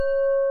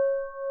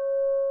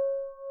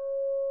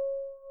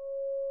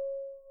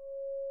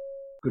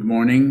good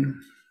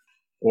morning,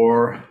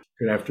 or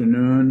good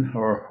afternoon,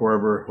 or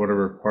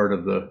whatever part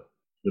of the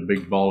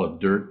big ball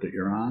of dirt that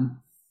you're on.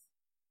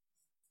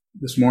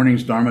 This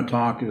morning's Dharma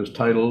talk is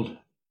titled,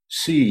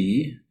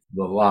 See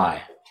the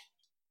Lie.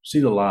 See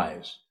the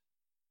lies.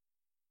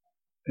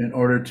 In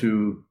order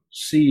to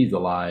see the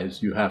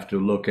lies, you have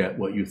to look at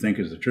what you think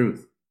is the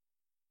truth.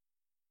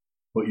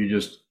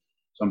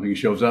 Something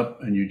shows up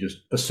and you just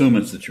assume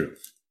it's the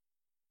truth.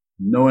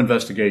 No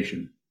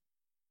investigation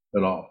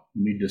at all.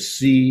 You need to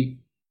see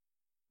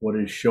what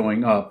is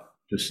showing up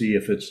to see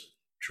if it's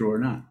true or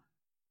not.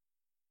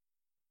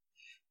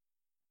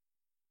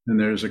 And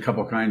there's a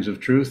couple kinds of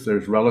truth.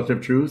 There's relative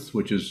truth,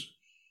 which is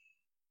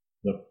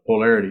the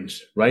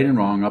polarities, right and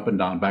wrong, up and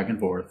down, back and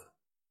forth,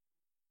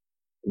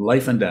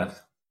 life and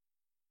death,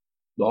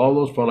 all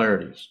those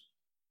polarities.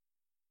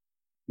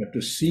 You have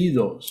to see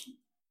those.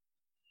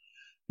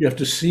 You have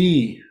to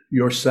see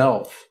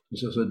yourself.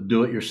 This is a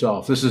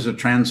do-it-yourself. This is a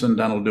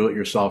transcendental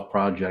do-it-yourself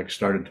project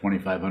started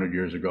 2,500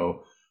 years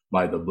ago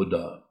by the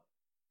Buddha.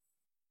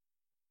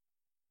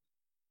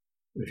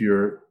 If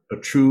you're a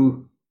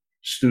true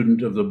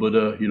student of the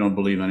Buddha, you don't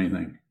believe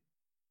anything.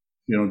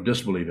 You don't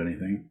disbelieve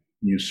anything.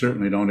 You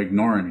certainly don't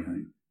ignore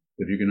anything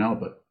if you can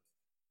help it.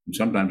 And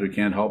sometimes we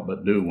can't help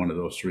but do one of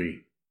those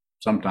three.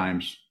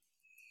 Sometimes,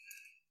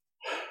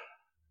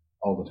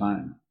 all the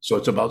time. So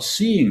it's about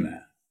seeing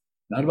that,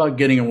 not about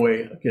getting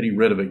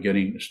rid of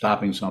it,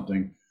 stopping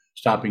something,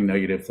 stopping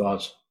negative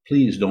thoughts.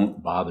 Please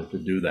don't bother to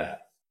do that.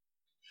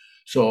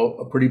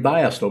 So pretty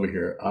biased over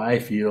here. I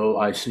feel,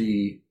 I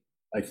see,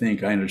 I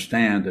think, I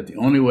understand that the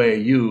only way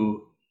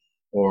you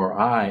or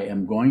I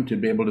am going to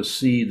be able to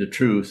see the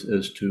truth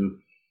is to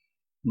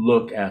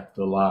look at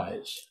the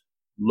lies.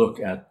 Look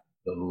at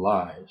the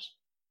lies.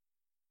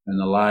 And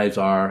the lies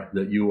are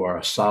that you are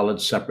a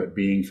solid, separate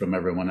being from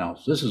everyone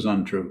else. This is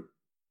untrue.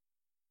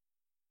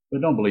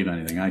 But don't believe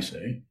anything I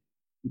say.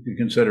 You can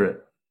consider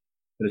it.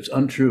 But it's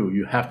untrue.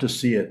 You have to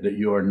see it, that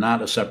you are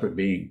not a separate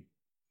being.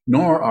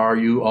 Nor are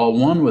you all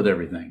one with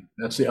everything.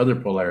 That's the other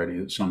polarity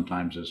that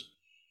sometimes is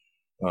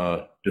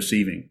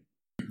deceiving.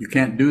 You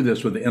can't do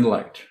this with the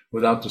intellect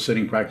without the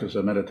sitting practice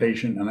of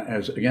meditation. And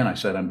as again, I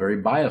said, I'm very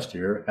biased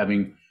here,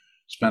 having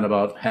spent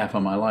about half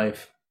of my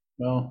life,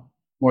 well,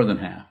 more than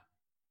half,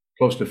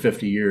 close to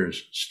 50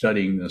 years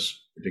studying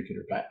this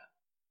particular path,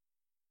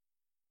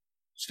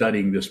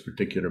 studying this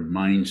particular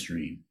mind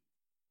stream,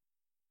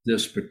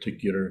 This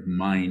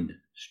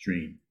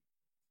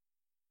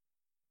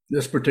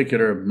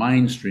particular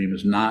mind stream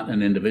is not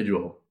an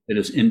individual. It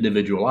is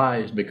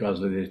individualized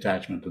because of the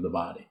attachment to the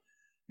body,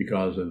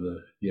 because of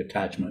the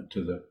attachment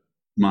to the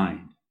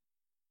mind,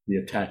 the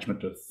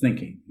attachment to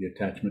thinking, the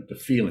attachment to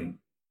feeling.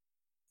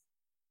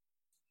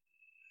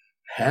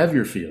 Have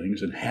your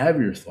feelings and have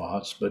your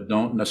thoughts, but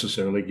don't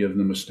necessarily give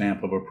them a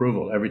stamp of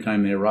approval every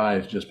time they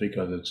arise just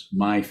because it's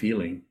my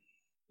feeling.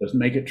 Doesn't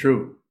make it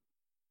true.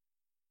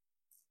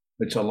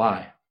 It's a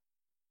lie.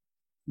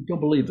 Don't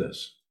believe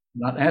this.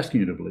 I'm not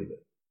asking you to believe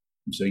it.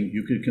 I'm saying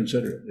you could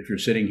consider it. If you're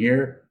sitting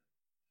here,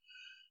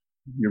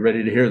 you're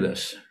ready to hear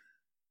this.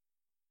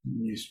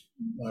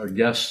 Our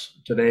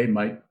guests today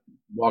might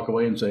walk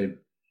away and say,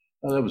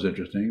 oh, that was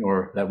interesting,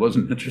 or that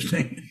wasn't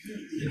interesting,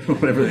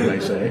 whatever they may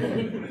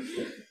say.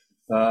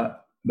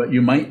 But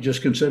you might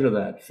just consider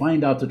that.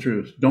 Find out the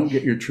truth. Don't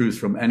get your truth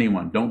from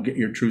anyone. Don't get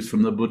your truth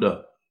from the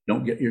Buddha.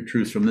 Don't get your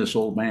truth from this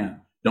old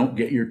man. Don't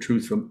get your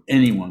truth from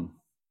anyone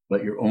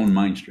but your own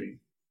mind stream.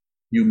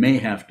 You may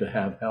have to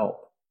have help.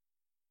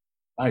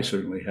 I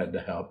certainly had to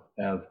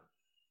have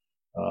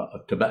a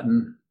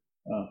Tibetan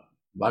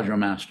Vajra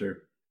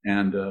master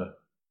and a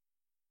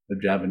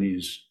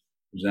Japanese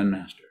Zen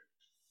master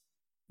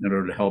in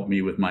order to help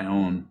me with my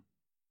own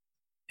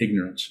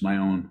ignorance, my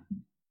own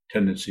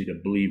tendency to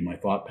believe my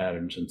thought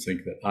patterns and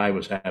think that I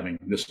was having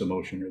this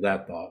emotion or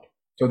that thought.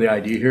 So the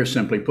idea here,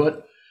 simply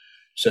put,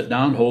 sit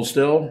down, hold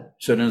still,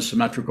 sit in a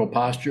symmetrical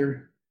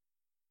posture.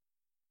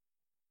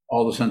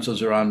 All the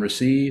senses are on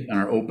receive and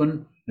are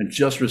open, and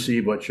just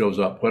receive what shows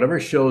up. Whatever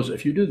shows,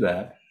 if you do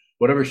that,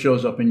 whatever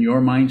shows up in your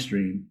mind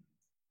stream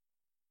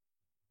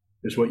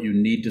is what you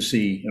need to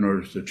see in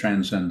order to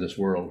transcend this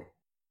world.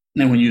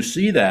 And when you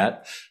see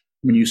that,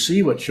 when you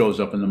see what shows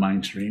up in the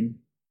mind stream,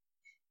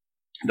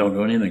 don't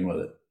do anything with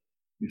it.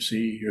 You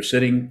see, you're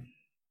sitting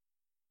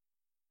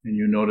and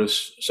you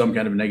notice some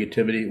kind of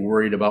negativity,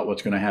 worried about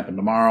what's going to happen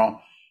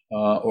tomorrow,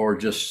 or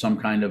just some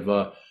kind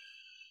of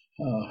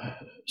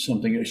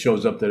something that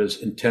shows up that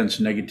is intense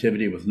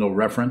negativity with no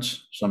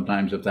reference.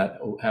 Sometimes if that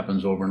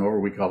happens over and over,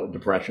 we call it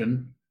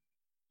depression,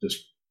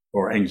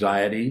 or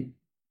anxiety.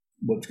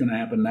 What's going to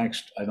happen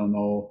next? I don't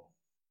know.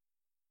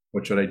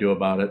 What should I do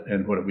about it?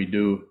 And what do we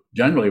do?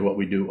 Generally what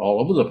we do all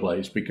over the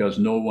place, because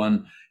no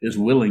one is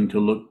willing to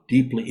look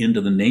deeply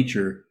into the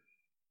nature,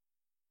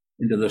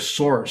 into the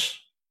source,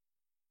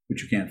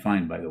 which you can't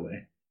find, by the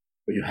way.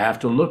 But you have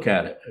to look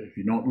at it. If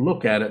you don't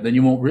look at it, then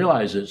you won't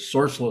realize it's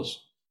sourceless.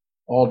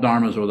 All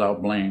dharmas are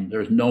without blame.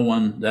 There's no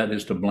one that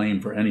is to blame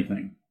for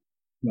anything.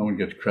 No one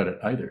gets credit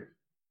either.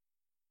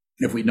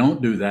 If we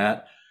don't do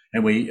that,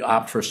 and we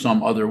opt for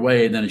some other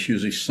way, then it's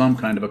usually some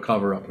kind of a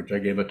cover-up, which I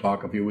gave a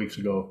talk a few weeks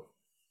ago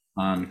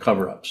on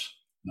cover-ups,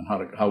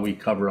 on how we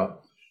cover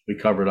up. We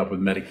cover it up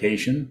with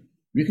medication.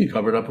 You can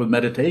cover it up with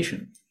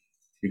meditation.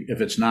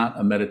 If it's not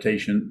a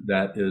meditation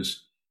that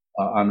is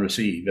on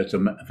receive, if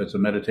it's a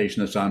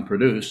meditation that's on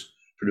produce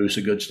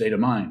a good state of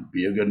mind,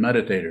 be a good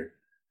meditator,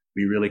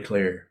 be really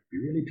clear, be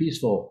really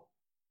peaceful.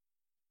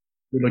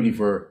 If you're looking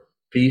for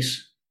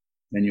peace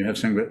and you have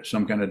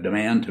some kind of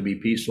demand to be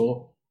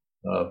peaceful,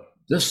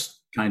 this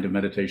kind of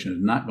meditation is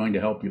not going to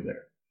help you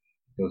there,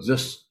 because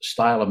this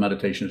style of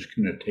meditation is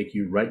going to take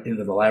you right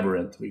into the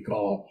labyrinth we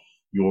call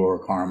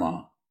your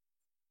karma.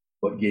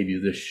 What gave you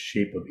this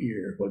shape of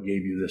ear? What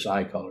gave you this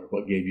eye color?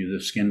 What gave you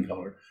this skin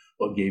color?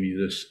 What gave you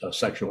this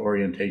sexual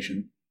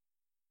orientation?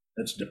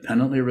 That's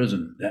dependently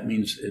arisen. That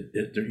means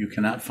you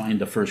cannot find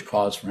the first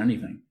cause for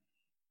anything.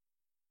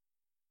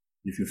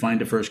 If you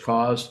find the first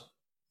cause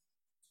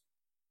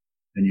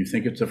and you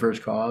think it's the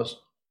first cause,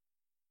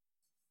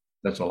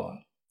 that's a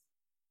lie.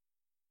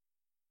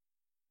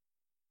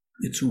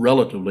 It's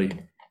relatively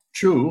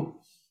true.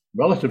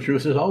 Relative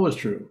truth is always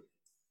true.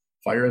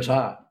 Fire is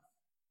hot.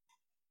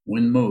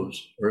 Wind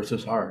moves. Earth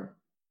is hard.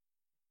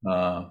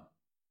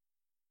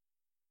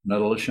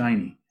 Metal is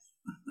shiny.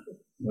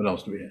 What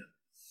else do we have?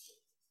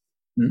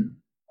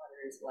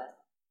 Water is wet.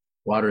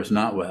 Water is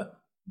not wet.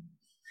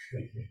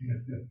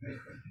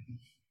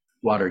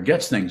 Water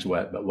gets things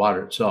wet, but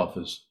water itself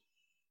is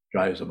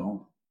dry as a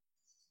bone.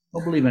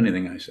 Don't believe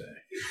anything I say.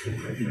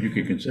 You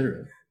could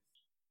consider it.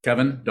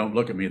 Kevin, don't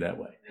look at me that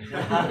way.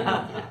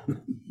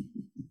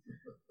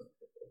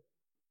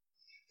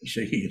 He's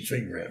shaking his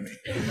finger at me.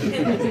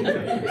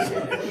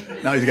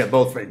 Now he's got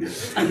both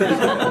fingers.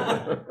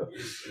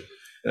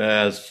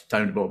 It's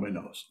time to blow my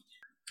nose.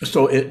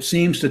 So it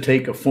seems to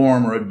take a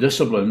form or a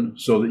discipline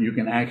so that you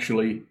can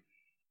actually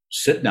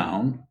sit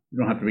down. You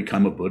don't have to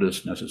become a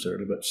Buddhist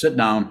necessarily, but sit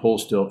down,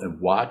 hold still,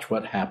 and watch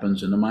what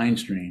happens in the mind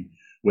stream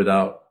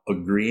without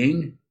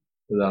agreeing,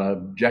 without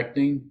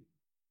objecting,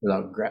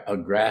 without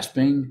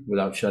grasping,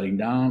 without shutting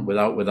down,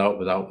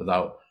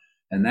 without.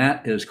 And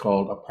that is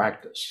called a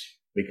practice,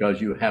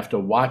 because you have to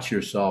watch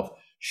yourself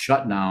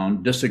shut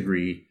down,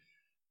 disagree,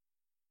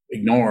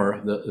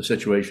 ignore the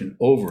situation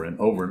over and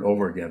over and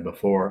over again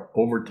before,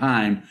 over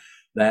time,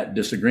 that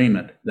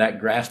disagreement, that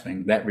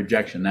grasping, that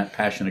rejection, that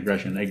passion,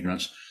 aggression,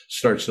 ignorance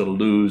starts to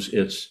lose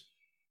its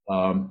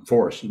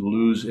force,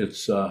 lose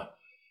its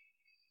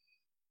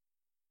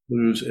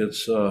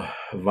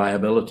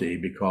viability,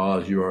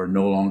 because you are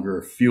no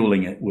longer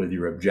fueling it with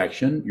your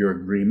objection, your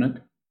agreement,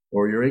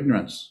 or your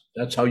ignorance.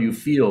 That's how you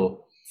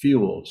fuel.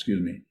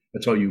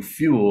 That's how you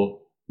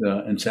fuel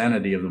the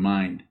insanity of the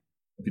mind.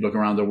 If you look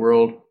around the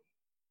world,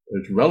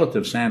 there's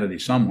relative sanity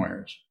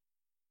somewheres,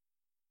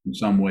 in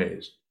some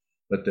ways,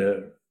 but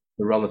the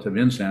relative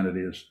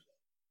insanity is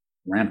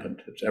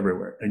rampant. It's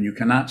everywhere, and you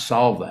cannot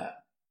solve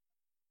that.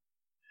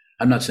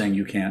 I'm not saying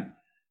you can't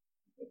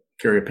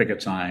carry a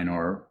picket sign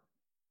or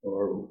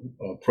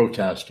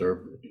protest,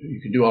 or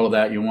you can do all of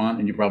that you want,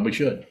 and you probably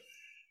should.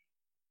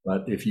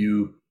 But if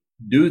you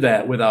do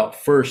that without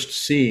first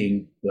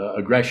seeing the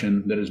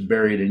aggression that is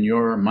buried in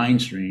your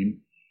mind stream,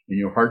 in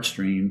your heart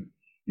stream,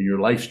 in your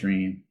life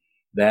stream,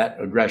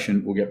 that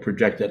aggression will get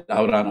projected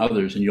out on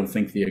others, and you'll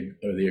think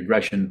the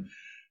aggression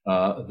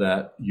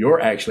that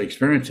you're actually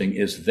experiencing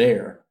is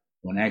there,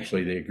 when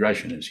actually the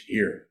aggression is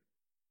here.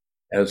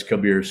 As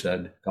Kabir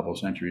said a couple of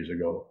centuries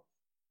ago,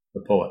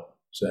 the poet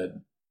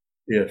said,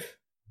 if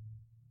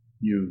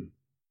you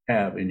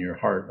have in your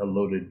heart a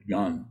loaded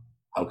gun,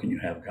 how can you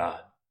have God?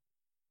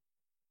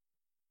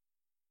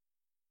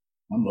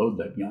 Unload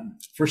that gun.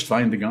 First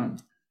find the gun.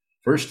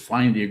 First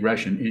find the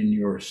aggression in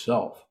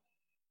yourself.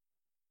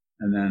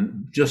 And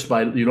then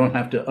you don't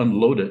have to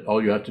unload it.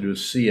 All you have to do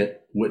is see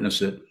it,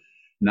 witness it,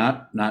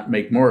 not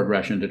make more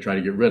aggression to try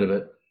to get rid of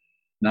it,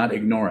 not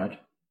ignore it,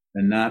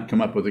 and not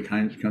come up with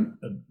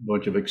a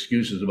bunch of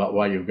excuses about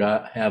why you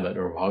have it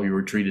or how you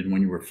were treated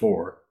when you were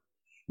 4.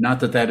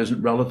 Not that that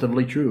isn't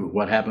relatively true.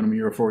 What happened when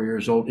you were 4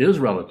 years old is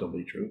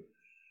relatively true.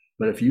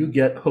 But if you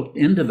get hooked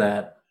into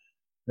that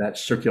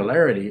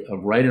circularity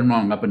of right and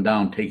wrong, up and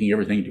down, taking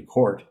everything to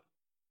court,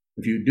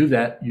 if you do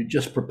that, you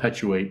just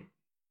perpetuate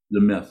the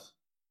myth.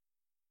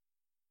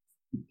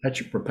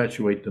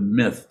 Perpetuate the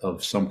myth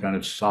of some kind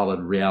of solid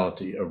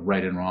reality of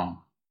right and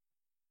wrong.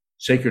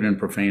 Sacred and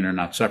profane are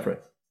not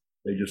separate.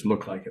 They just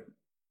look like it.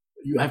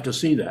 You have to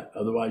see that.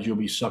 Otherwise, you'll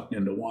be sucked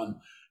into one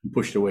and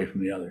pushed away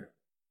from the other.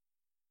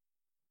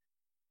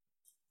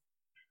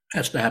 It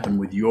has to happen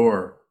with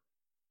your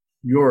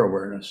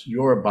awareness,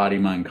 your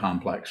body-mind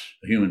complex,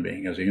 a human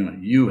being as a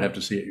human. You have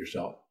to see it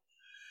yourself.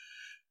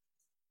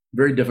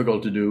 Very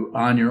difficult to do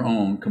on your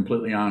own,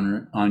 completely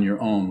on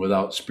your own,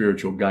 without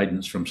spiritual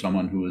guidance from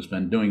someone who has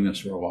been doing this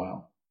for a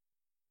while.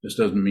 This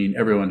doesn't mean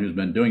everyone who's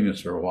been doing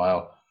this for a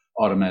while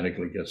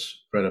automatically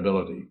gets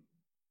credibility.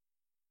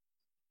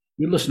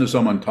 You listen to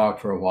someone talk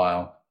for a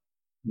while,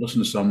 listen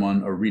to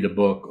someone or read a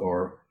book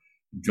or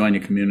join a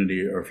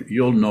community, or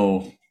you'll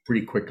know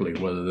pretty quickly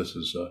whether this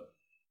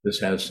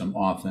has some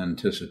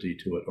authenticity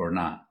to it or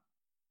not.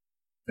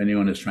 If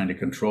anyone is trying to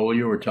control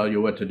you or tell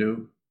you what to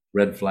do,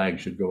 red flag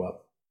should go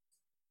up.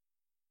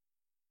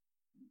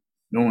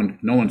 No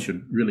one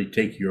should really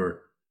take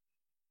your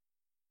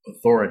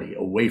authority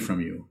away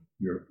from you,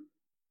 your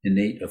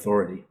innate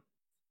authority,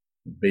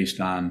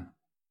 based on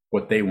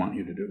what they want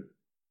you to do.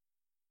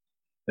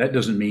 That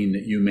doesn't mean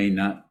that you may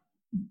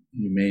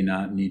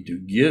not need to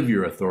give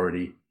your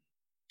authority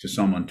to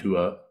someone, to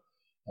a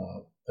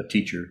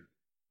teacher,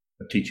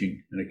 a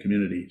teaching in a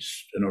community,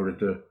 in order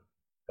to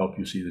help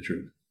you see the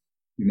truth.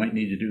 You might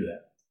need to do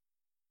that.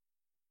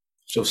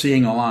 So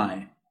seeing a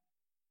lie,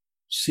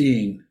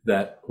 seeing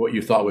that what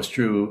you thought was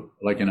true,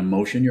 like an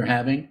emotion you're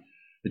having,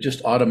 it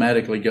just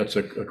automatically gets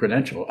a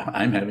credential.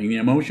 I'm having the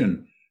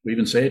emotion. We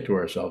even say it to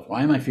ourselves.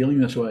 Why am I feeling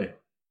this way?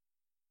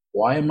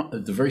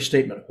 The very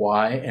statement,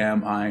 why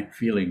am I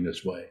feeling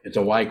this way? It's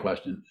a why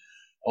question.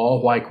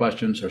 All why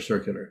questions are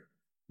circular.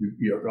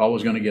 You're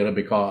always going to get a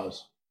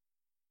because.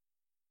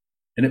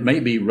 And it may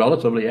be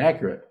relatively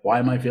accurate. Why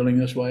am I feeling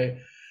this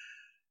way?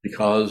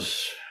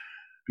 Because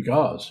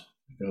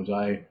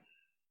I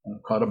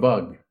caught a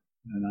bug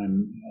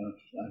and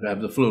I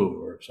have the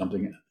flu or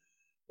something,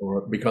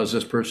 or because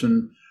this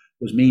person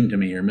was mean to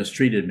me or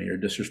mistreated me or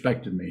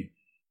disrespected me.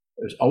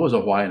 There's always a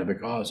why and a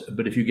because.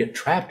 But if you get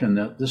trapped in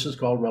that, this is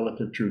called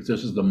relative truth.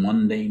 This is the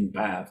mundane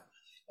path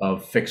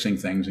of fixing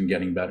things and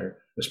getting better.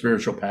 The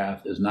spiritual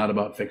path is not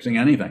about fixing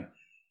anything,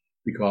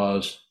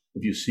 because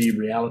if you see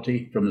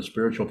reality from the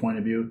spiritual point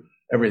of view,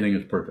 everything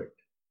is perfect.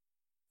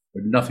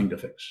 There's nothing to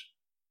fix.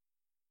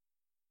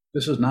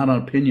 This is not an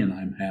opinion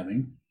I'm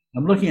having.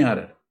 I'm looking at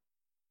it.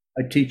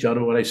 I teach out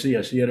of what I see.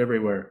 I see it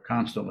everywhere,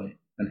 constantly,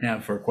 and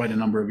have for quite a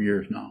number of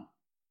years now.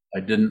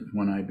 I didn't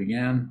when I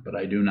began, but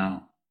I do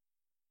now.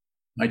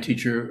 My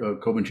teacher,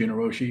 Kobun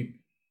Roshi,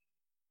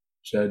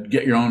 said,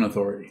 get your own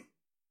authority.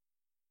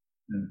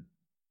 And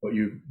what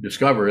you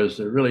discover is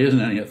there really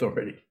isn't any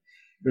authority.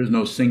 There's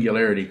no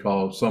singularity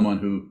called someone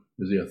who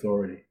is the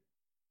authority.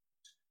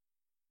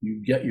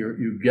 You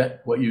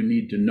get what you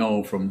need to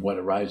know from what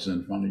arises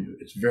in front of you.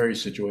 It's very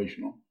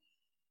situational.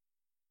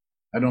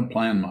 I don't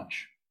plan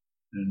much.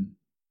 And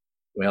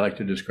the way I like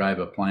to describe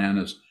a plan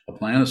is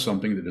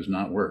something that does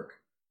not work,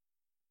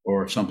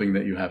 or something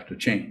that you have to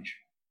change.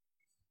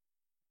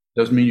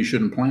 Doesn't mean you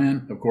shouldn't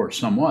plan, of course,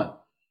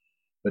 somewhat,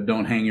 but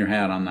don't hang your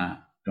hat on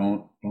that.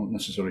 Don't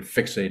necessarily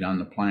fixate on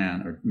the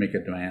plan or make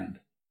a demand.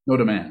 No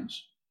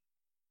demands.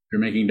 If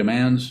you're making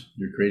demands,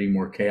 you're creating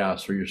more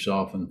chaos for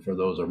yourself and for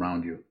those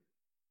around you.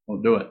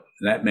 Don't do it.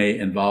 That may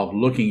involve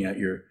looking at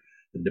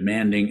the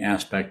demanding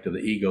aspect of the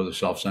ego, the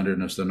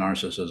self-centeredness, the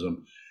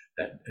narcissism,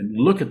 and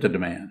look at the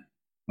demand.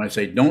 When I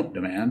say don't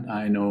demand,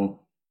 I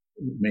know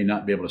you may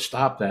not be able to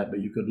stop that,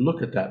 but you could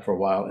look at that for a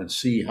while and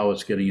see how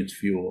it's getting its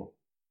fuel.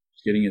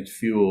 It's getting its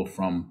fuel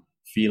from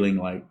feeling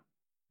like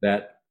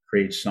that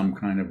creates some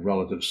kind of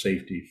relative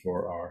safety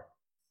for our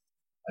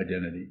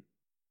identity.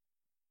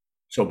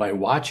 So by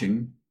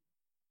watching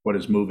what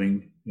is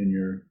moving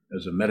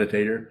as a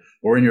meditator,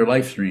 or in your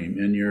life stream,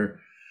 in your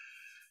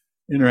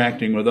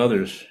interacting with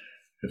others,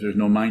 if there's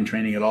no mind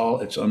training at all,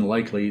 it's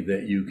unlikely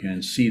that you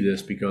can see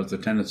this, because the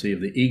tendency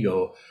of the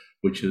ego,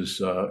 which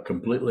is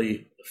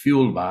completely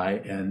fueled by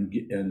and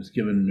is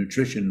given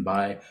nutrition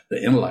by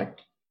the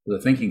intellect, the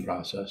thinking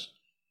process.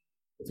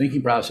 The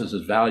thinking process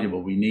is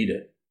valuable. We need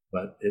it,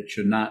 but it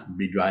should not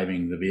be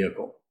driving the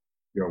vehicle.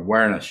 Your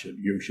awareness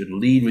you should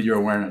lead with your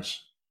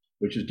awareness,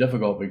 which is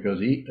difficult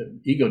because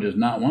ego does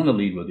not want to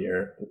lead with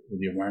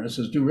the awareness.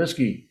 It's too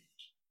risky.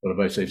 What if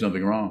I say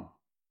something wrong?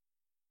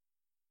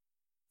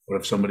 What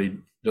if somebody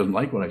doesn't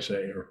like what I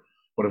say? Or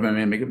what if I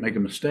may make a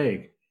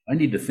mistake? I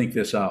need to think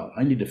this out.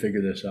 I need to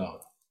figure this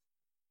out.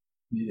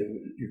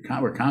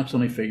 We're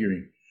constantly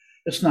figuring.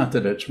 It's not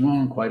that it's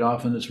wrong. Quite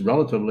often it's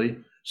relatively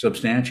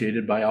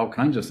substantiated by all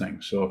kinds of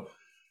things. So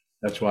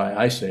that's why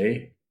I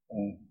say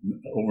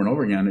over and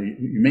over again,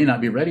 you may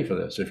not be ready for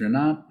this. If you're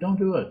not, don't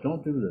do it.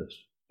 Don't do this.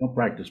 Don't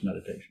practice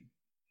meditation.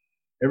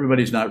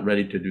 Everybody's not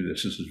ready to do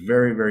this. This is a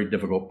very, very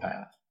difficult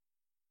path.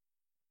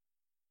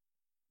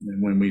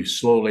 And when we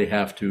slowly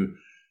have to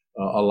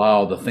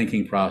allow the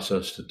thinking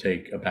process to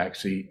take a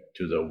backseat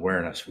to the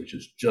awareness, which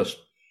is just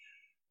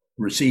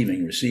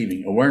receiving.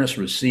 Awareness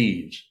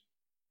receives.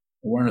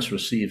 Awareness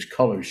receives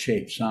colors,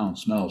 shapes,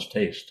 sounds, smells,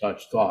 tastes,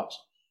 touch, thoughts.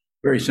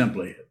 Very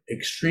simply,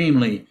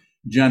 extremely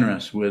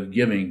generous with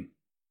giving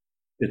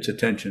its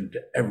attention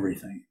to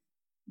everything.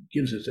 It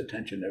gives its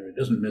attention to everything. It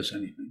doesn't miss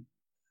anything.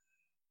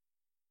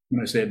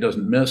 When I say it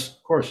doesn't miss,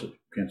 of course, it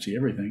can't see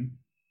everything.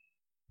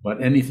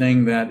 But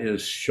anything that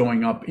is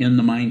showing up in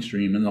the mind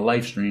stream, in the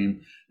life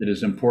stream, that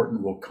is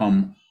important will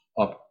come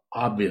up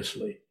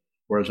obviously.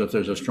 Whereas if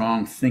there's a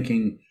strong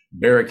thinking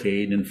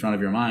barricade in front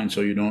of your mind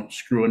so you don't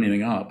screw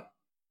anything up,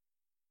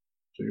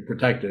 so you're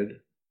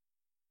protected,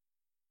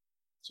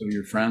 so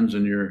your friends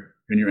and your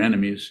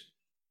enemies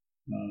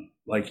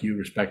like you,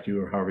 respect you,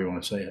 or however you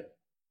want to say it.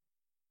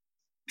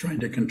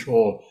 Trying to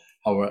control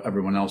how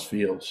everyone else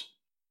feels.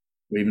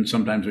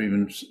 Sometimes we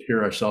even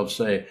hear ourselves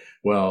say,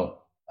 well,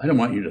 I don't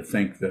want you to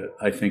think that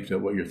I think that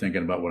what you're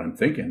thinking about what I'm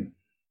thinking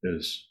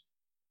is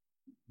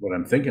what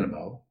I'm thinking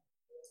about.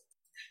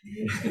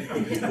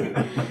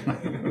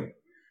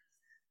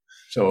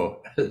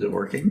 So, is it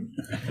working?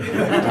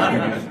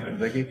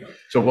 Vicky?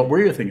 So what were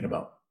you thinking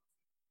about?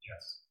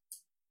 Yes.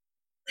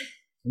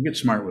 You get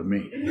smart with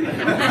me.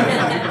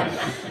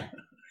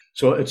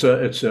 So it's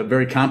a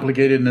very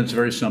complicated and it's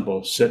very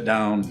simple. Sit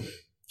down,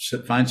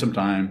 find some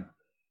time,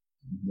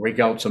 break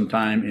out some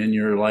time in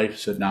your life,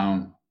 sit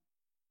down,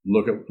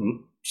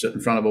 sit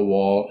in front of a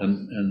wall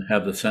and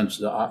have the sense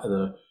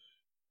the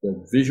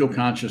visual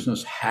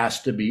consciousness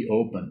has to be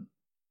open.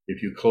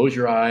 If you close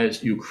your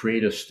eyes, you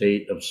create a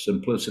state of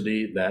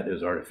simplicity that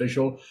is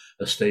artificial,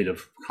 a state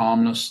of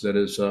calmness that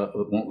is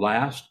won't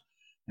last,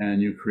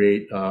 and you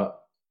create a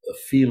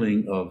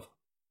feeling of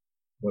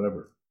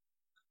whatever,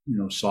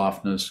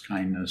 softness,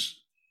 kindness.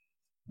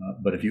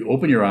 But if you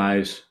open your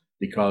eyes,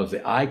 because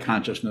the eye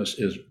consciousness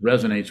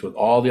resonates with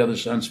all the other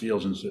sense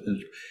fields,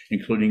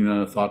 including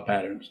the thought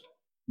patterns,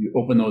 you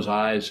open those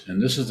eyes,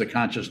 and this is the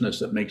consciousness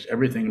that makes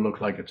everything look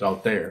like it's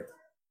out there.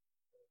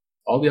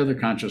 All the other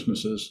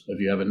consciousnesses,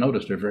 if you haven't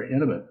noticed, are very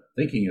intimate.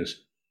 Thinking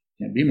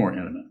can't be more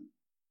intimate.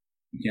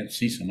 You can't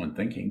see someone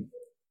thinking.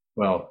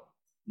 Well,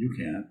 you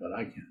can't, but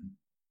I can.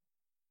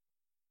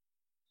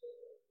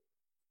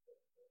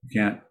 You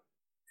can't.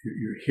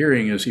 Your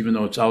hearing is, even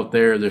though it's out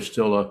there, there's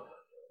still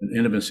an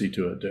intimacy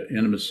to it. The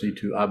intimacy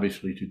to,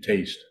 obviously, to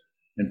taste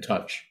and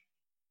touch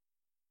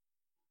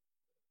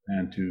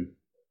and to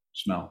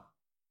smell.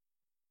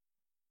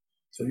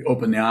 So you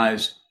open the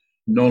eyes.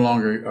 No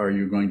longer are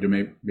you going to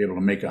be able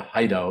to make a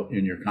hideout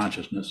in your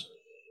consciousness.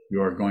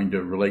 You are going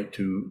to relate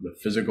to the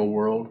physical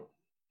world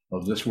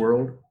of this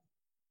world.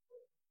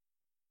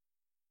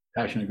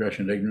 Passion,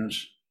 aggression,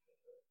 ignorance.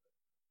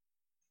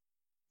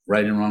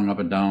 Right and wrong, up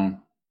and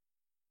down.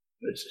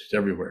 It's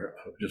everywhere.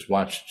 Just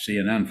watch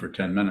CNN for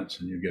 10 minutes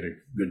and you get a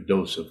good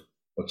dose of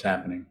what's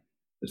happening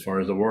as far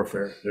as the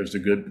warfare. There's the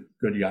good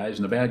guys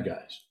and the bad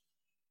guys.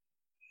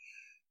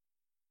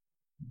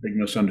 Big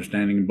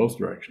misunderstanding in both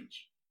directions.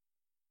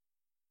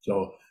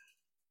 So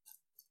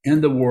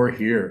end the war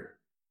here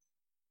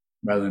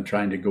rather than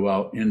trying to go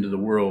out into the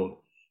world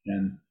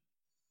and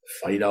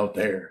fight out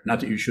there. Not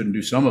that you shouldn't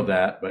do some of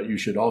that, but you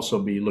should also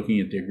be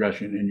looking at the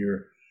aggression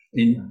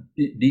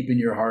deep in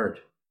your heart.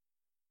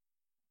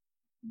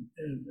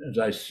 As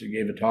I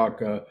gave a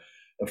talk, a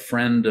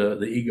friend,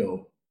 the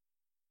ego,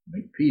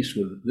 make peace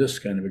with this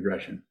kind of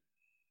aggression.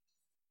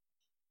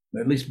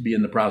 At least be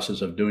in the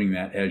process of doing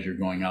that as you're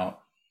going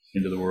out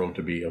into the world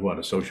to be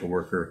a social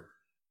worker,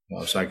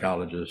 a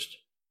psychologist,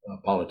 a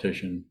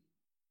politician,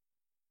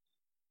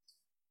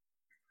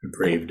 a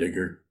grave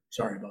digger.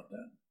 Sorry about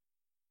that.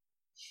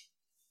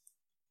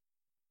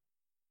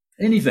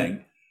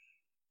 Anything.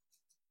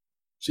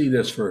 See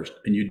this first,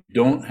 and you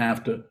don't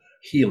have to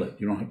heal it.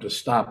 You don't have to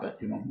stop it.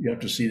 You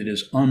have to see that it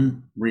is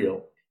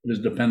unreal. It is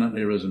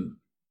dependently arisen.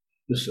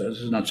 This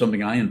is not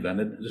something I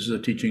invented. This is a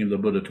teaching of the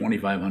Buddha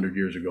 2,500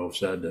 years ago,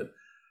 said that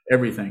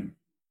everything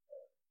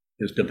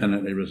is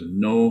dependently arisen.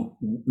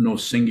 No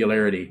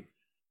singularity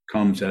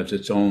comes as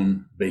its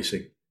own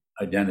basic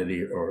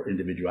identity or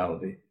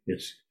individuality.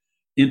 It's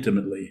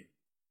intimately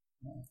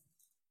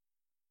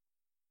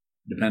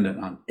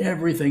dependent on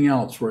everything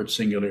else for its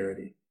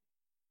singularity.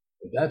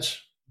 But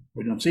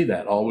we don't see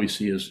that. All we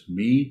see is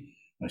me,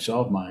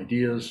 myself, my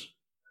ideas,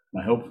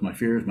 my hopes, my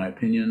fears, my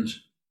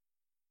opinions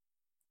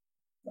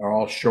are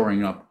all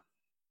shoring up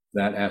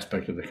that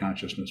aspect of the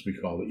consciousness we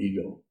call the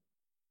ego.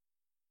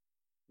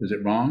 Is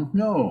it wrong?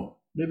 No.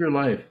 Live your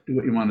life. Do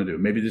what you want to do.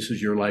 Maybe this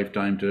is your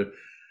lifetime to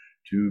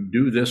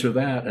do this or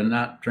that and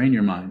not train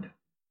your mind.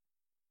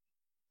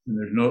 And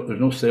there's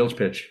no sales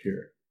pitch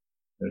here.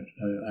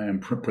 I am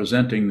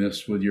presenting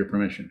this with your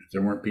permission. If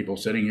there weren't people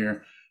sitting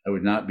here, I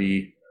would not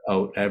be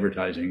out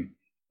advertising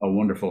how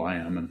wonderful I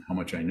am and how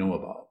much I know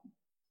about.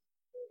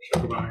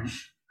 Shokubang,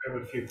 I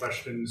have a few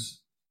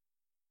questions.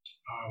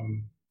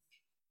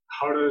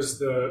 How does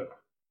the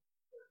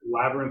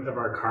labyrinth of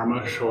our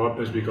karma show up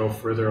as we go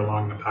further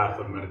along the path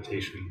of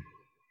meditation?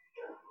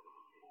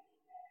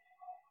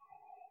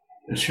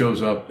 It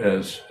shows up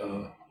as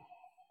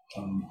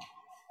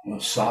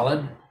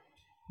solid,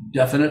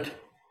 definite,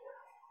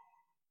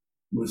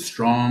 with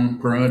strong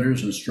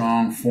perimeters and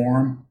strong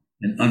form,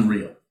 and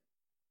unreal.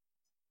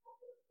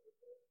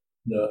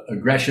 The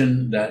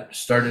aggression that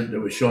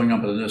was showing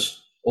up in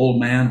this old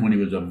man when he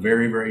was a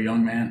very, very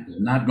young man has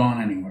not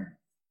gone anywhere.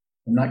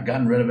 I've not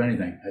gotten rid of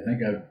anything. I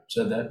think I've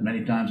said that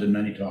many times in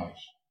many talks.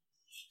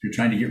 If you're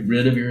trying to get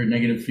rid of your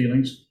negative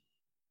feelings,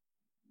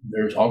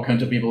 there's all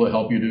kinds of people that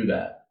help you do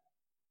that.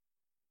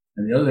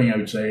 And the other thing I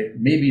would say,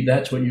 maybe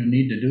that's what you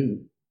need to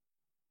do.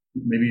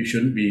 Maybe you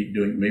shouldn't be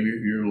doing, maybe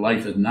your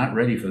life is not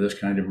ready for this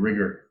kind of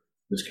rigor,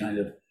 this kind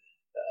of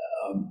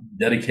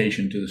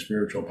dedication to the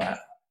spiritual path.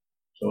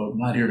 So I'm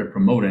not here to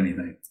promote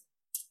anything.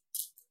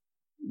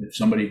 If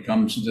somebody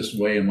comes this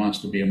way and wants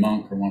to be a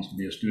monk or wants to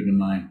be a student of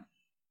mine,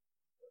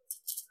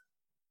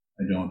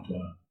 I don't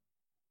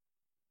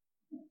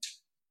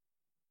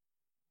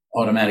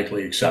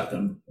automatically accept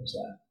them as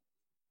that.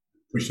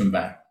 Push them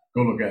back.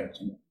 Go look at it.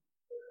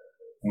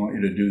 I want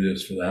you to do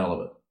this for the hell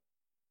of it.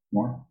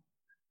 More?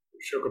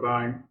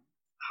 Shokubang,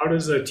 How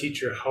does a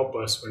teacher help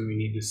us when we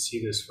need to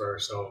see this for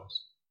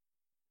ourselves?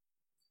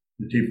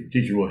 The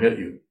teacher will hit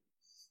you.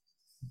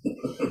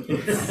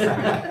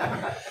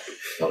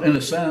 Well, in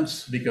a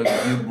sense, because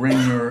if you bring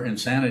your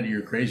insanity,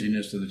 your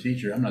craziness to the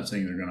teacher, I'm not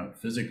saying they're going to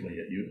physically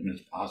hit you, and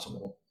it's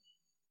possible.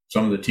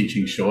 Some of the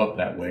teachings show up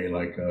that way,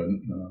 like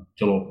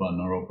Tilopa,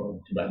 Naropa,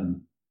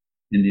 Tibetan,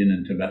 Indian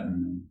and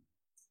Tibetan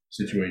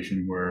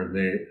situation where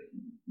they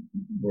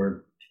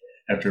were,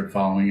 after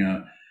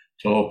following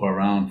Tilopa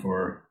around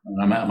for,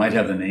 I might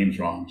have the names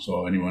wrong,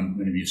 so any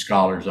of you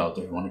scholars out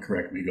there who want to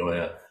correct me, go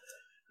ahead.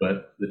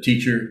 But the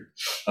teacher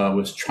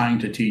was trying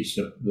to teach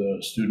the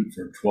student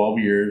for 12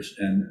 years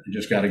and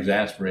just got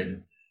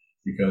exasperated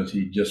because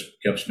he just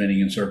kept spinning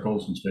in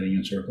circles and spinning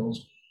in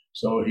circles.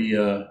 So he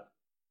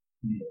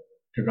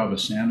took off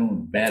his sandal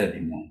and batted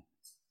him one.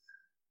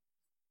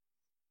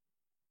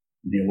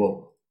 And he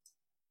awoke.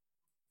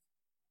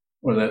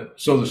 Or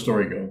so the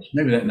story goes.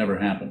 Maybe that never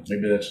happened.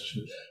 Maybe that's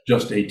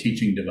just a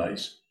teaching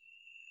device.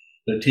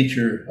 The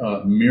teacher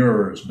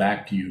mirrors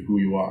back to you who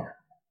you are.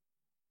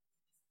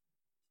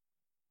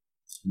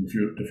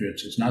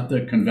 It's not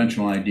the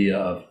conventional idea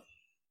of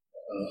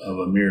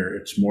a mirror.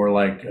 It's more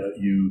like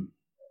you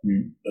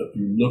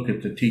look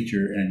at the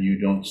teacher and you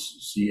don't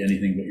see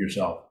anything but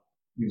yourself.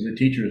 Because the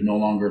teacher is no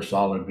longer a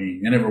solid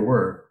being. They never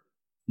were.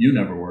 You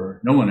never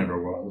were. No one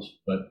ever was.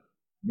 But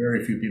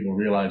very few people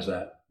realize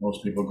that.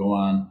 Most people go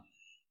on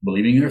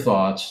believing in their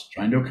thoughts,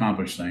 trying to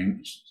accomplish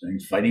things,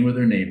 fighting with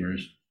their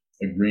neighbors,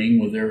 agreeing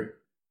with their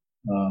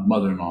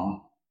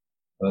mother-in-law.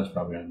 Well, that's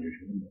probably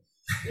unusual.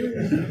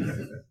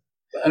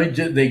 I mean,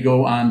 they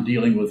go on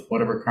dealing with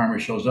whatever karma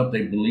shows up.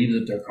 They believe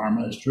that their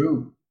karma is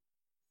true,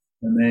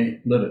 and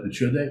they live it. And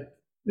should they?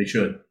 They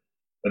should.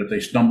 But if they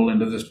stumble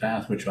into this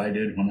path, which I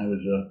did when I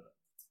was in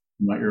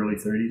my early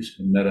 30s,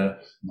 and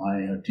met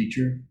my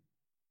teacher,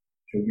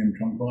 Chogyam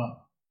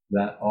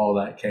Trungpa, all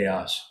that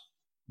chaos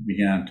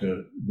began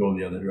to go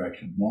the other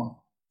direction more.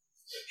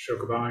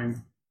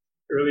 Shokabang,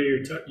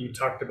 earlier you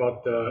talked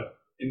about the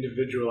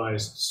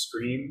individualized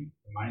stream,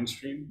 the mind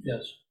stream.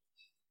 Yes.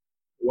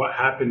 What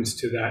happens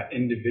to that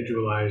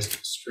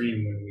individualized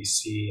stream when we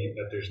see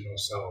that there's no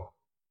self?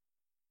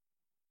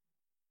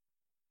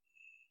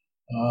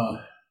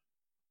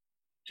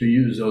 To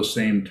use those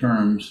same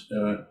terms,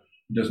 it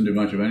doesn't do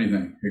much of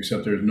anything,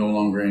 except there's no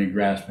longer any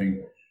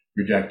grasping,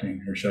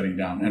 rejecting, or shutting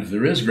down. And if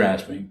there is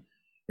grasping,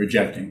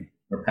 rejecting,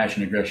 or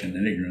passion, aggression,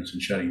 and ignorance,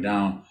 and shutting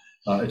down,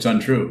 it's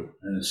untrue,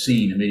 and it's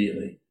seen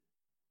immediately.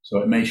 So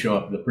it may show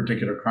up. The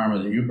particular karma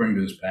that you bring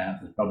to this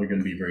path is probably going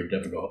to be very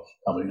difficult,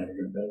 probably never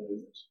going to be able to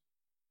do this.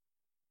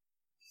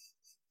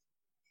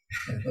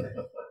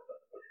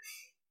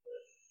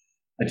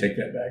 I take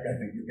that back. I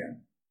think you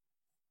can.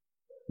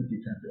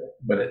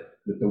 But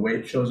the way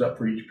it shows up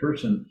for each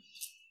person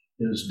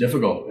is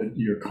difficult.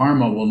 Your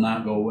karma will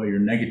not go away. Your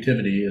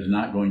negativity is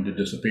not going to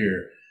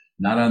disappear.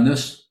 Not on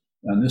this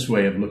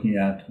way of looking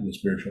at the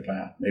spiritual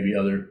path. Maybe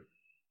other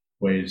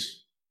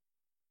ways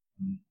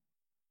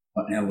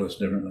handle this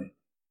differently.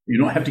 You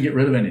don't have to get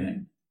rid of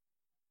anything.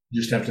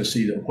 You just have to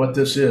see that what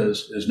this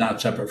is not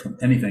separate from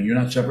anything. You're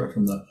not separate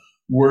from the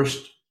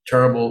worst,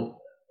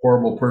 terrible,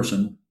 horrible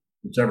person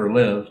that's ever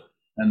lived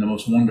and the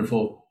most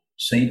wonderful,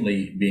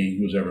 saintly being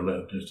who's ever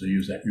lived, just to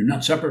use that. You're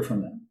not separate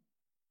from them.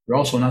 You're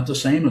also not the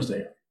same as they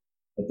are.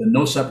 But the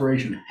no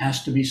separation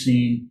has to be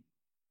seen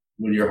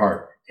with your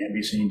heart. It can't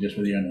be seen just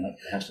with your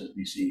intellect. It has to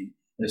be seen.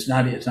 It's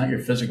not your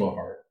physical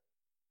heart.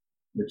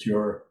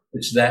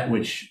 It's that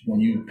which,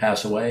 when you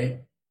pass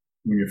away,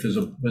 when your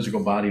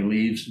physical body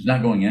leaves, it's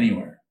not going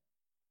anywhere.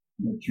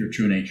 It's your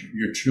true nature,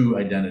 your true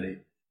identity.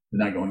 It's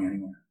not going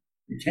anywhere.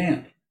 You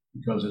can't,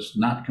 because it's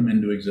not come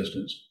into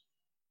existence.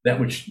 That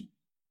which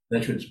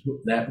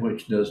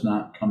does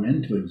not come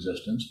into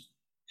existence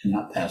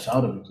cannot pass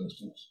out of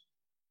existence.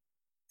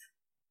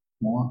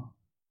 More?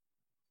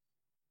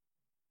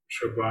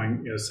 Sure,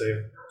 Brian, you'll say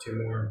two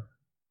more.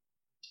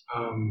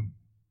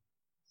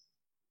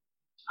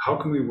 How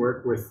can we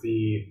work with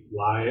the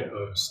lie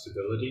of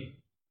stability?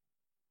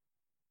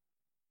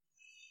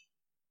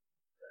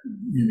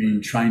 You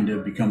mean trying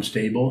to become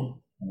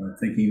stable, or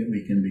thinking that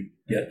we can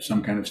get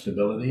some kind of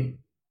stability?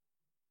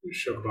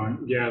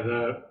 Shokabang, yeah,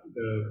 the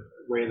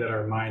way that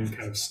our mind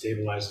kind of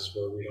stabilizes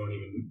where we don't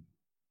even...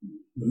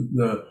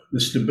 The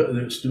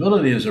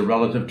stability is a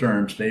relative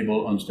term,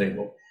 stable,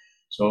 unstable.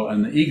 So,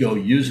 and the ego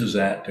uses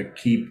that to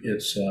keep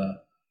its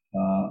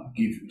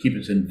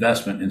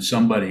investment in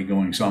somebody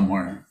going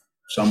somewhere,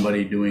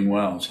 somebody doing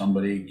well,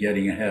 somebody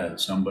getting ahead,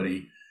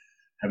 somebody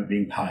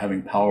having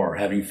power,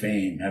 having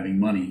fame, having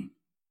money,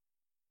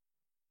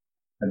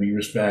 having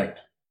respect.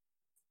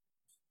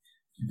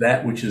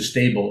 That which is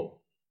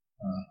stable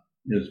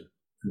is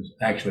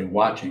actually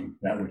watching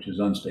that which is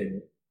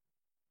unstable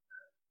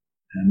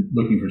and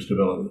looking for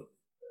stability.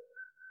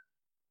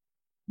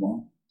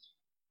 Well,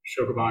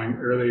 Shokabang,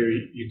 earlier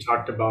you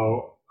talked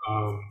about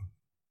our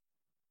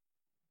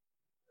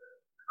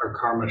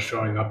karma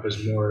showing up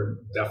as more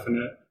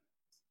definite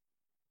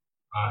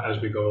as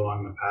we go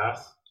along the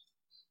path.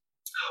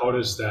 How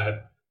does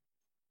that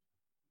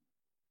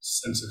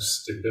sense of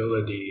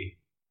stability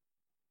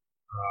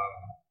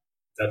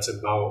that's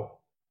about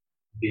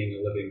being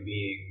a living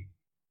being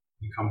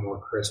become more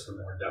crisp or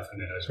more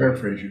definite as well.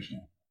 Paraphrase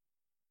yourself.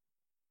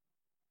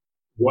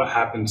 What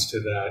happens to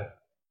that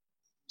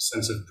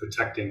sense of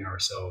protecting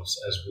ourselves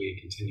as we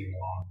continue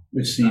along?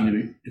 It's seen to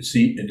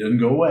be, it doesn't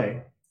go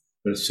away,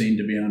 but it's seen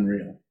to be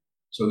unreal.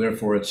 So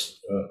therefore it's,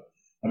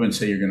 I wouldn't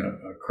say you're going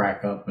to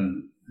crack up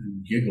and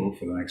giggle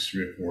for the next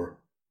 3 or 4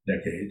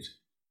 decades,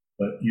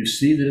 but you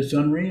see that it's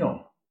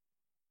unreal.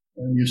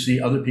 And you see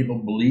other people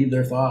believe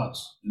their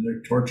thoughts, and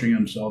they're torturing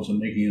themselves and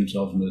making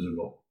themselves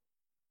miserable.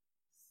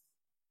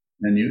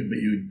 But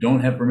you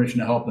don't have permission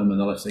to help them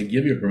unless they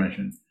give you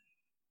permission.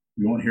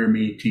 You won't hear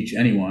me teach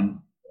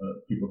anyone.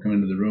 People come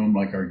into the room,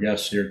 like our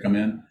guests here come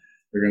in,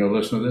 they're going to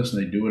listen to this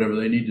and they do whatever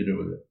they need to do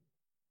with it,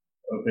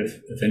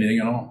 if anything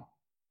at all.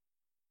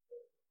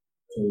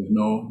 So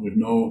there's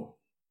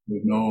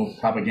no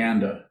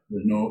propaganda,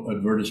 there's no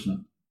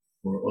advertisement,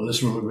 or, oh,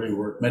 this will really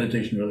work,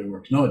 meditation really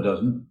works. No, it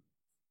doesn't.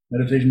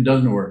 Meditation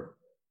doesn't work.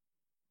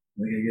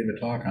 I think I gave a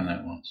talk on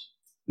that once.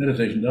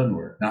 Meditation doesn't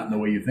work, not in the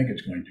way you think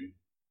it's going to.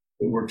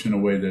 It works in a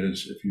way that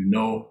is, if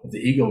the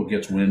ego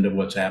gets wind of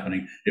what's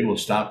happening, it will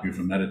stop you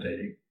from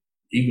meditating.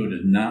 Ego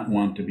does not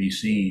want to be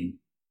seen.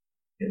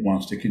 It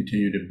wants to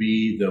continue to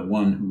be the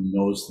one who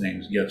knows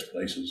things, gets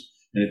places,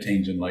 and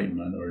attains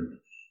enlightenment,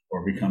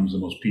 or becomes the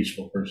most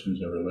peaceful person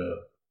who's ever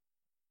lived,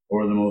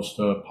 or the most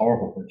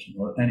powerful person,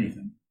 or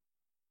anything.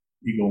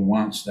 Ego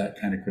wants that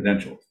kind of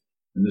credential.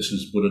 And this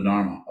is Buddha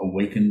Dharma,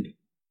 awakened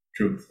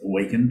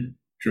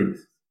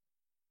truth,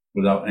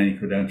 without any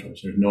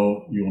credentials.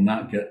 You will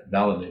not get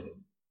validated.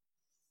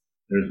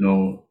 There's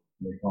no,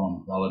 they call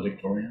them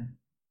valedictorian.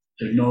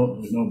 There's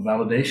no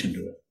validation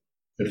to it.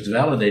 If it's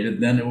validated,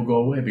 then it will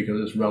go away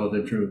because it's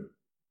relative truth.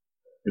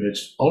 If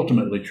it's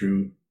ultimately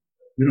true,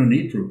 you don't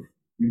need proof.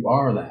 You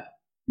are that.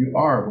 You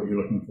are what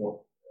you're looking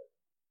for.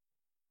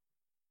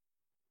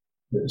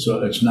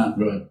 So it's not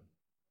good.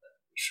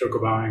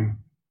 Shokabowing.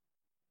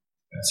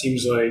 It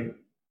seems like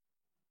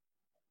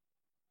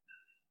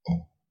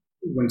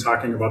when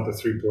talking about the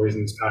 3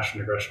 poisons,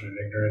 passion, aggression, and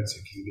ignorance,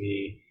 it can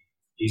be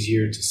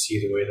easier to see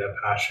the way that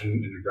passion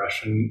and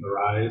aggression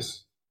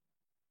arise.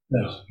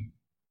 Yes.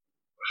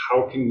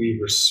 How can we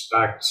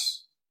respect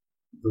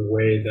the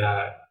way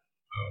that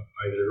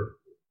either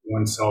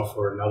oneself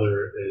or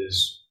another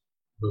is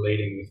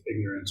relating with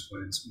ignorance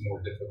when it's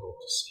more difficult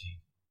to see?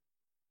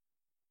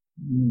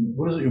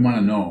 What is it you want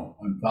to know?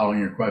 I'm following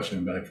your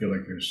question, but I feel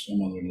like there's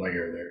some other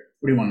layer there.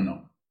 What do you want to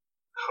know?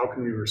 How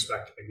can we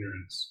respect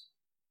ignorance?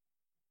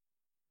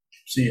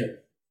 See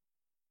it.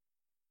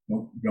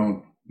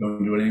 Don't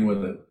do anything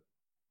with it.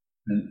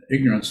 And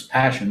ignorance,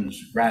 passion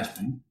is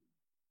grasping,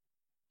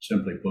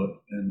 simply put,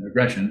 and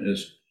aggression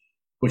is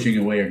pushing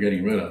away or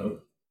getting rid of,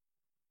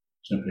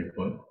 simply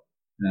put.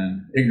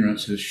 And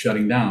ignorance is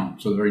shutting down.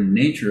 So the very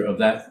nature of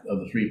that, of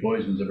the 3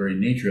 poisons, the very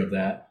nature of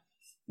that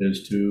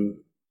is to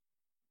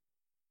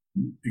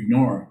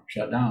ignore,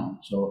 shut down.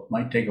 So it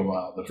might take a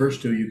while. The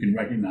first 2 you can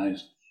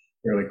recognize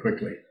fairly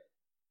quickly.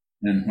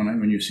 And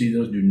when you see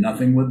those, do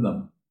nothing with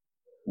them.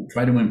 And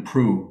try to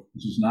improve.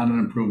 This is not an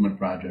improvement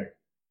project.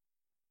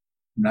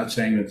 I'm not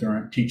saying that there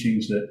aren't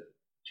teachings that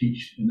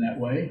teach in that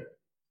way.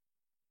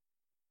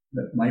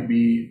 That might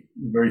be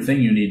the very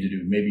thing you need to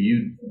do. Maybe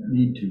you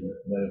need to.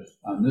 But if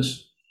on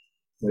this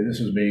way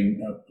this is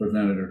being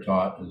presented or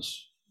taught,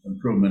 is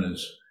improvement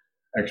is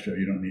extra.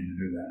 You don't need to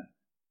do that.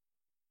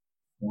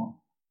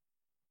 Well,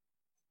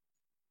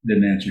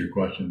 didn't answer your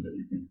question, but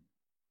you can.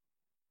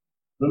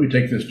 Let me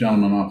take this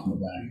gentleman off in the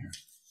back here.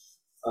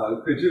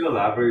 Could you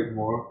elaborate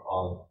more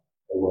on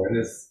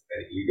awareness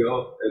and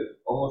ego? It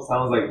almost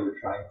sounds like we're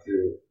trying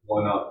to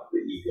one-up the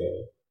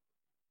ego.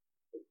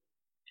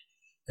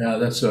 Yeah,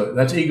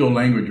 that's ego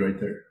language right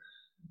there.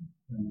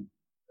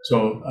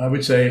 So I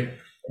would say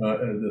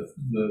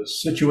the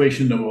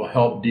situation that will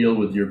help deal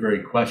with your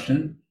very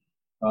question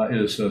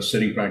is a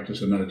sitting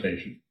practice of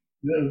meditation.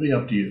 It'll be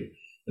up to you.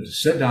 But to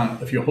sit down,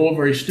 if you hold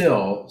very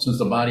still, since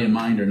the body and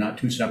mind are not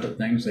 2 separate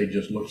things, they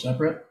just look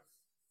separate.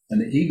 And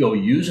the ego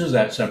uses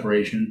that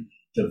separation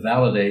to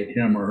validate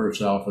him or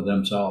herself or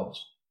themselves.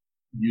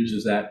 It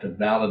uses that to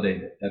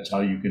validate it. That's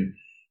how you can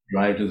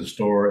drive to the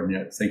store and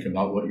yet think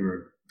about what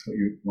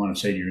you want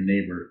to say to your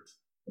neighbor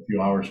a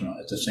few hours from now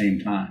at the same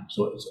time.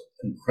 So it's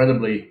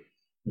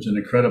there's an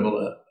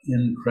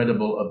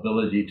incredible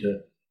ability to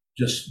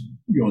just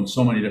go in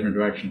so many different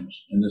directions.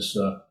 And this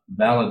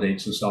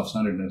validates the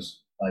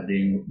self-centeredness by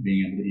being able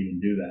to even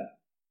do that.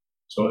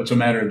 So it's a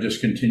matter of just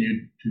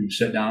continue to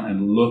sit down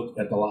and look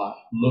at the lie,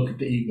 look at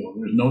the ego.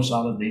 There's no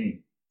solid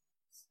being.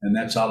 And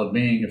that solid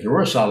being, if there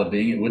were a solid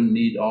being, it wouldn't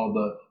need all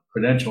the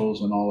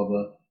credentials and all of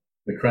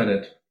the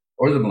credit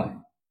or the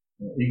blame.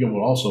 The ego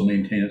will also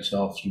maintain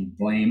itself through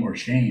blame or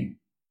shame.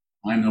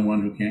 I'm the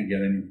one who can't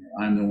get anywhere.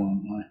 I'm the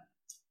one.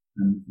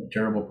 I'm a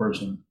terrible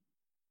person.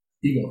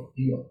 Ego.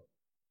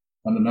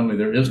 Fundamentally,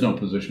 there is no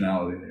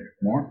positionality there.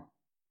 More?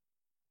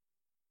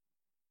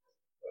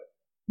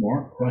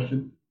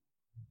 Question?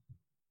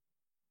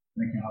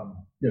 Thank you.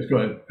 Yes, go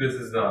ahead. This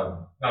is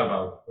not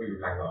about what you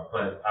were talking about,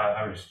 but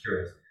I was just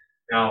curious.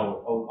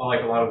 Now,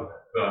 like a lot of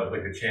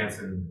the chants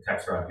and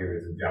text around here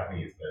is in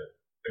Japanese, but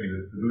I mean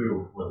the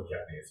Buddha was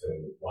Japanese, so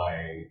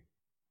why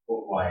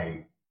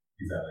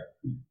use that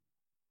language?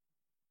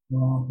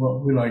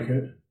 Well, we like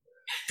it.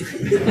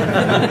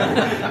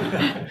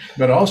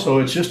 But also,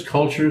 it's just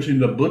cultures.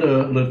 The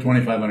Buddha lived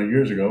 2,500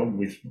 years ago,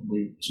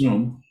 we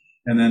assume,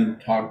 and then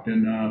talked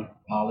in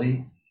Pali,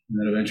 and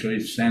then eventually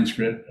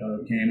Sanskrit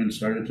came and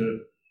started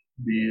to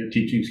be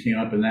teachings came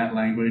up in that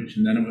language,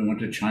 and then it went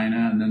to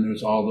China, and then there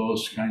was all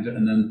those kinds of,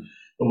 and then.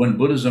 But when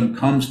Buddhism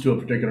comes to a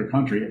particular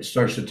country, it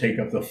starts to take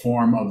up the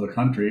form of the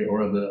country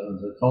or of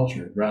the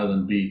culture, rather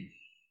than be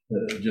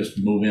just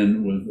move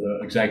in with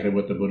exactly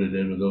what the Buddha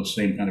did with those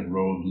same kind of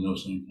robes and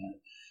those same kind.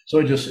 So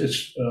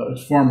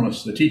it's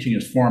formless. The teaching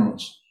is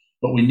formless,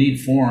 but we need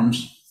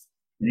forms.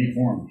 We need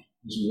forms.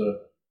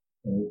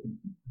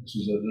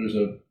 There's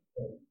a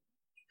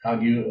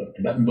Kagyu, a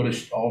Tibetan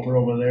Buddhist altar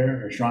over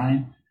there, a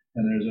shrine,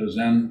 and there's a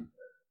Zen,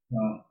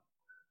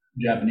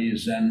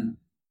 Japanese Zen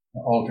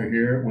altar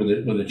here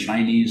with a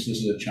Chinese. This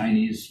is a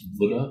Chinese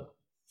Buddha.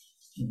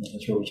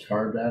 That's where it was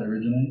carved at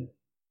originally.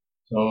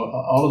 So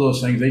all of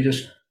those things, they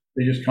just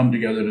come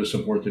together to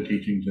support the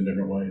teachings in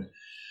different ways.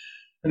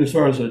 And as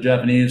far as the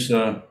Japanese,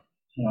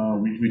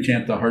 we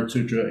chant the Heart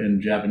Sutra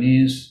in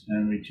Japanese,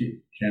 and we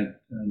chant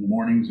in the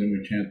mornings, and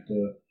we chant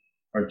the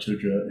Heart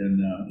Sutra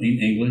in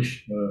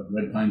English,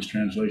 Red Pine's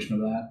translation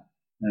of that.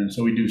 And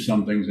so we do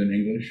some things in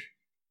English.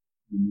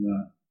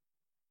 And,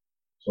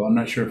 so I'm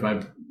not sure if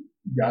I've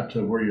got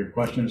to where your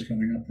question is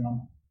coming up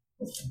from.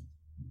 Okay.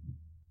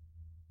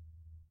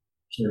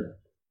 Sure.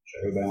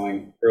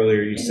 Bowing.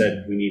 Earlier you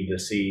said we need to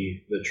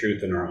see the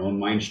truth in our own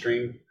mind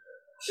stream.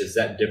 Is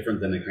that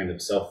different than a kind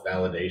of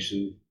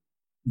self-validation?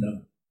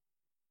 No.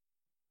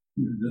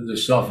 The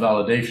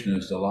self-validation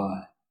is the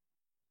lie.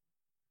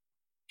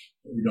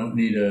 You don't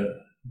need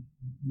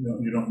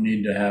you don't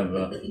need to have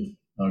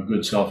a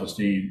good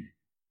self-esteem.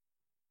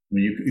 I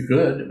mean, you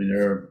could. I mean,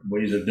 there are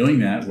ways of doing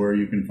that where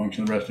you can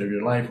function the rest of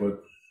your life with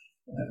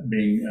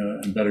being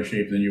in better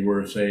shape than you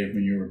were, say,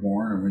 when you were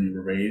born or when you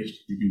were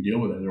raised. You can deal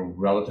with it. There are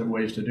relative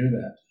ways to do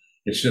that.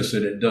 It's just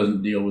that it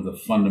doesn't deal with the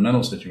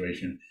fundamental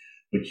situation,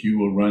 which you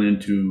will run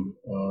into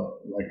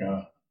like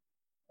a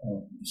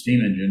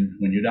steam engine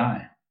when you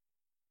die.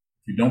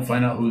 If you don't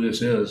find out who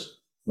this is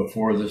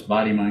before this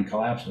body-mind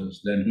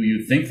collapses, then who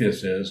you think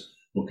this is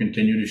will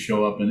continue to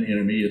show up in the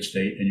intermediate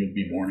state, and you'll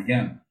be born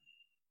again.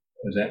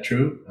 Is that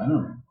true? I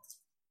don't know.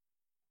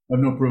 I have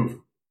no proof.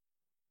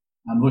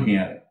 I'm looking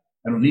at it.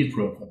 I don't need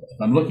proof.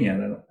 If I'm looking at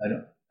it, I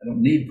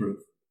don't need proof.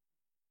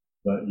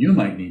 But you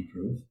might need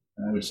proof.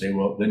 And I would say,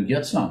 well, then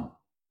get some.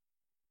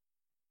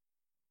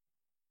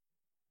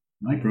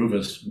 My proof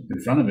is in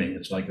front of me.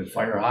 It's like, is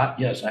fire hot?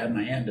 Yes, I have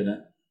my hand in it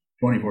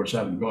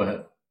 24/7. Go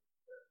ahead.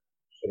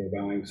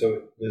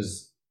 So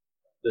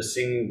does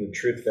seeing the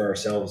truth for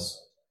ourselves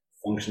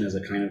function as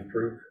a kind of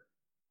proof?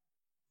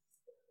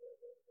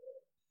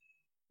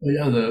 Well,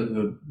 yeah,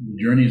 the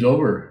journey's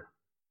over.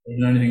 There's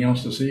not anything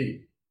else to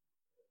see.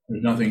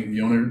 There's nothing.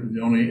 The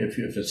only if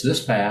it's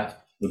this path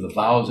with the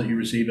vows that you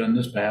receive on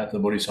this path, the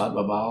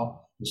Bodhisattva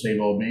vow to save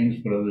all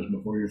beings, put others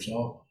before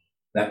yourself,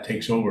 that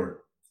takes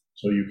over.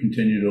 So you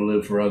continue to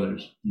live for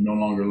others. You no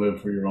longer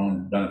live for your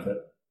own benefit.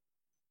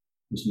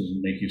 This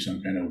doesn't make you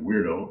some kind of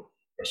weirdo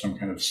or some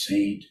kind of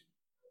saint.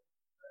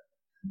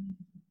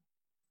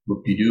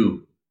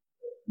 Whoop-de-doo.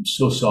 I'm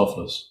so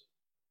selfless.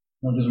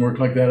 No, it doesn't work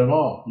like that at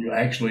all.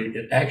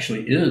 It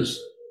actually is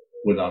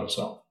without a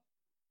self.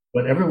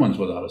 But everyone's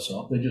without a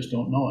self. They just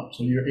don't know it.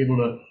 So you're able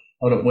to,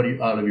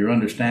 out of your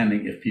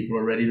understanding, if people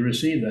are ready to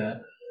receive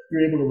that,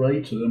 you're able to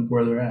relate to them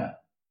where they're at.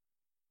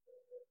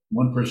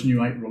 One person you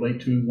might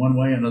relate to one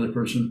way, another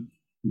person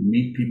you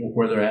meet people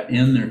where they're at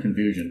in their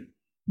confusion,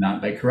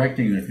 not by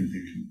correcting their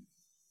confusion.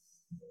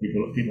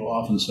 People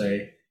often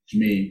say to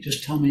me,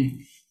 just tell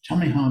me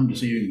how I'm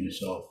deceiving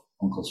myself,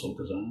 Uncle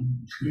Sokazan.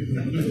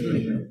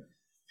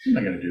 I'm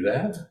not going to do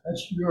that.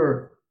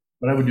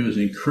 What I would do is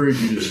encourage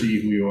you to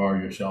see who you are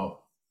yourself.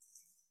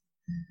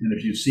 And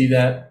if you see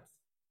that,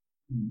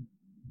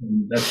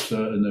 that's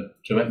in the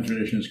Tibetan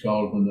tradition is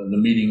called when the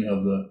meeting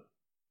of the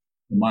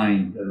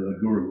mind, the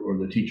guru or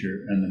the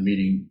teacher, and the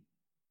meeting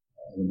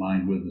of the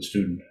mind with the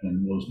student,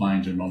 and those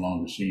minds are no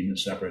longer seen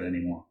as separate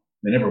anymore.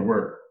 They never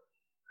were.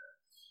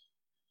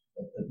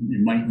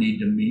 You might need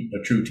to meet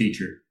a true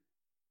teacher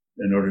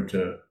in order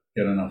to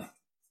get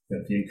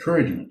the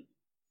encouragement.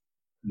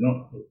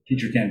 The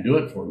teacher can't do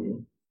it for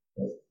you,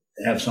 but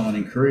to have someone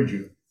encourage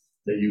you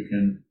that you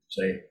can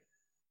say,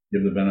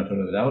 give the benefit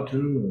of the doubt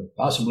to, or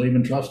possibly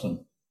even trust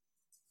them.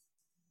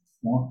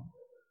 More?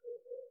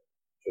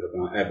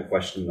 I have a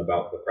question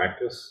about the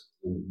practice.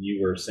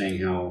 You were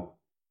saying how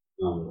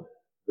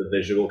the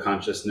visual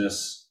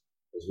consciousness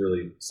is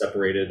really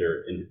separated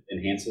or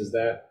enhances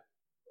that.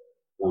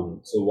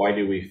 So why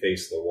do we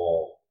face the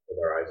wall with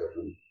our eyes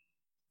open?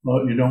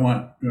 Well, you don't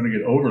want to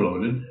get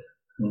overloaded.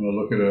 You want to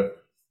look at a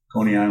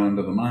Coney Island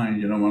of the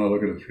mind. You don't want to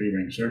look at a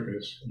three-ring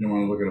circus. You don't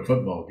want to look at a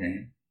football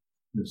game.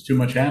 There's too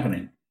much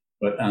happening.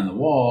 But on the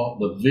wall,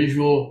 the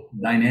visual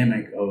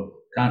dynamic of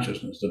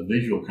consciousness, the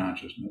visual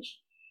consciousness,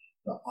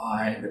 the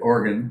eye, the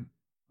organ,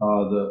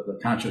 the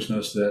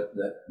consciousness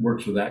that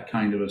works with that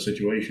kind of a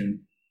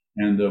situation,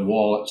 and the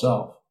wall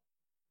itself.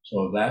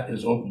 So that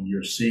is open.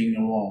 You're seeing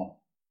the wall.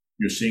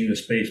 You're seeing the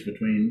space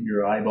between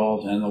your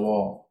eyeballs and the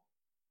wall,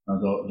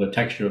 the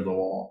texture of the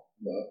wall,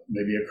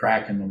 maybe a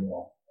crack in the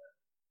wall.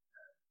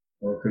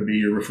 Or it could be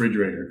your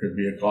refrigerator, it could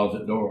be a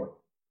closet door.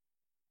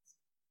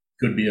 It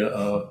could be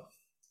you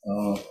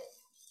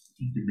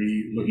could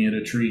be looking at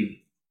a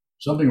tree.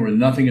 Something where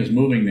nothing is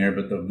moving there,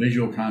 but the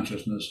visual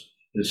consciousness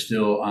is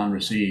still on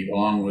receive,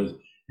 along with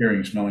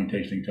hearing, smelling,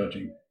 tasting,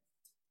 touching,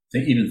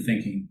 even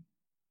thinking.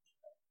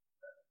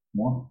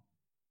 More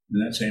in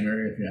that same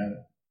area if you have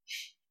it.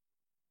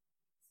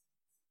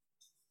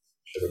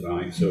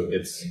 So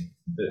it's,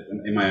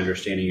 am I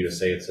understanding you to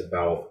say it's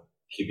about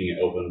keeping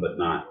it open but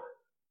not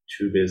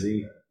too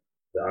busy,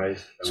 the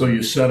eyes? So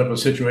you set up a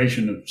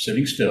situation of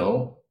sitting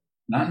still,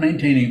 not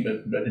maintaining,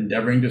 but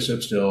endeavoring to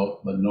sit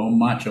still, but no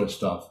macho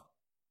stuff.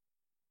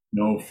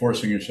 No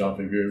forcing yourself.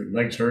 If your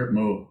legs hurt,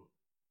 move.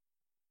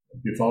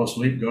 If you fall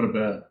asleep, go to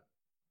bed.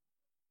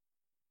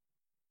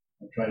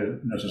 Don't try to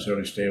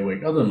necessarily stay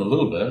awake, other than a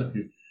little bit. If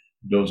you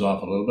doze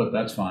off a little bit,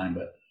 that's fine.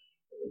 But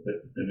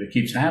if it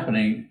keeps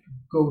happening,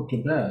 go to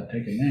bed,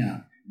 take a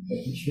nap,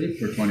 sleep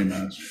for 20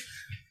 minutes.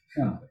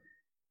 Yeah.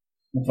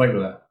 Don't fight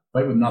with that.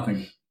 Fight with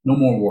nothing. No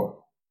more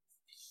war.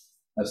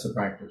 That's the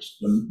practice.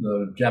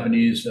 The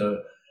Japanese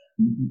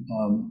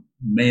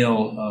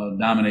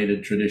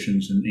male-dominated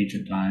traditions in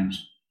ancient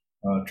times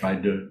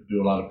tried to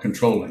do a lot of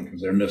controlling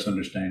because their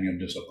misunderstanding of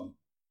discipline.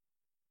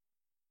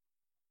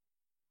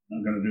 I'm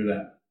not going to do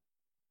that.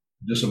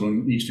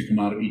 Discipline needs to come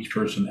out of each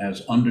person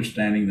as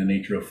understanding the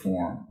nature of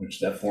form, which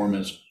that form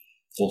is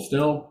full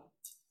still,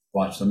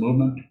 watch the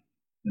movement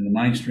in the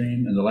mind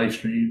stream, in the life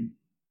stream,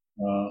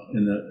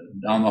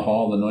 down the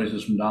hall, the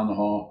noises from down the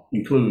hall.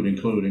 Include.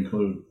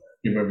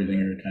 Give everything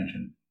your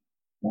attention.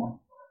 More?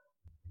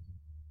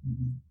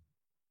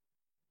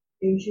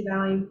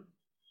 Value.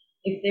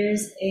 If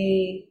there's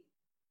a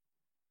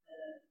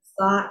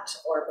thought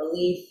or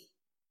belief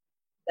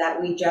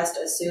that we just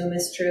assume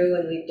is true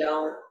and we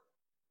don't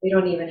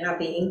even have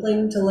the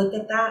inkling to look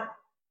at that,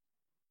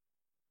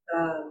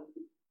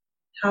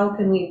 how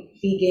can we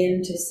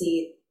begin to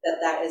see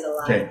that is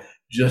alive? Okay,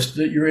 just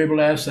that you're able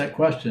to ask that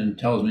question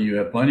tells me you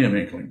have plenty of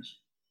inklings.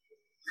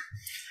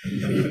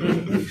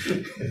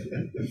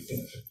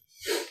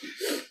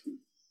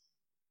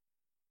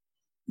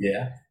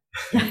 Yeah.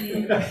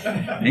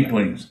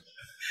 Inklings.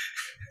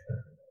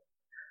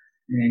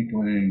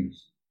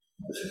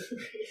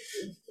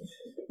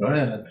 Go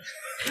ahead.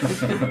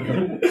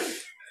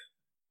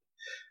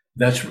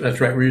 That's right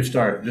where you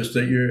start. Just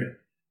that you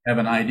have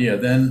an idea.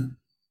 Then,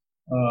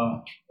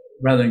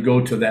 rather than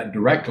go to that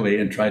directly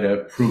and try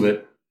to prove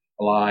it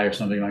a lie or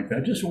something like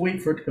that, just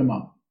wait for it to come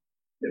up.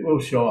 It will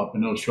show up,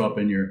 and it'll show up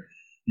in your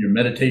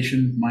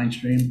meditation mind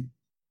stream.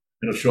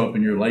 It'll show up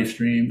in your life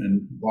stream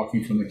and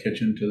walking from the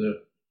kitchen to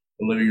the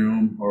living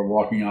room or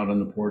walking out on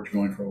the porch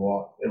going for a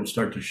walk. It'll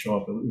start to show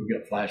up. You'll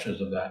get flashes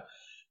of that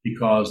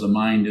because the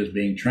mind is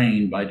being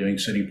trained by doing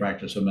sitting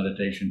practice of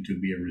meditation to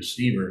be a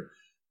receiver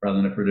rather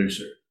than a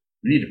producer.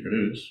 We need to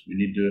produce. We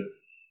need to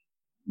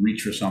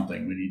reach for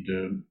something. We need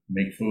to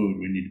make food.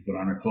 We need to put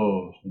on our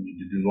clothes. We need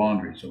to do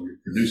laundry. So we're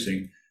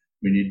producing.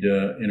 We need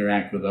to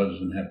interact with others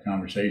and have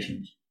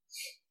conversations.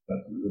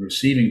 But the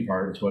receiving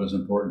part is what is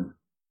important.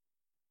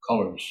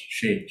 Colors,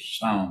 shapes,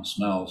 sounds,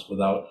 smells,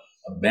 without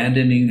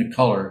abandoning the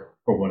color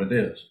for what it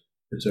is.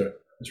 It's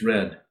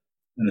red,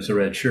 and it's a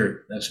red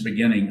shirt. That's the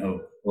beginning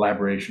of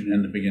elaboration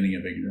and the beginning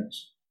of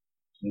ignorance.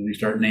 So we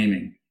start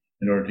naming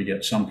in order to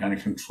get some kind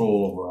of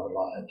control over our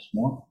lives.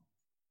 More?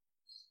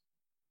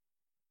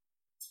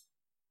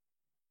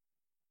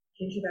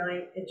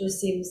 It just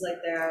seems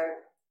like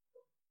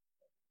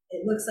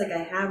it looks like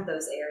I have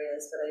those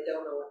areas, but I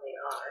don't know what they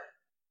are.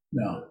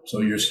 No.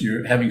 So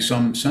you're having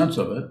some sense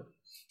of it.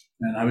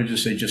 And I would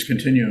just say, just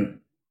continue.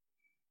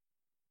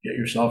 Get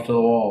yourself to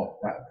the wall.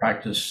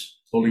 Practice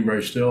holding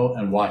very still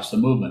and watch the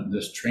movement.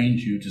 This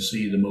trains you to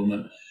see the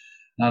movement.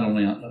 Not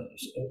only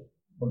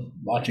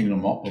watching the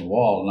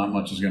wall, not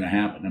much is going to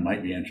happen. It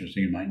might be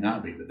interesting, it might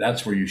not be, but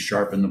that's where you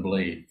sharpen the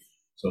blade.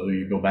 So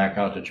you go back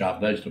out to chop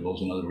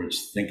vegetables. In other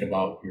words, think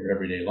about your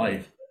everyday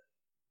life.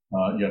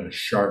 You have a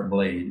sharp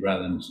blade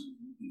rather than a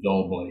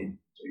dull blade.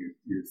 So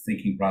your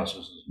thinking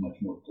process is much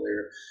more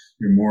clear.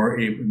 You're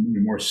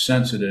more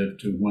sensitive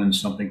to when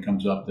something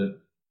comes up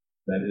that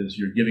is,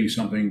 you're giving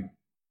something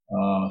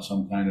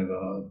some kind of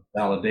a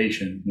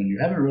validation when you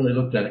haven't really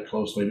looked at it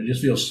closely, but it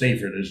just feels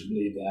safer to just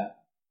believe that.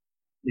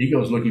 The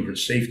ego is looking for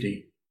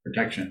safety,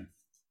 protection,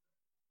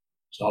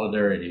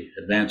 solidarity,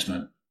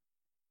 advancement,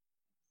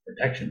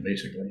 protection,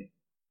 basically,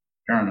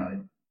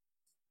 paranoid.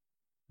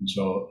 And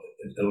so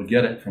it'll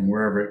get it from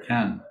wherever it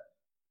can.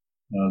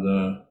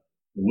 The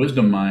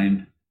wisdom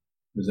mind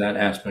is that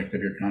aspect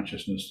of your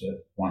consciousness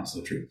that wants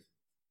the truth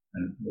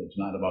and it's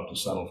not about to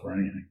settle for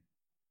anything.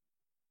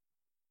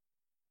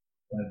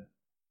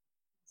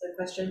 It's a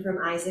question from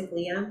Isaac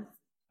Leon.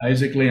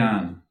 Isaac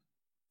Leon.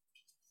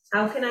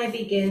 How can I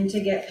begin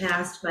to get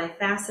past my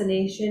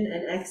fascination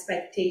and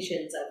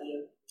expectations of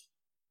you?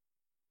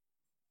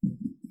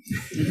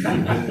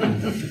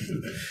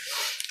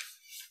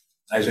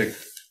 Isaac,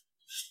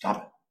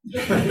 stop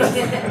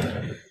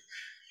it.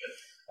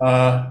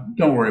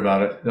 Don't worry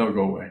about it. They'll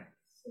go away.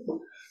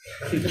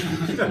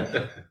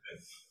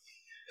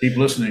 Keep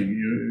listening.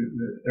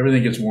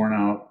 Everything gets worn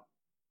out.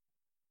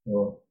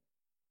 So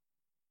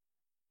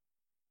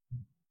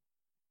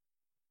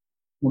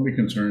don't be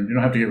concerned. You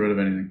don't have to get rid of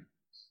anything.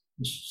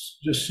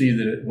 Just see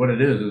that what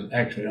it is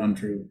actually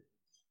untrue.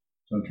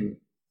 It's untrue.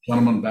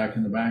 Gentleman back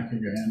in the back,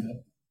 have your hand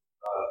up.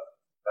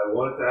 I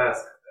wanted to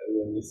ask,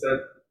 when you said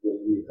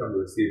when you come to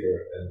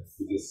receiver and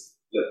you just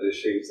let the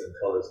shapes and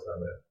colors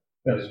come in,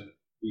 Yes. and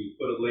you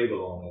put a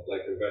label on it,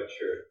 like a red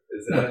shirt,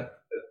 is that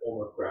a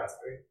form of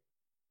grasping?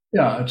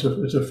 Yeah, it's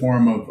a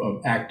form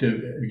of active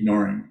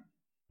ignoring.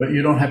 But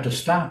you don't have to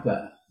stop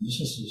that. This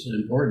is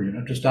important. You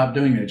don't have to stop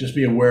doing it. Just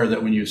be aware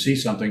that when you see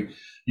something,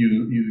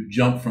 you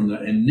jump from the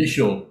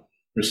initial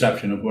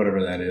perception of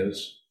whatever that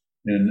is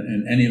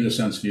in any of the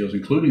sense fields,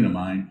 including the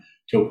mind,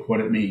 to what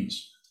it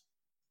means.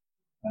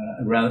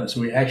 So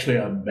we actually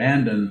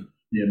abandon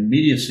the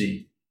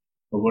immediacy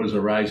of what is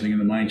arising in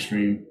the mind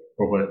stream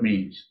for what it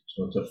means.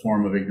 So it's a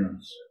form of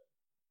ignorance,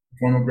 a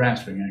form of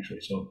grasping,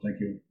 actually. So thank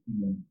you.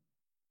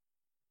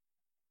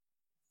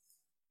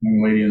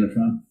 Young lady in the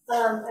front.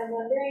 I'm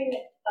wondering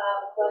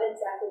what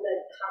exactly the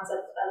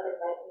concept of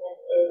enlightenment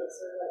is,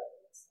 or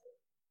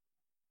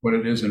What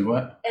it is and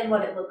what? and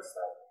what it looks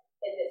like,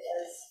 if it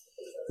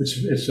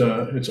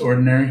does. It's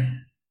ordinary.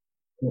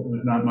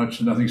 There's not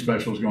much, nothing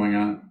special is going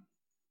on,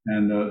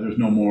 and there's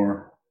no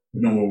more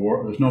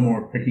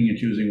picking and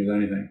choosing with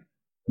anything.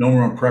 No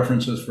more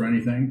preferences for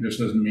anything. This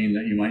doesn't mean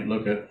that you might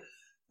look at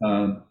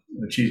a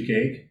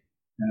cheesecake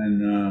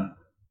and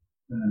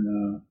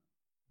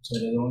what's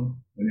that other one?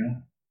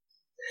 Vanilla?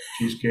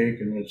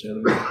 Cheesecake and what's the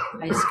other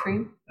one? Ice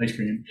cream. Ice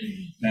cream,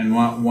 and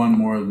want one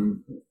more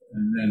than,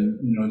 and then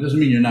it doesn't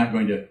mean you're not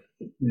going to,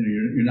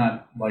 you're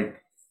not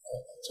like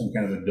some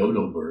kind of a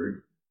dodo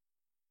bird.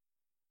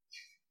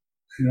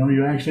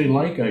 You actually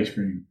like ice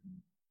cream,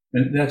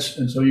 and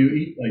so you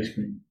eat ice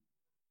cream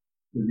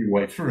with your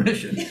wife's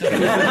permission.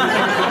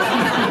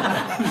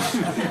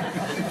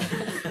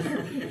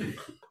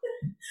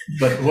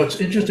 But what's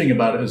interesting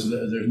about it is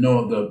that there's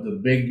no the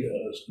big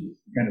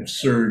kind of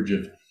surge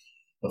of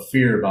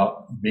fear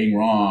about being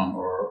wrong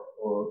or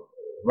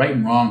right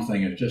and wrong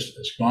thing.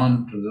 It's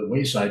gone to the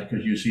wayside,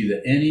 because you see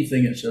that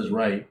anything that says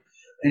right,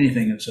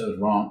 anything that says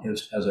wrong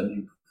has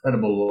an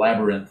incredible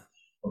labyrinth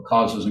of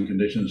causes and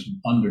conditions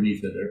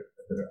underneath it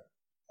that are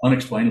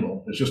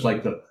unexplainable. It's just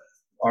like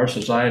our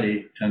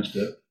society tends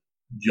to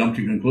jump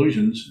to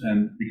conclusions,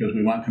 and because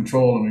we want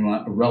control and we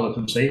want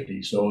relative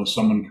safety. So if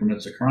someone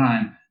commits a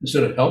crime,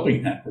 instead of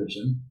helping that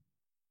person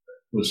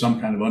with some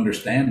kind of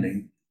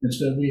understanding,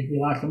 instead we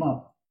lock them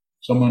up.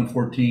 Someone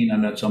 14, I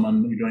met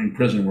someone doing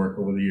prison work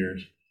over the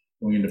years,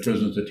 going into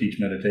prisons to teach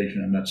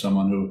meditation. I met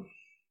someone who,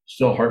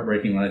 still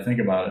heartbreaking when I think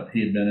about it,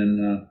 he had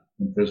been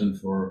in prison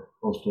for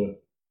close to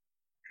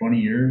 20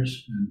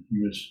 years, and he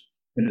was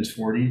in his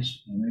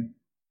 40s, I think,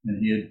 and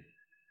he had,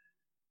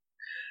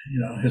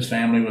 his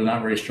family was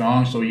not very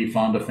strong, so he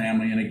found a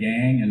family in a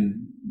gang,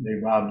 and they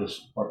robbed a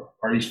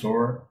party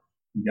store.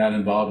 He got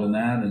involved in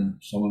that,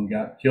 and someone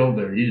got killed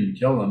there. He didn't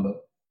kill them,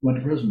 but went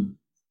to prison.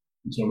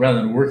 And so rather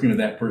than working with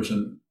that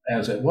person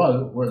as it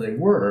was, where they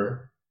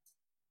were,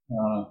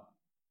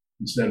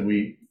 instead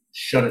we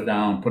shut it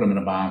down, put them in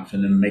a box,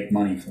 and then make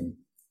money from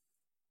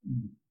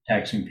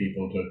taxing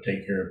people to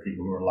take care of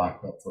people who are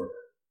locked up for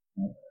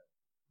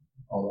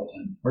all that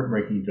time.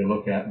 Heartbreaking to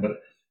look at, but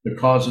the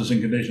causes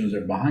and conditions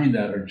that are behind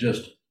that are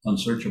just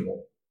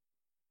unsearchable.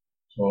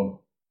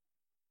 So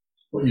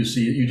what you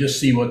see, you just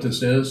see what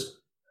this is.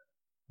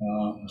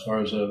 As far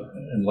as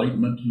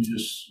enlightenment, you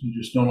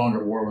just no longer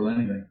at war with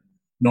anything,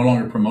 no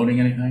longer promoting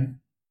anything.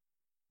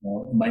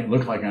 It might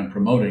look like I'm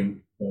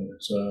promoting, but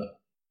it's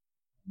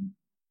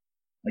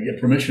I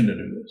get permission to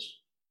do this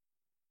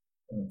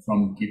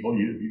from people.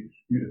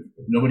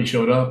 If nobody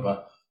showed up,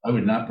 I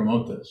would not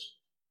promote this.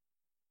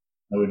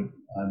 I would.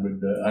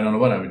 I don't know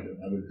what I would do.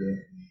 I would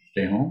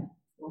stay home.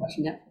 Watch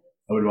Netflix.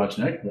 I would watch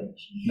Netflix.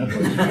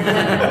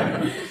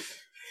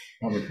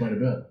 Probably quite a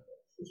bit.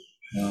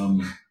 I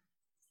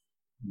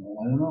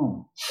don't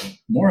know.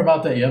 More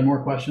about that. You have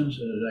more questions?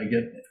 Did I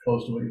get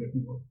close to what you're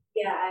looking for?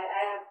 Yeah, I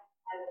have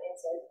an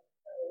answer.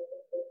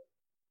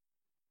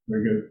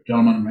 Very good.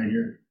 Gentleman right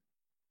here.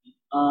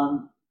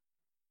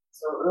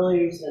 So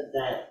earlier you said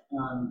that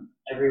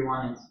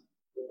everyone is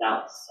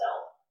without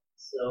self.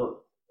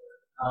 So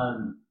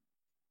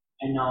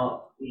I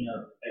know,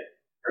 I've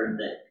heard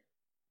that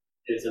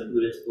there's a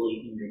Buddhist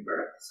belief in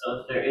rebirth. So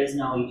if there is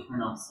no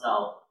eternal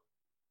self,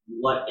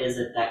 what is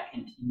it that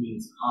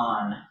continues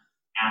on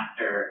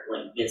after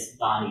this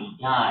body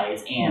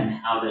dies, and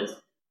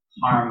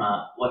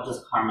what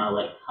does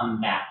karma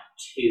come back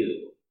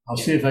to? I'll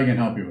see if I can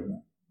help you with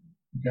that.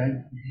 Okay?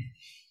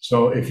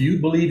 So if you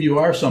believe you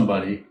are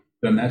somebody,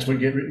 then that's what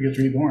gets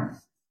reborn.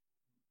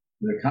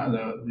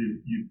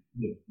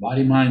 the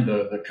body mind,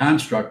 the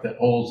construct that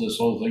holds this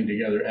whole thing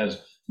together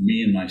as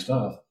me and my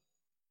stuff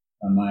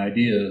and my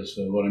ideas,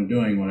 what I'm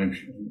doing, what I'm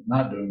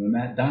not doing. When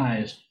that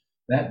dies,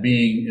 that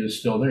being is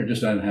still there,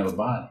 just doesn't have a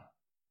body.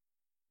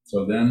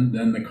 So then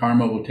the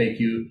karma will take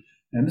you,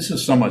 and this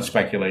is somewhat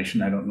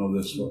speculation, I don't know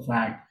this for a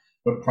fact,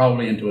 but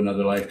probably into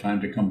another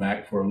lifetime to come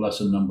back for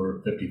lesson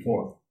number 54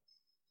 or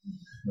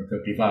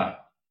 55.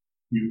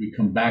 We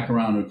come back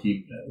around and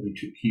keep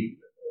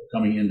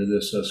coming into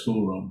this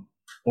schoolroom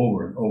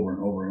over and over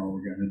and over and over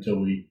again until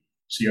we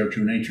see our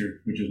true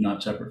nature, which is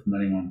not separate from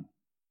anyone,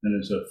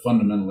 and is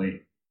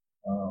fundamentally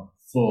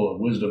full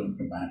of wisdom and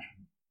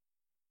compassion.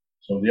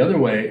 So the other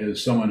way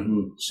is someone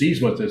who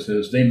sees what this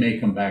is. They may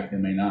come back, they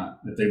may not.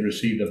 If they've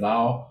received a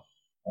vow,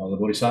 the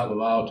Bodhisattva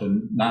vow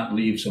to not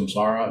leave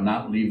samsara,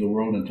 not leave the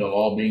world until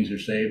all beings are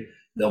saved,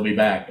 they'll be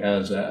back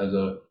as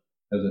a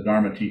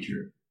Dharma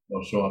teacher.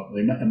 They'll show up.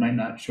 They might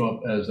not show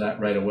up as that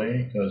right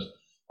away because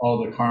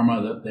all the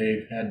karma that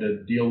they've had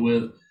to deal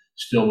with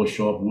still will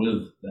show up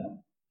with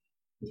them.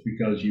 Just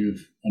because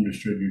you've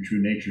understood your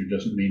true nature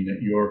doesn't mean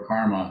that your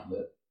karma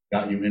that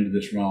got you into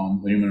this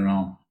realm, the human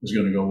realm, is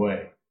going to go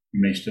away.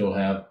 You may still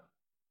have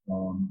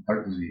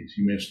heart disease.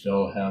 You may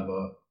still have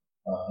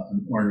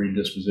an ornery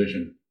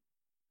disposition.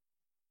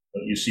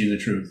 But you see the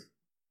truth.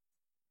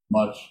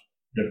 Much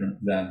different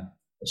than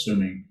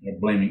assuming or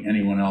blaming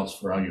anyone else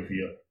for how you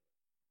feel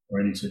or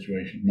any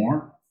situation.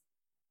 More?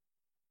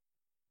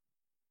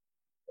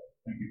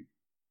 Thank you.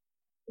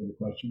 Other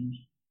questions?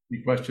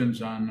 Any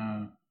questions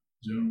on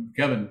Zoom?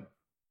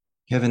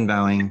 Kevin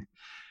Bowing.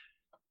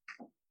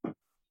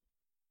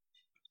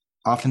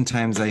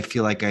 Oftentimes I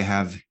feel like I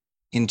have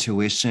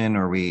intuition,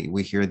 or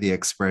we hear the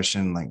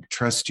expression like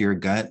trust your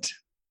gut.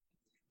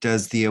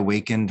 Does the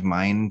awakened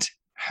mind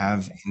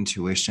have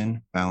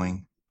intuition?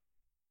 Bowing.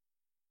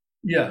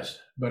 Yes,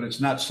 but it's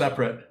not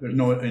separate. There's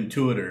no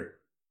intuitor.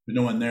 There's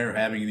no one there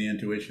having the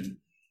intuition.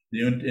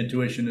 The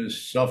intuition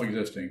is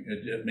self-existing.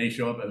 It may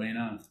show up, it may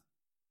not.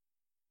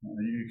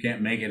 You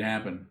can't make it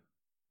happen.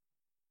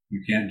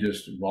 You can't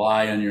just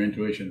rely on your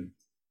intuition.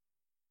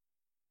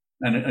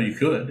 And you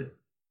could,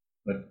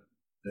 but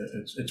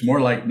it's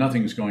more like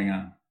nothing's going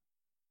on.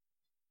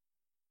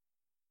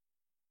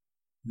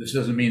 This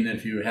doesn't mean that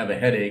if you have a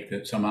headache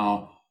that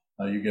somehow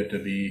you get to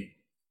be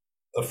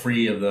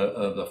free of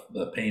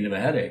the pain of a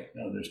headache.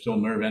 No, there's still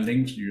nerve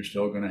endings. You're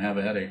still going to have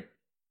a headache.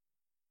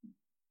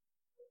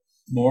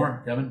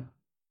 More, Kevin?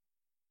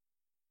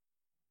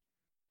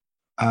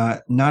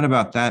 Not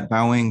about that,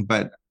 Bowing,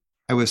 but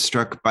I was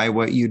struck by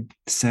what you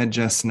said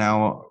just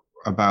now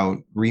about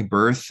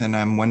rebirth, and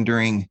I'm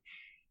wondering,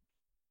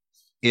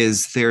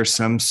 is there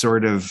some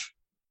sort of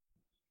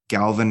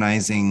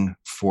galvanizing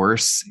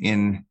force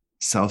in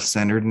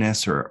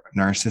self-centeredness or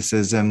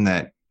narcissism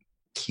that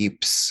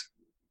keeps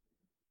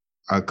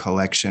a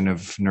collection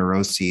of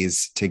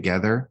neuroses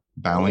together?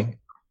 Bowing?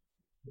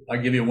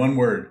 I'll give you one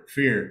word: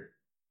 fear.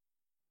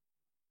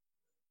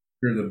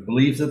 Fear, the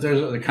belief that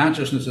the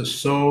consciousness is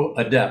so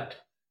adept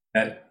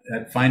at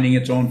finding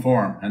its own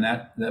form, and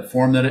that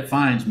form that it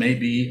finds may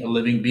be a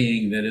living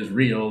being that is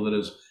real, that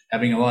is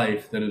having a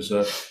life, that is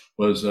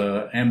was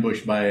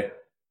ambushed by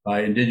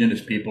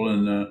indigenous people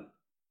in the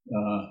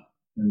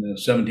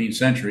 17th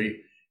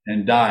century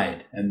and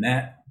died, and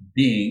that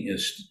being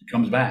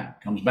comes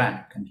back.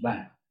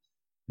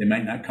 They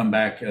might not come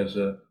back as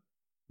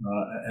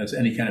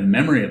any kind of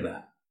memory of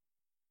that.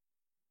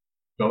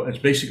 So it's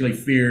basically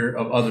fear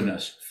of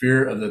otherness,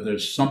 fear of that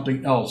there's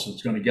something else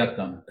that's going to get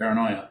them,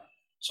 paranoia,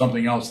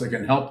 something else that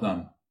can help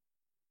them.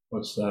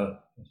 It's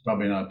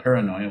probably not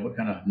paranoia. What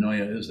kind of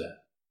noia is that?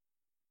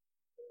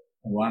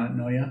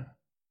 Noia?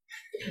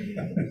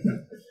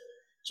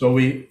 So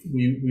we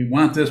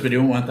want this, but we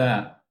don't want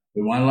that.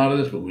 We want a lot of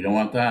this, but we don't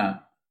want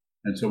that.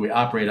 And so we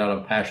operate out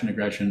of passion,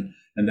 aggression,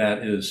 and that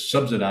is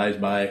subsidized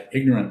by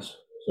ignorance.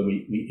 So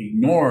we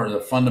ignore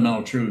the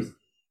fundamental truth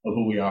of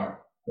who we are,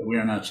 that we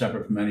are not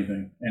separate from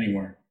anything,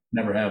 anywhere,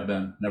 never have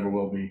been, never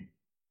will be.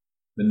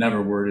 The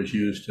never word is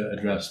used to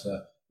address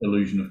the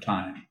illusion of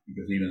time,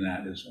 because even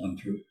that is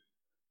untrue.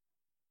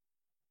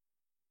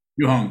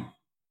 Yuhong.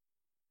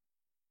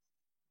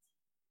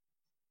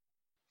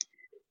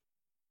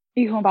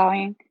 Yuhong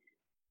Baoying.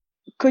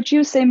 Could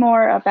you say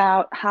more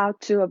about how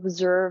to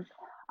observe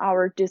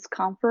our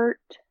discomfort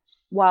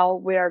while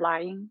we are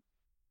lying?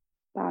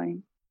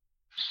 Baoying.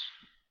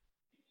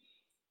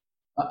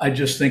 I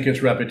just think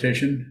it's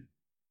repetition.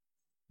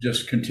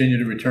 Just continue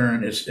to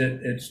return.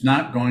 It's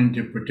not going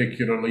to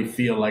particularly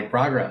feel like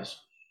progress,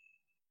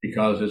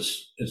 because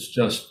it's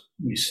just,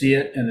 we see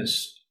it, and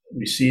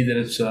we see that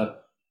it's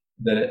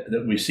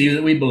that we see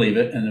that we believe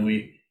it, and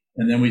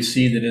then we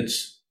see that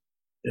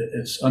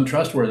it's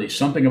untrustworthy.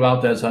 Something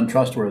about that's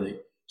untrustworthy.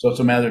 So it's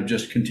a matter of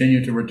just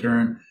continue to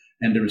return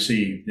and to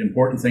receive. The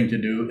important thing to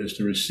do is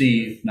to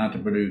receive, not to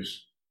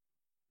produce.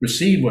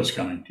 Receive what's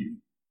coming to you.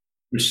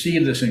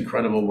 Receive this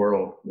incredible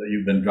world that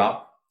you've been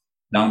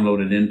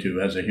downloaded into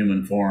as a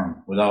human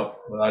form without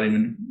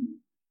even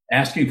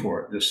asking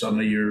for it. Just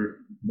suddenly you're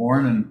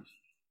born, and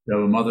you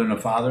have a mother and a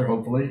father,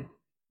 hopefully,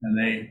 and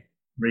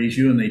raise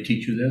you and they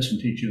teach you this and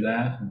teach you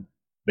that, and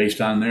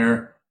based on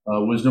their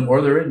wisdom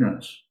or their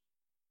ignorance.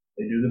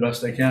 They do the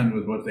best they can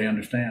with what they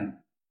understand.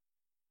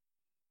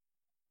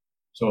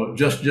 So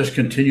just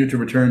continue to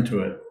return to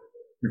it.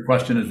 Your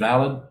question is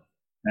valid,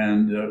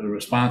 and the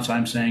response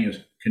I'm saying is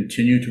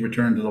continue to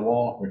return to the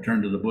wall,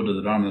 return to the Buddha,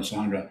 the Dharma, the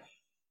Sangha.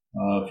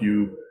 If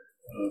you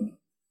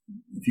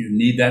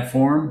need that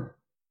form,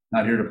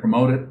 not here to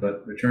promote it,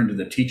 but return to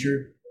the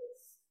teacher,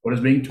 what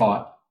is being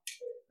taught,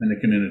 and the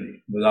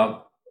community.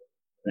 Without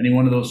any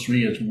one of those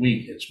three is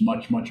weak, it's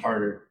much, much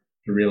harder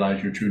to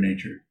realize your true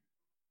nature.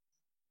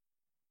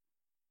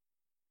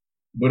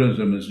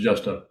 Buddhism is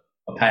just a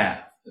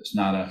path. It's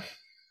not a,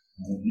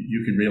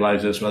 you can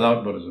realize this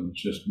without Buddhism.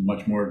 It's just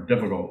much more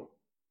difficult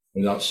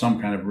without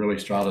some kind of really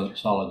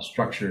solid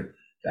structure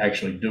to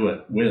actually do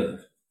it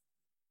with.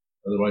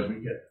 Otherwise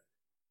we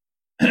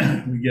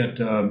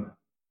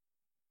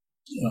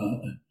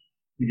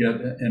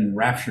get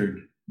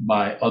enraptured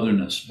by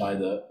otherness, by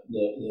the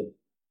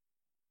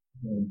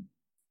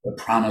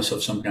promise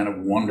of some kind of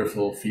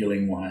wonderful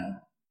feeling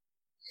while.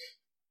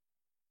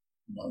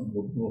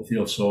 We'll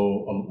feel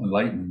so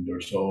enlightened,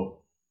 or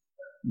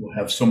we'll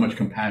have so much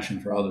compassion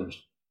for others.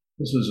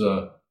 This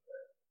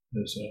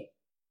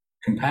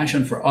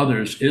compassion for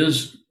others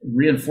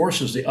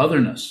reinforces the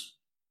otherness,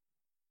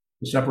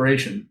 the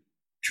separation.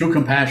 True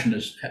compassion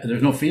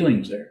there's no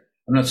feelings there.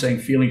 I'm not saying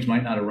feelings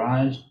might not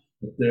arise,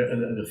 but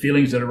the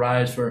feelings that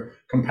arise for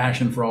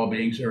compassion for all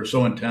beings are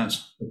so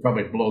intense, they'll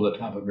probably blow the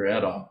top of your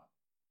head off.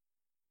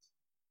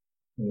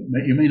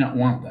 You may not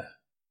want that.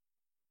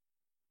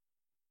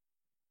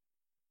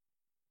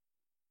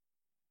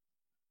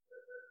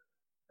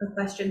 A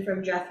question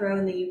from Jethro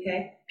in the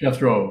UK.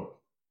 Jethro.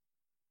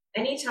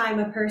 Anytime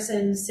a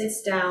person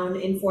sits down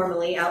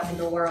informally out in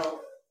the world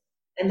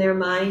and their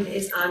mind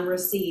is on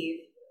receive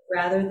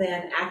rather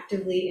than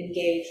actively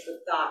engaged with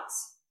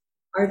thoughts,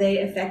 are they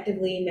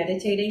effectively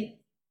meditating?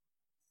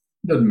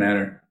 Doesn't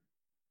matter.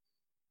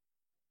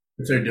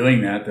 If they're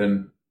doing that,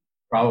 then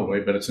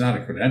probably, but it's not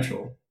a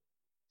credential.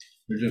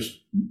 They're just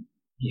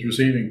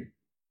receiving.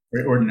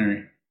 Very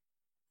ordinary.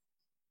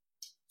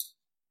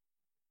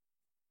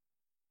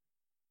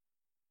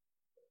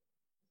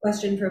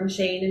 Question from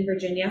Shane in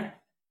Virginia.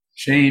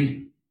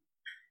 Shane,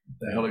 what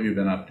the hell have you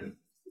been up to?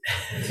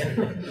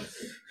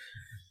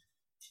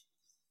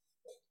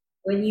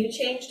 When you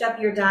changed up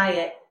your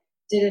diet,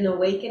 did an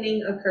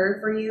awakening occur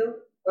for you,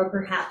 or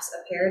perhaps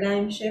a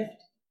paradigm shift?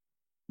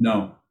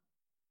 No.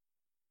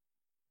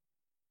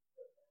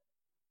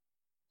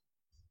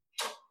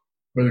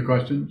 Further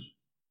questions?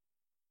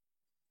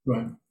 Go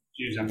ahead.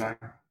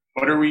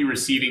 What are we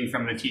receiving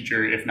from the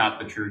teacher, if not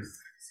the truth?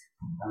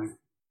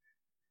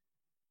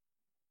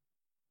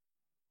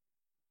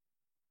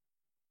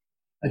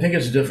 I think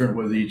it's different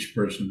with each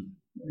person.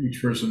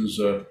 Each person's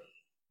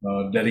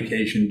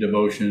dedication,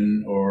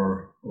 devotion,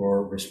 or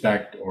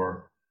respect,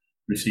 or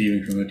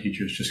receiving from the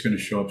teacher is just going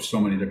to show up so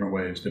many different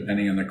ways,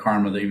 depending on the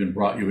karma that even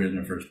brought you here in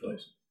the first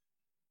place.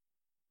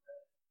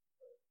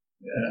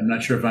 I'm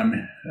not sure if I'm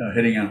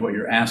hitting on what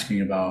you're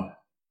asking about,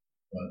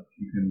 but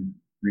you can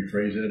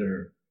rephrase it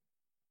or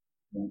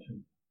want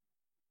to.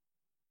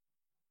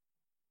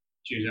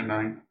 Choose I'm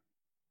going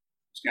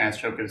to ask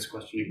Shoka this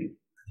question again.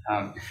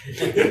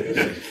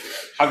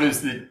 How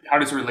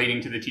does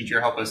relating to the teacher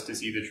help us to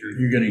see the truth?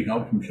 You're getting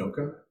help from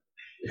Shoka?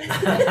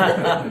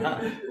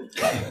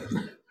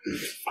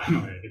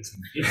 Finally, I get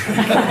some.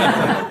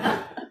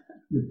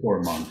 You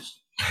poor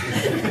monks.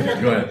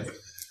 Go ahead.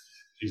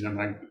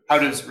 How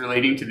does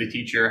relating to the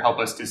teacher help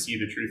us to see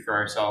the truth for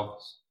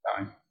ourselves?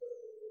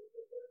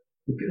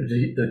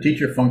 The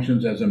teacher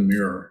functions as a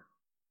mirror.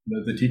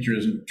 The teacher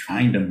isn't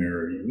trying to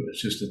mirror you.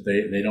 It's just that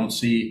they don't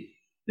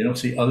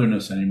see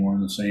otherness anymore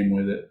in the same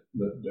way that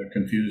the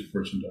confused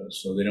person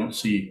does. So they don't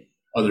see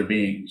other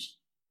beings.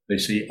 They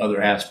see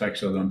other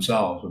aspects of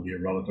themselves, would be a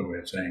relative way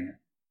of saying it.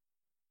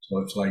 So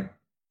it's like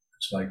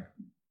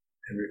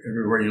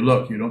everywhere you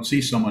look, you don't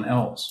see someone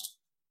else.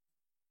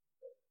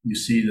 You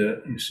see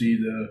the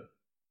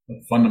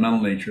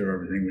fundamental nature of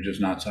everything, which is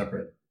not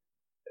separate.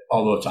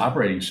 Although it's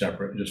operating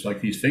separate, just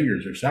like these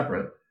fingers are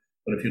separate.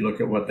 But if you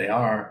look at what they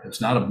are, it's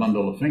not a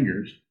bundle of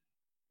fingers,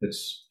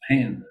 it's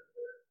hand.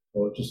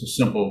 So it's just a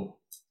simple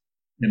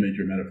image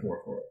or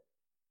metaphor for it.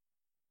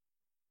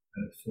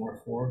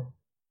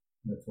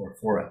 Metaphor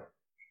for it.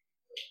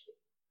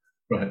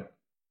 Go ahead.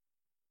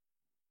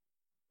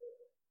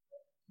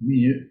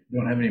 You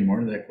don't have any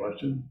more to that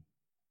question?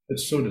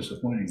 It's so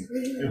disappointing.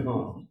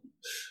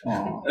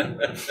 Oh.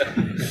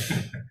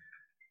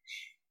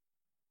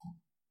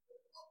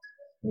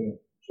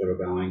 Sort of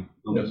bowing.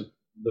 Yes.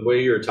 The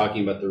way you were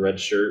talking about the red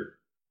shirt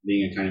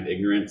being a kind of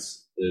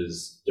ignorance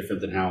is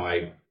different than how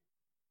I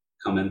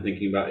come in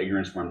thinking about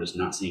ignorance, where I'm just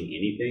not seeing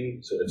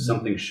anything. So if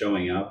something's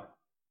showing up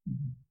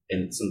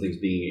and something's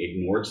being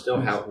ignored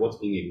still, what's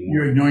being ignored?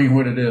 You're ignoring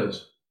what it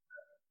is.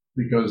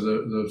 Because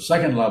the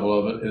second level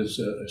of it is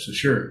it's a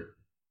shirt.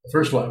 The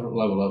first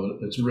level of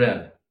it, it's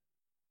red.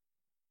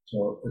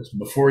 So it's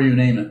before you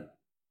name it.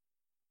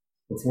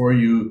 Before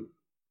you,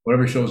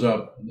 whatever shows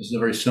up, this is a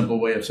very simple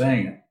way of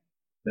saying it.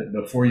 that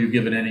before you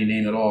give it any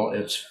name at all,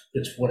 it's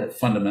what it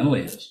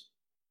fundamentally is.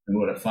 And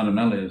what it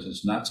fundamentally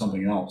is not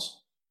something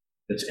else.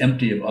 It's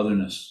empty of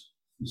otherness.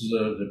 This is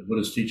the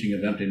Buddhist teaching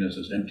of emptiness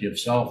is empty of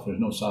self. There's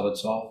no solid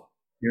self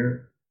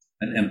here,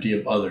 and empty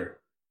of other.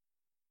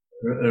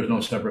 There's no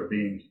separate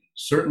beings.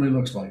 Certainly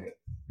looks like it.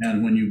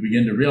 And when you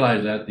begin to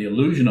realize that, the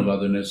illusion of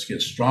otherness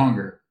gets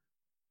stronger.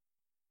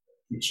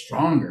 It's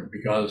stronger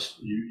because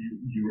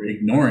you were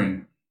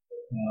ignoring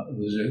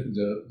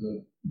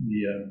the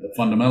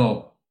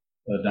fundamental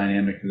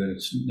dynamic that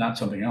it's not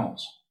something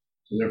else.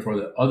 So therefore,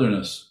 the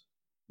otherness,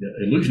 the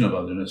illusion of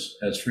otherness,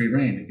 has free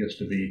reign. It gets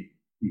to be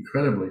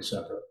incredibly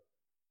separate.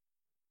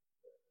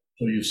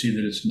 So you see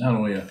that it's not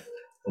only a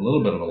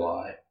little bit of a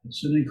lie,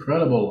 it's an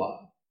incredible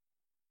lie.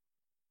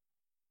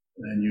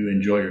 And you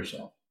enjoy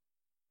yourself.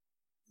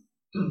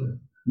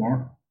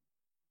 More?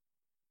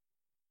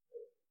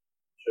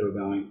 Show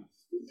bowing.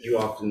 You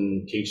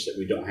often teach that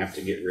we don't have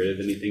to get rid of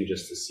anything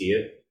just to see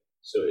it.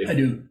 So I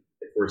do.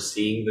 If we're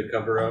seeing the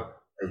cover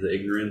up or the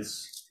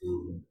ignorance,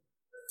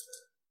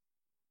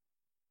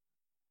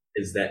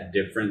 is that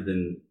different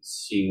than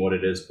seeing what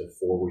it is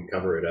before we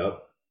cover it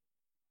up?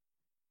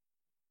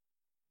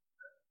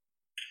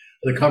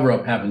 The cover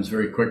up happens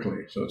very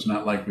quickly. So it's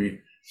not like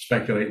we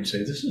speculate and say,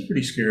 this is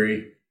pretty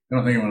scary. I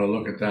don't think I want to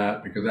look at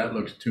that because that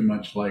looks too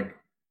much like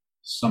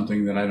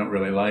something that I don't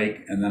really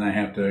like. And then I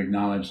have to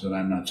acknowledge that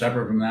I'm not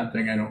separate from that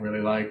thing I don't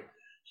really like.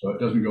 So it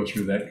doesn't go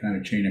through that kind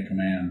of chain of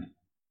command.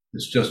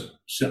 It's just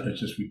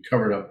we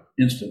cover it up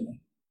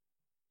instantly.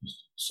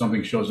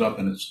 Something shows up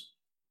and it's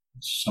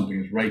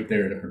something is right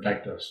there to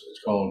protect us.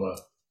 It's called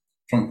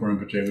Trungpa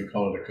Rinpoche would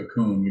call it a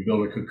cocoon. We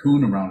build a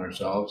cocoon around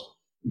ourselves,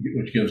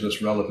 which gives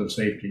us relative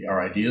safety.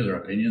 Our ideas, our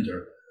opinions,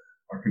 our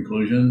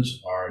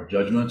conclusions, our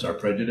judgments, our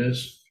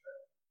prejudice.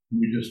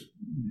 We just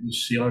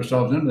seal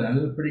ourselves into that.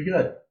 It's pretty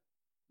good.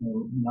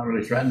 We're not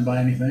really threatened by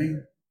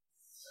anything,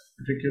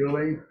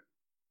 particularly.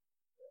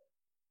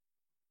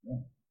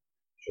 Yeah.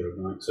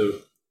 Sure. So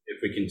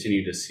if we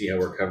continue to see how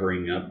we're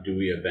covering up, do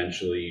we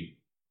eventually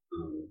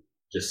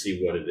just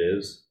see what it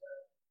is?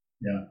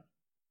 Yeah.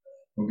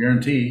 No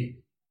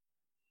guarantee.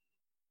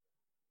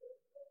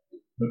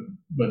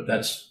 But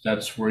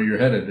that's where you're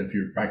headed if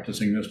you're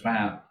practicing this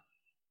path.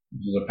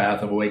 This is a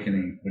path of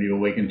awakening. What do you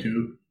awaken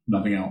to?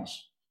 Nothing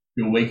else.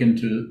 You awaken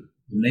to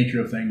the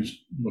nature of things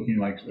looking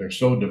like they're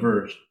so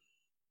diverse,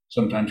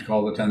 sometimes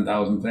called the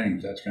 10,000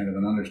 things. That's kind of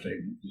an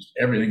understatement. Just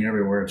everything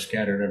everywhere,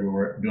 scattered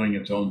everywhere, doing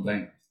its own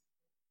thing.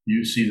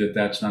 You see that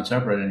that's not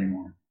separate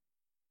anymore.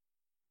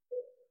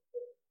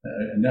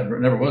 It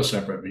never was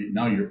separate, but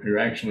now you're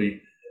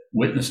actually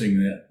witnessing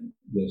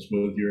this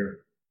with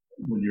your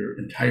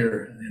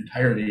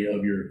entirety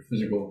of your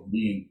physical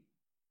being,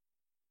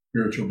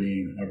 spiritual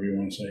being, however you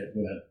want to say it.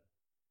 Go ahead.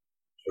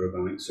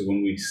 So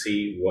when we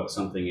see what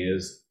something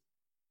is,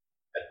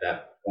 at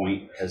that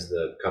point, has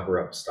the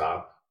cover-up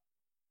stopped?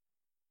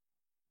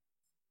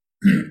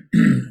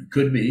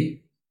 Could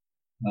be,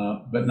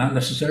 but not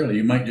necessarily.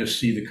 You might just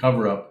see the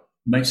cover-up.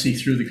 You might see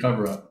through the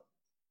cover-up.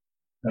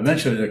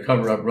 Eventually, the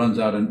cover-up runs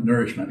out of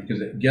nourishment because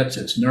it gets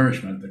its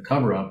nourishment. The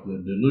cover-up,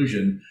 the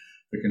delusion,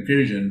 the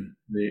confusion,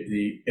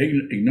 the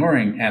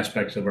ignoring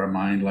aspects of our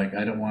mind, like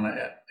I don't want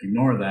to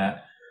ignore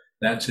that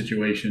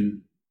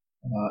situation,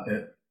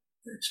 it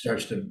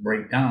starts to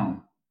break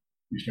down.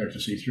 You start to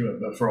see through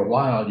it. But for a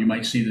while, you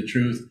might see the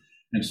truth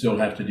and still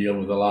have to deal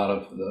with a lot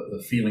of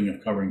the feeling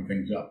of covering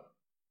things up.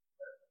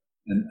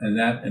 And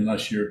that,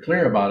 unless you're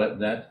clear about it,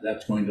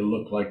 that's going to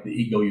look like the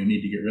ego you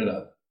need to get rid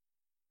of.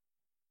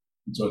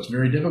 And so it's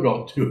very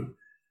difficult to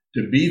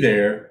be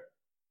there,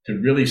 to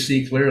really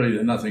see clearly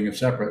that nothing is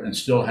separate and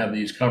still have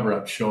these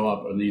cover-ups show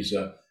up, or these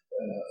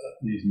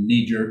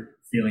knee-jerk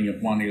feeling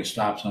of wanting to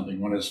stop something,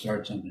 wanting to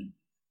start something,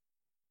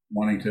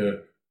 wanting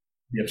to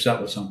be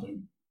upset with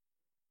something.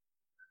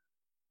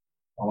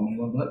 Follow me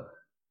a little bit?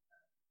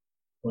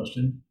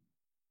 Question?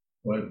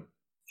 Go ahead.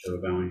 Joe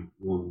Bowing.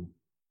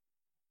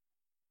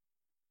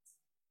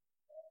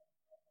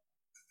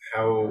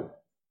 How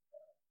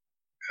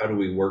do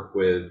we work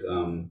with,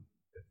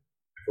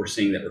 if we're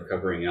seeing that we're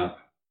covering up,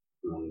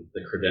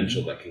 the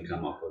credential that can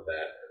come up with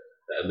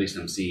that? At least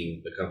I'm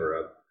seeing the cover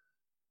up.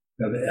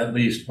 Now, the at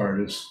least part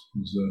is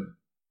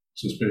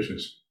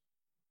suspicious.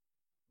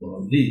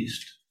 Well, at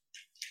least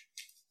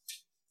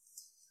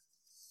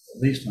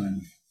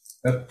I'm.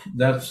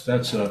 That's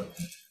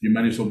you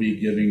might as well be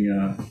giving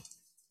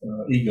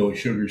ego a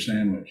sugar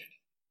sandwich.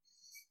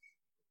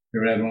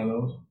 You ever had one of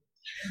those?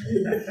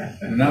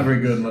 They're not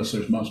very good unless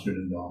there's mustard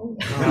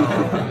involved.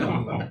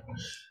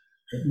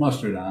 Put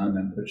mustard on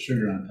and put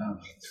sugar on top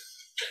of it.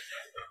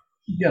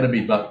 You got to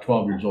be about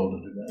 12 years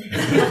old to do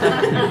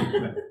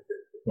that.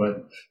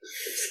 But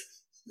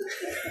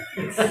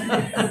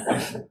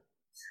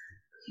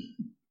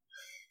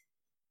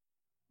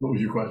what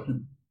was your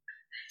question?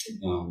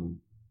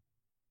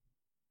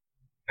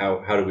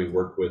 How do we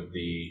work with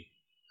the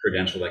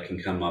credential that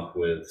can come up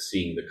with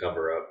seeing the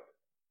cover up?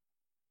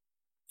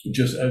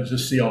 Just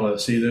see all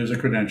that. See, there's a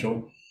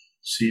credential.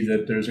 See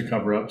that there's a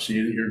cover up. See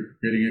that you're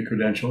getting a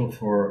credential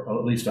for,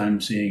 at least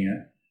I'm seeing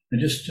it. And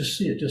just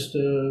see it, just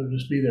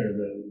be there,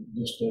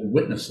 just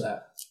witness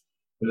that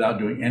without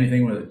doing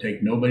anything with it.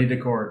 Take nobody to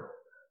court.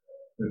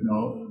 There's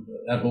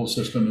that whole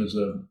system is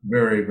a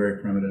very,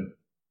 very primitive,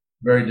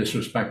 very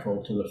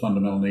disrespectful to the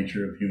fundamental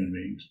nature of human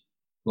beings,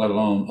 let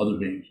alone other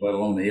beings, let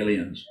alone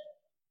aliens.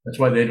 That's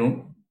why they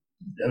don't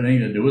have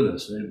anything to do with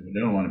us. They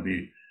don't want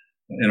to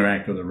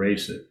interact with a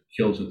race that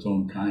kills its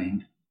own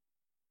kind.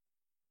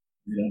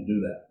 They don't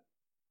do that.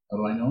 How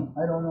do I know?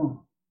 I don't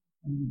know.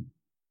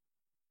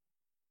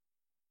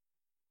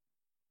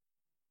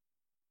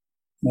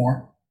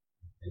 More?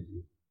 Thank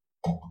you.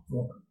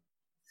 Welcome.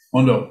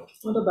 Hondo.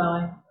 Hondo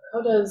Bai,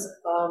 how does,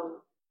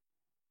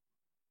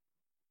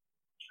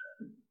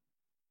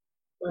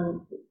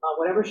 when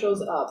whatever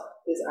shows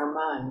up is our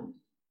mind,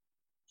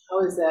 how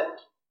is that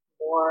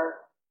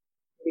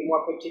be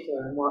more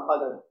particular and more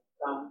other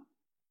from?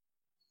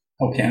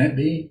 How can it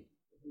be?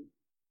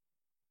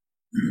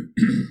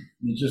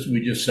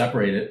 We just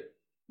separate it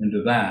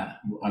into that.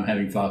 I'm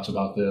having thoughts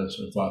about this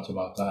or thoughts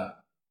about that,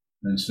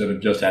 instead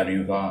of just having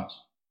the thoughts.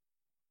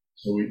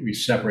 So we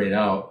separate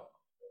out.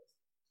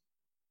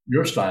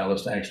 Your style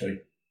is to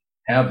actually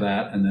have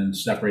that and then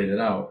separate it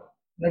out.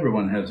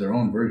 Everyone has their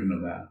own version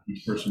of that.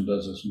 Each person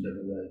does this in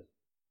different ways.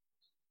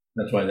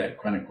 That's why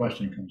that kind of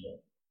question comes up.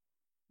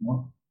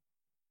 More?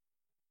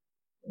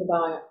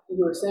 About,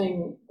 you were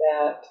saying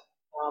that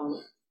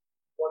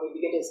when we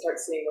begin to start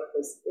seeing what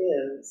this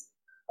is,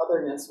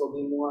 otherness will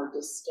be more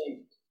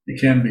distinct.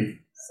 It can be.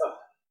 So,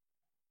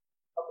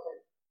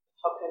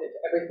 how can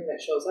everything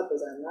that shows up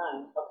is our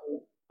mind? How can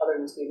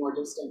otherness be more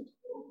distinct?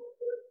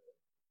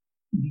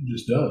 It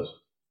just does.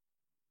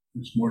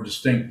 It's more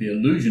distinct. The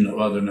illusion of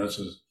otherness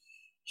is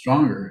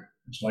stronger.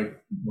 It's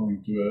like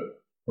going to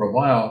for a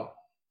while,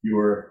 you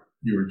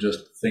were just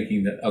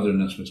thinking that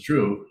otherness was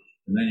true,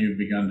 and then you've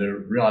begun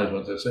to realize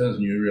what this is,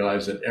 and you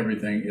realize that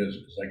everything is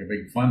like a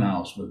big fun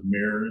house with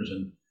mirrors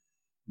and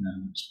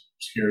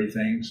scary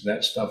things.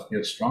 That stuff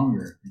gets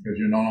stronger because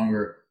you're no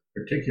longer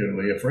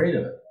particularly afraid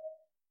of it.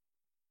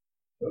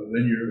 So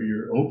then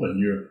you're open.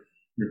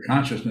 Your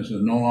consciousness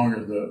is no longer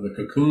the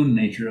cocoon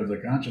nature of the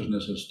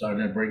consciousness is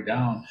starting to break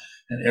down,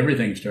 and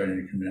everything's starting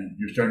to come in.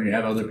 You're starting to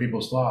have other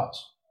people's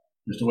thoughts.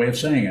 Just a way of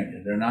saying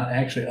it. They're not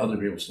actually other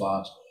people's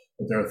thoughts,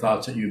 but they're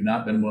thoughts that you've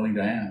not been willing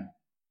to have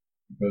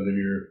because of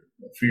your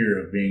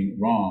fear of being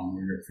wrong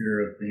or your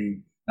fear of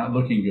being not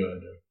looking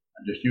good, or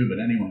not just you,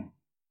 but anyone.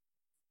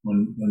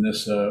 When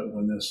this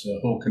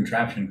whole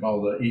contraption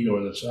called the ego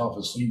or the self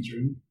is seen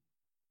through,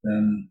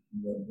 then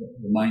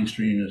the mind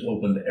stream is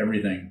open to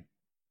everything.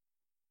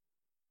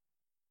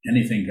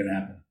 Anything can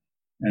happen,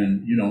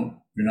 and you're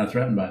not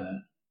threatened by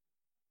that.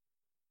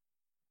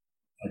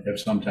 Like I've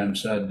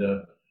sometimes said,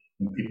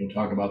 when people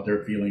talk about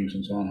their feelings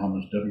and so on, how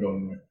much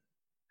difficulty they're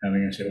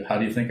having, I say, well, how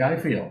do you think I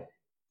feel?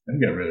 I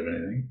didn't get rid of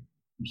anything.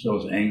 I'm still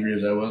as angry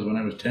as I was when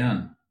I was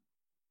 10.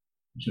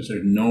 It's just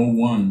there's no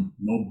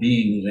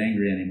being who's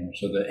angry anymore.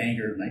 So the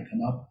anger might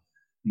come up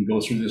and go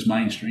through this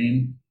mind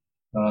stream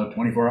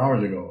 24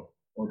 hours ago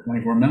or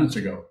 24 minutes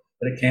ago,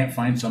 but it can't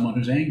find someone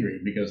who's angry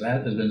because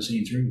that has been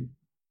seen through.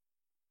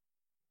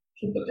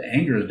 So, but the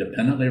anger is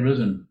dependently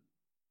arisen.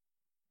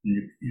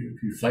 If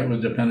you fight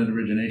with dependent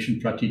origination,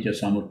 pratitya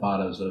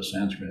samutpada is the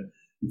Sanskrit.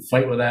 You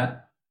fight with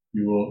that,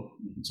 you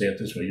can say it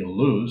this way, you'll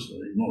lose.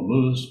 You won't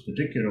lose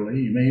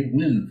particularly. You may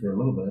win for a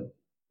little bit,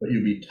 but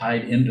you'll be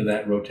tied into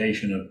that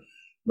rotation of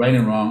right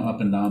and wrong, up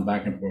and down,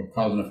 back and forth,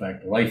 cause and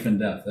effect, life and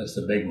death. That's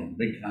the big one,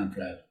 big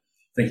contrast.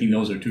 Thinking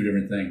those are two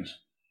different things,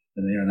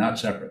 and they are not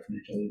separate from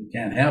each other. You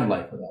can't have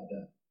life without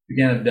death. You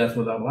can't have death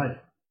without life.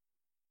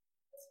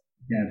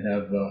 You can't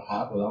have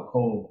hot without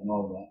cold and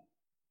all of that.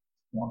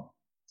 Well,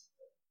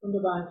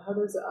 how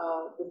does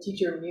the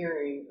teacher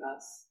mirroring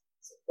us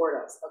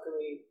support us? How can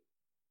we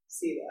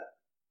see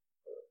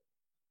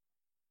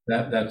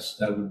that?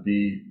 That would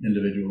be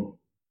individual.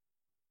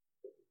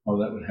 How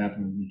that would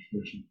happen with each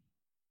person.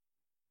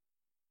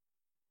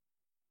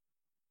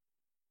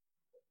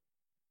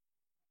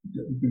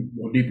 You can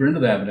go deeper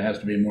into that, but it has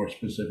to be a more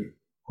specific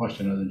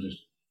question other than just,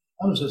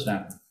 how does this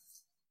happen?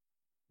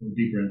 Go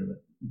deeper into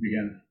it.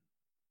 Begin.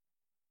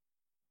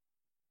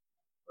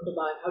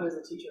 How does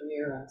the teacher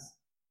mirror us?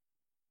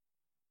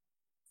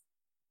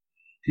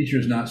 Teacher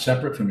is not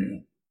separate from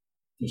you.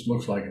 Just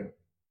looks like it.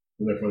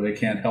 Therefore, they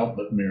can't help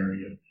but mirror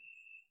you.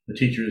 The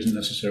teacher isn't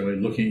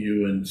necessarily looking at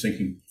you and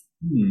thinking,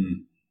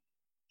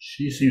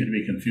 she seems to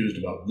be confused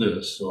about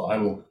this, so I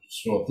will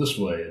show up this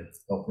way and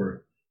help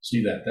her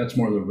see that. That's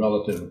more the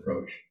relative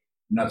approach.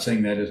 I'm not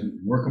saying that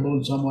isn't workable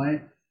in some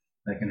way.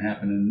 That can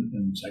happen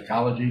in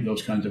psychology.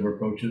 Those kinds of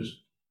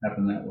approaches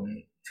happen that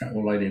way. The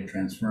whole idea of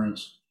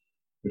transference,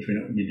 which we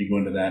don't need to go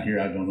into that here.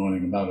 I don't know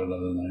anything about it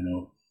other than I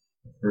know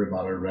I've heard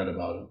about it or read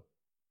about it.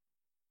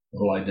 The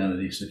whole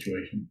identity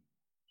situation.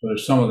 So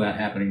there's some of that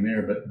happening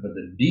there, but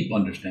the deep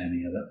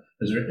understanding of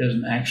it is there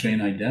isn't actually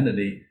an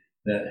identity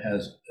that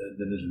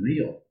is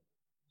real.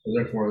 So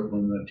therefore,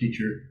 when the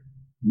teacher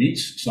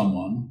meets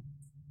someone,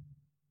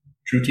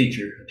 true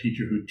teacher, a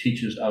teacher who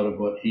teaches out of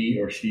what he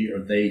or she or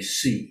they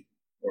see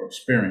or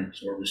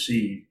experience or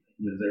receive,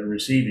 they're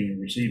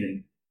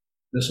receiving,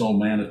 this old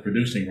man is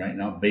producing right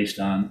now based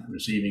on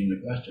receiving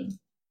the question.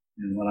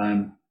 And what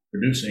I'm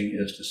producing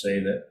is to say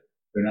that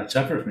they're not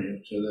separate from you,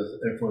 so that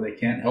therefore they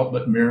can't help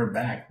but mirror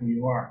back who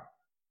you are.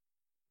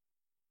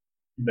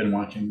 You've been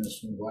watching this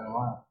for quite a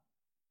while,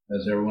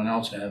 as everyone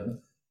else has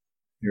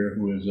here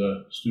who is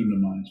a student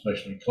of mine,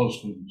 especially close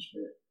students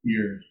for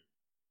years.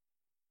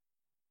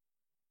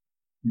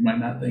 You might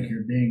not think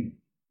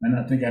might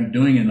not think I'm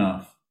doing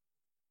enough.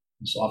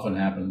 This often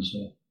happens.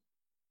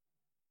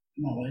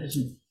 No, it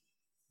isn't.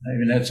 I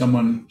even had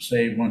someone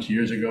say once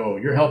years ago,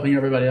 "You're helping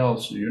everybody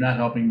else. You're not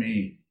helping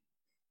me."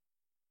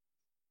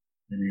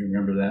 Maybe you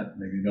remember that,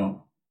 maybe you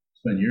don't.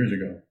 It's been years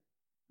ago.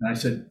 And I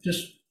said,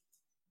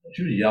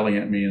 she was yelling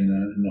at me in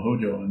the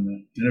Hojo, in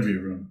the interview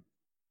room.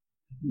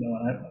 You know,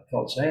 and I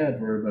felt sad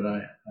for her, but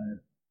I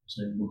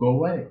said, well, go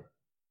away.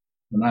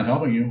 I'm not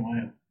helping you.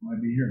 Why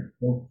be here?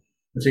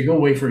 I said, go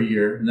away for a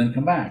year and then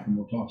come back and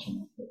we'll talk some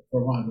more. But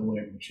for a while, go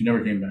away. But she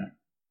never came back.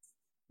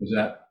 Was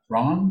that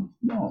wrong?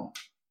 No,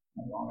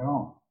 not wrong at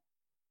all.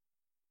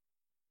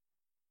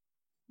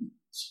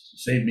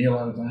 Saved me a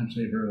lot of time,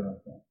 saved her a lot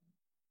of time.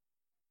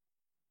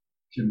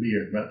 Shouldn't be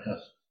here, but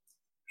yes.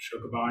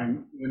 Shokabang,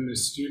 when the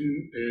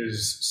student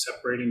is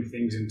separating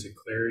things into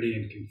clarity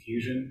and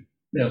confusion,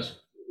 yes,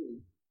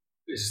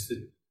 is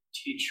the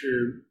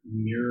teacher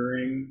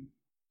mirroring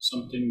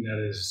something that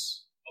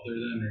is other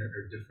than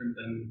or different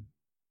than?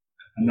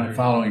 I'm not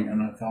following.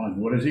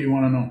 What is it you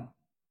want to know?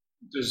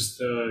 Does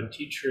the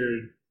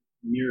teacher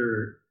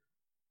mirror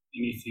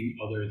anything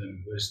other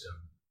than wisdom?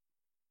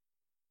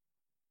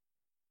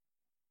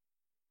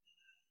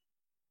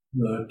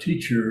 The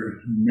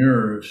teacher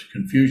mirrors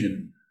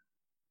confusion.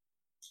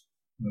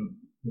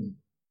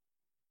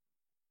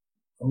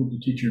 How would the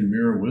teacher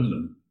mirror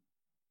wisdom?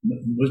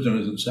 Wisdom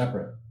isn't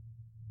separate.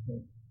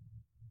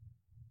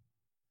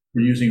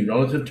 We're using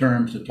relative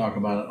terms to talk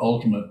about an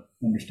ultimate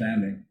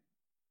understanding.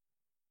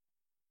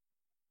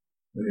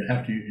 But you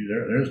have to, is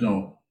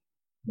that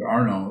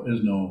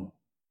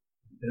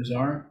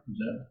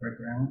correct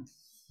grammar?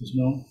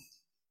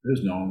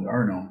 There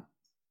are no.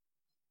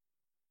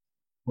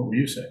 What will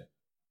you say?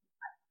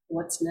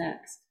 What's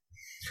next?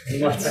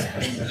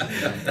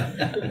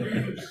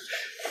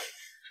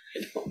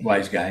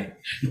 Wise guy.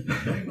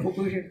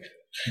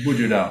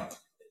 Bujudao.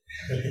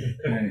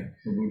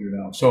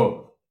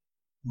 So,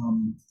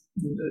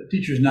 the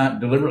teacher's not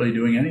deliberately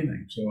doing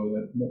anything. So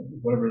that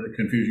whatever the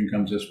confusion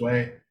comes this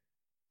way,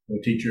 the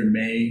teacher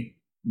may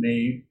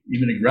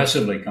even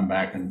aggressively come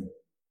back and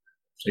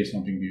say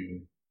something to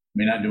you.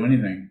 May not do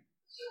anything.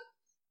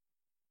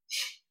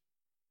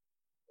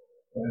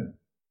 Go ahead.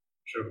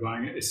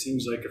 Shokabang, it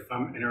seems like if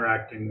I'm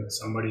interacting with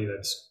somebody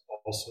that's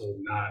also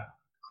not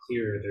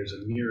clear, there's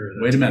a mirror.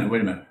 Wait a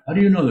minute. How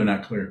do you know they're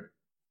not clear?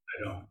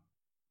 I don't.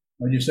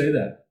 Why'd you say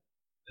that?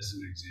 As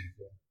an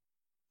example.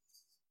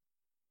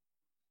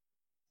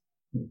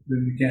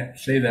 You can't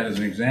say that as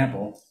an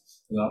example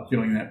without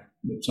feeling that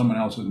someone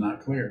else is not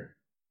clear.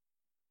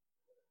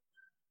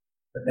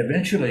 But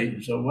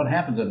eventually, so what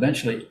happens?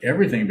 Eventually,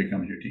 everything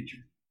becomes your teacher.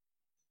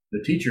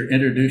 The teacher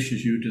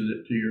introduces you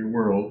to your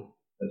world,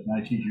 as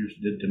my teachers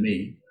did to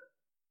me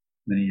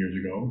many years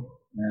ago,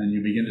 and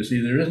you begin to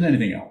see there isn't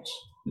anything else.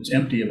 It's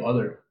empty of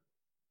other.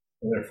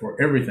 Therefore,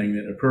 everything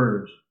that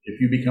occurs, if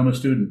you become a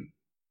student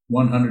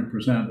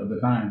 100% of the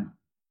time,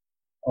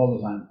 all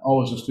the time,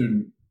 always a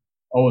student,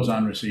 always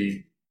on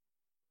receive,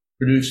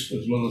 produce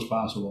as little as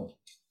possible,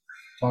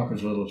 talk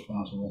as little as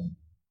possible,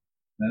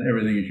 then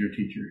everything is your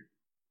teacher.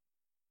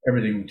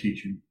 Everything will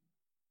teach you.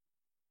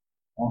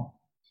 Oh.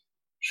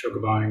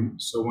 Shokabang,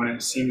 so when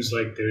it seems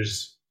like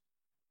there's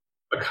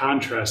a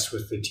contrast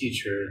with the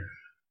teacher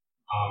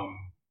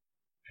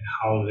and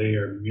how they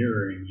are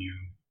mirroring you,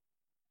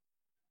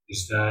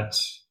 is that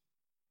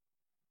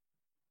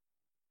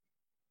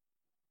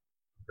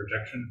a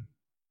projection?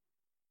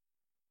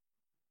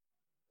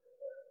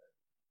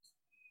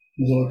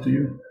 Is it up to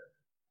you?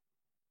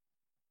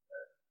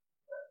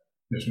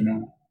 Yes or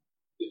no?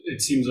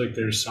 It seems like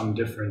there's some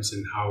difference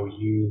in how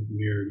you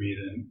mirror me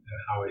than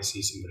how I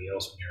see somebody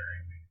else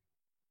mirroring me.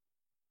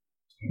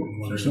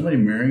 Is there somebody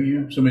mirroring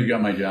you? Somebody's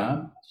got my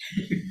job?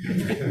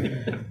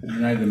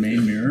 Am I the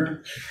main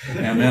mirror?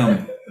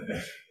 MM.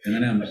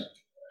 M&M's.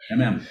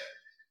 MM.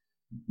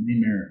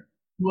 Main mirror.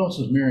 Who else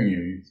is mirroring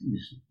you?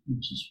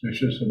 You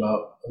suspicious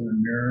about other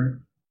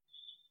mirror?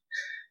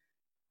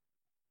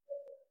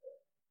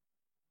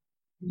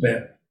 Say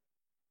it.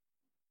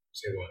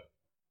 Say what?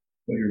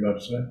 What you're about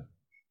to say?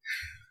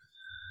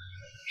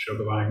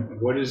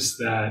 Shokabang, what is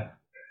that?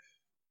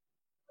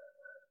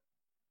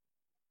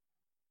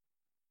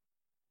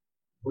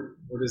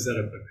 What is that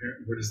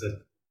apparent? What is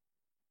that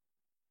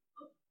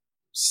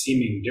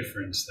seeming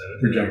difference that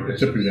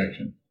It's a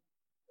projection.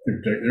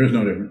 There is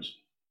no difference.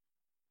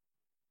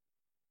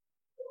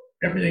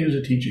 Everything is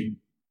a teaching.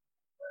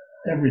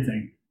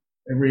 Everything.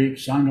 Every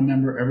Sangha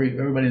member,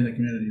 everybody in the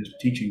community is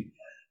teaching.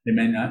 They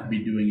may not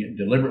be doing it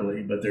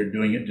deliberately, but they're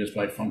doing it just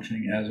by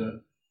functioning as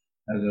it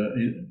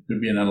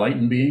could be an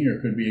enlightened being or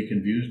it could be a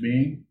confused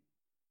being.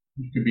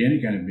 It could be any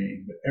kind of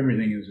being, but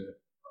everything is a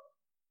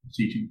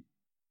teaching.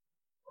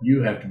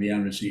 You have to be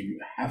on receive. You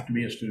have to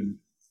be a student.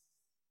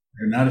 If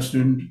you're not a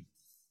student,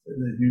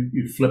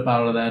 you flip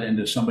out of that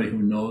into somebody who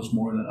knows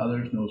more than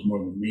others, knows more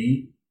than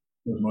me,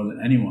 knows more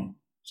than anyone.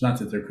 It's not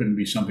that there couldn't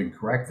be something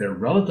correct there.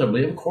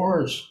 Relatively, of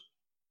course.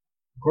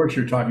 Of course,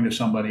 you're talking to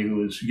somebody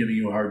who is giving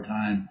you a hard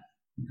time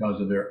because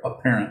of their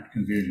apparent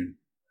confusion.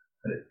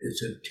 But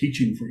it's a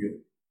teaching for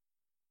you.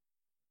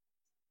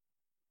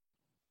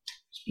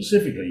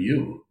 Specifically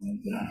you,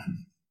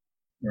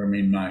 or I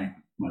mean my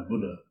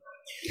Buddha.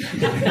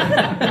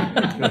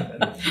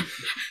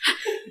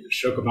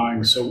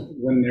 Shokabang, so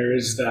when there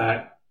is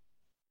that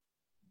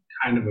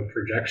kind of a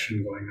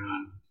projection going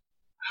on,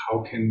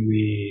 how can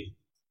we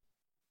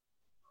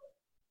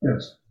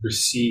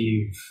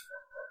receive,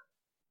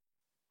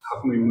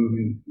 how can we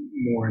move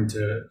more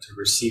into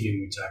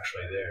receiving what's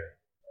actually there?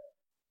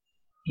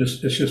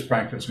 It's just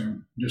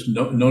practicing, just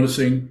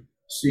noticing,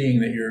 seeing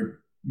that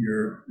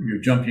you're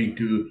jumping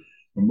to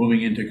or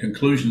moving into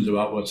conclusions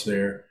about what's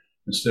there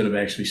instead of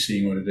actually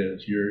seeing what it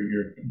is.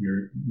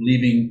 You're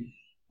leaving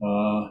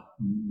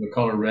the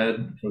color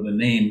red for the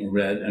name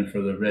red and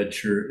for the red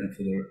shirt and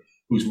for the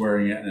who's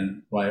wearing it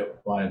and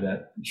why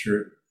that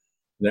shirt,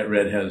 that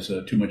red has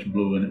too much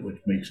blue in it, which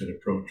makes it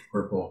approach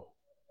purple.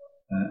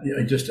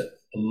 Just a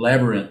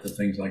labyrinth of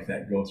things like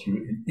that go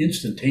through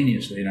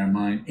instantaneously in our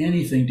mind,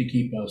 anything to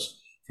keep us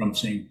from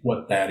seeing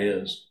what that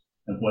is.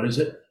 And what is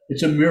it?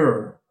 It's a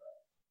mirror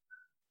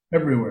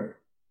everywhere.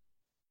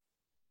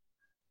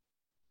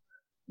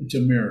 It's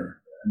a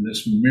mirror, and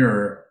this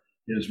mirror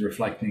is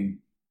reflecting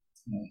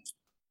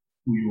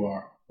who you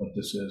are, what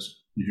this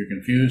is. If you're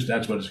confused,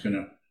 that's what it's going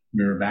to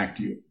mirror back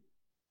to you.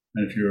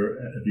 And if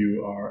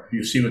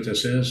you see what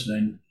this is,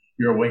 then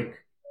you're awake.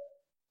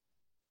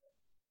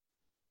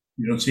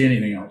 You don't see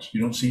anything else.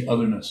 You don't see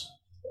otherness.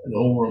 The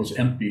whole world is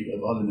empty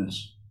of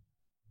otherness.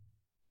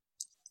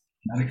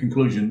 Not a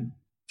conclusion.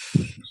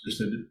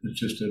 It's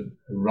just a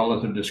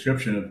relative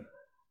description of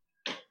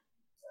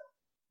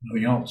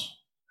nothing else.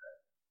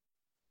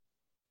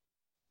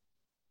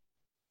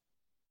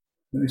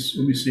 Let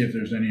me see if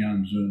there's any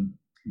on Zoom.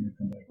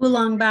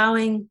 Wulong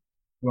Bowing.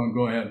 Well,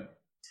 go ahead.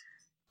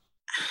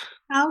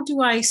 How do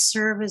I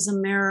serve as a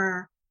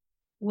mirror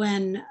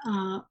when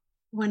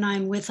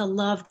I'm with a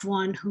loved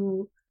one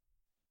who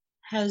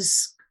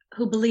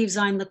believes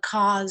I'm the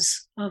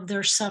cause of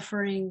their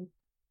suffering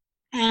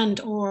and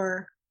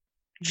or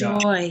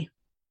joy?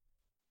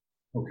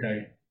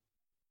 Okay.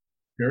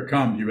 Here it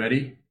comes. You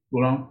ready?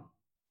 Wulong?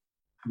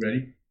 You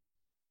ready?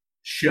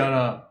 Shut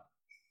up.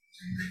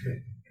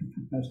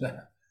 How's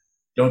that?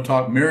 Don't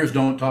talk. Mirrors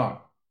don't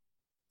talk.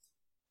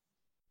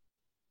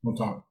 Don't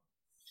talk.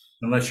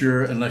 Unless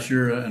you're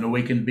an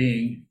awakened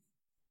being,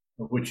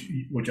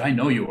 which I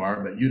know you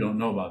are, but you don't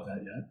know about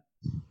that yet.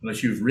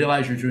 Unless you've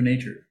realized your true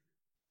nature,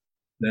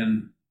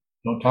 then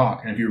don't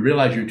talk. And if you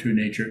realize your true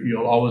nature,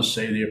 you'll always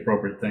say the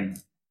appropriate thing.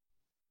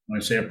 When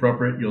I say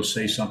appropriate, you'll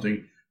say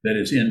something that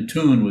is in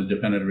tune with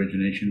dependent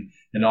origination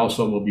and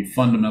also will be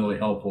fundamentally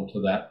helpful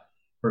to that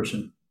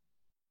person.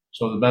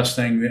 So the best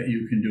thing that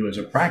you can do as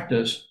a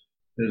practice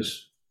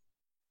is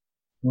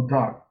don't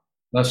talk.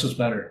 Less is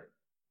better.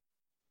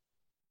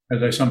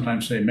 As I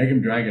sometimes say, make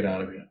them drag it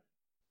out of you.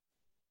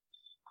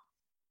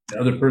 The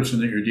other person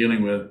that you're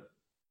dealing with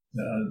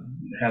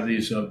have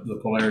these the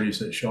polarities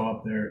that show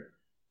up there.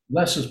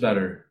 Less is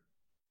better.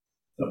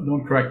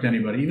 Don't correct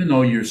anybody. Even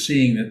though you're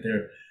seeing that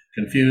they're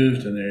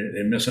confused and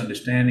they're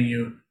misunderstanding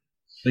you,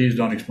 please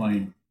don't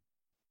explain.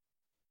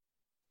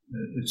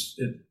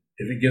 If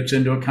it gets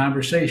into a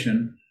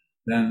conversation,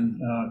 then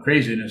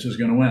craziness is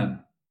going to win.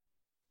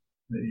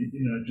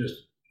 Just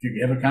if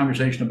you have a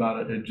conversation about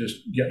it, it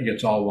just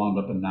gets all wound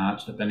up in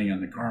knots, depending on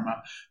the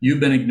karma.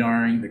 You've been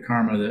ignoring the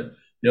karma that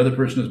the other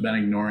person has been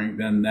ignoring,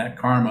 then that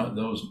karma,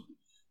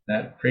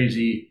 that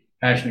crazy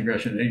passion,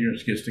 aggression, and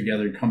ignorance gets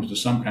together and comes to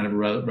some kind of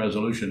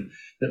resolution.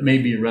 That may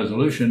be a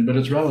resolution, but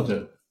it's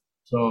relative.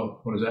 So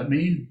what does that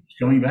mean? It's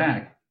coming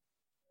back.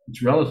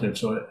 It's relative,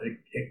 so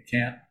it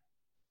can't,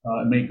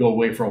 it may go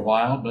away for a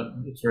while, but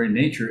its very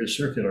nature is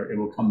circular. It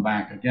will come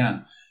back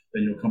again.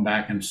 Then you'll come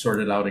back and sort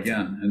it out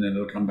again, and then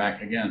it'll come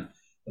back again.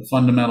 The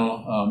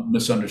fundamental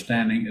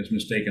misunderstanding is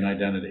mistaken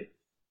identity,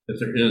 that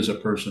there is a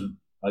person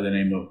by the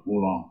name of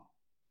Wulong.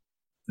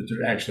 That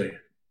there actually,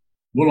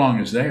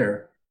 Wulong is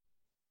there.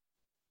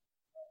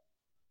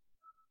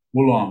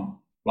 Wulong,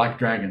 Black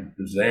Dragon,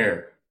 is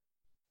there,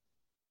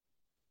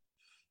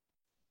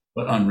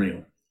 but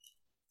unreal.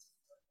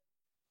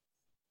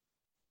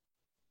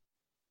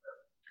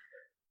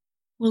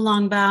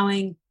 Wulong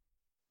Bowing,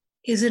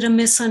 is it a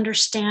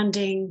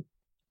misunderstanding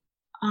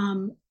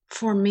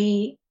for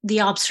me,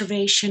 the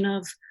observation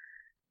of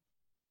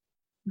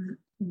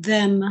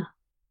them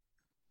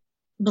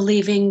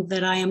believing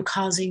that I am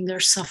causing their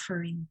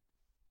suffering?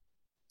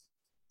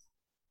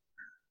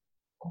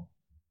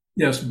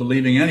 Yes,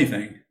 believing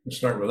anything. Let's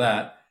start with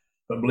that.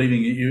 But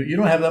believing you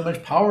don't have that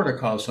much power to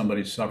cause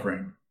somebody's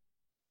suffering.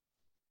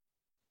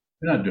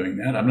 You're not doing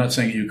that. I'm not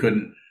saying you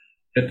couldn't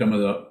hit them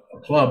with a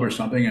club or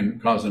something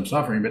and cause them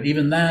suffering, but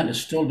even that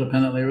is still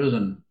dependently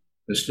arisen.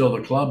 There's still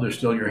the club, there's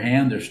still your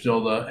hand, there's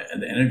still the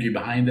energy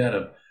behind that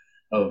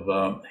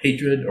of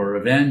hatred or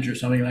revenge or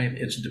something like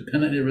that. It's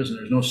dependent,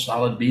 there's no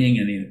solid being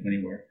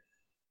anywhere.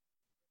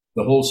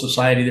 The whole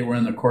society that we're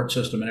in, the court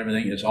system and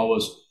everything, is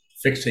always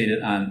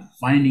fixated on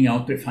finding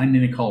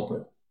the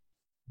culprit.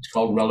 It's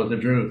called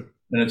relative truth,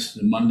 and it's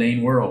the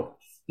mundane world.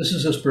 This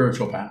is a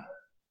spiritual path.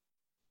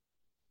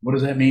 What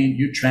does that mean?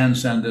 You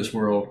transcend this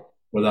world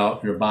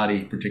without your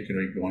body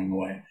particularly going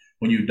away.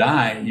 When you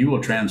die, you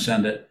will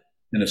transcend it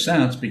in a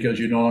sense because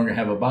you no longer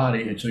have a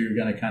body, and so you're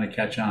going to kind of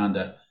catch on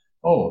to,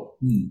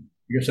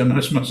 I guess I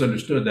must have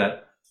misunderstood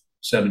that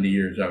 70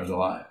 years I was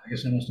alive. I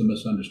guess I must have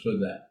misunderstood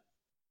that.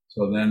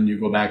 So then you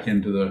go back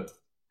into the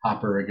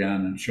hopper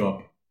again and show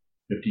up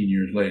 15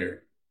 years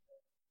later.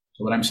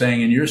 So what I'm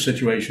saying in your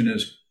situation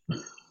is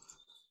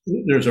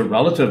there's a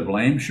relative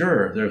blame,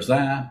 sure, there's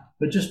that,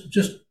 but just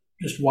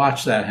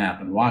watch that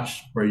happen.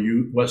 Watch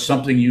what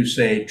something you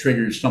say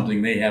triggers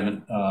something they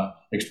haven't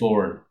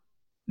explored,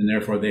 and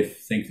therefore they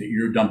think that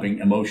you're dumping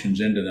emotions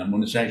into them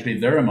when it's actually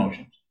their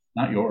emotions,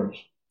 not yours.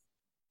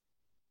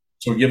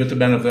 So give it the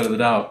benefit of the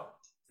doubt.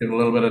 Give it a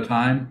little bit of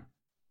time.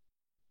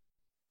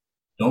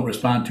 Don't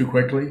respond too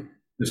quickly.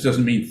 This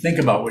doesn't mean think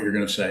about what you're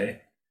going to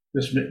say.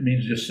 This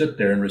means just sit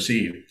there and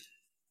receive.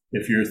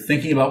 If you're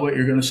thinking about what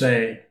you're going to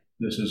say,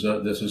 this is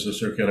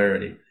a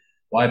circularity.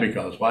 Why?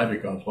 Because.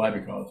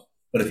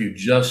 But if you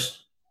just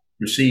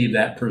receive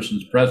that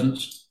person's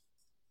presence,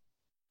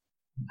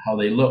 how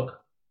they look,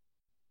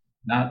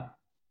 not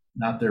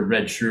their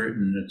red shirt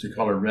and it's a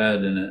color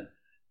red and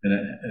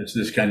it's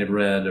this kind of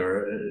red,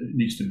 or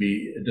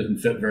it doesn't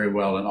fit very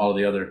well, and all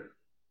the other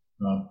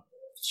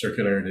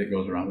circularity that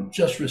goes around. But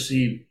just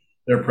receive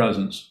their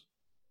presence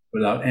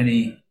without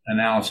any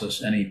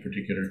analysis, any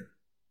particular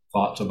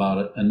thoughts about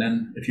it. And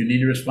then if you need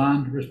to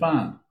respond.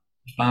 Respond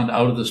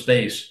out of the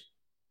space.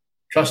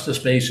 Trust the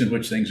space in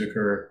which things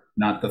occur,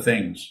 not the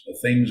things. The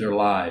things are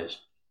lies.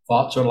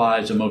 Thoughts are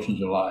lies,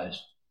 emotions are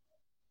lies.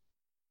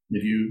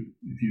 If you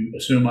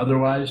assume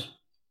otherwise,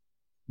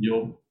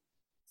 it'll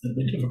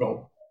be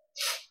difficult.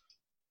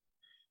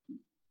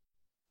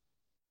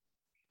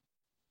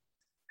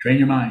 Train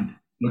your mind.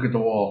 Look at the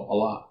wall a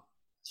lot.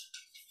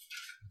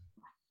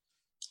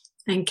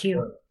 Thank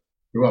you.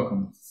 You're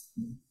welcome.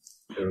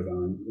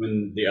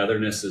 When the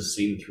otherness is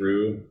seen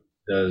through,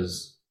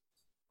 does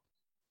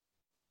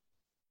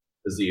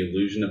the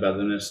illusion of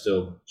otherness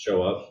still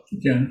show up?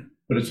 It can,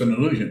 but it's an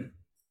illusion.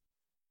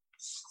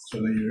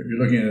 So that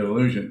you're looking at an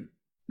illusion.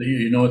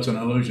 You know it's an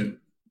illusion,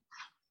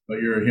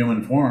 but you're a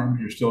human form.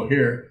 You're still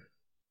here.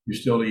 You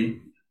still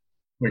eat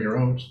Quaker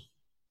oats.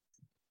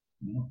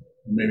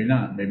 Maybe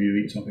not. Maybe you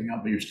eat something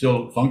else, but you're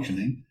still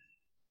functioning.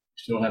 You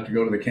still have to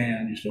go to the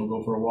can. You still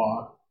go for a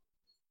walk.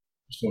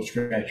 You still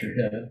scratch your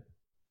head.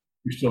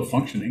 You're still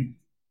functioning,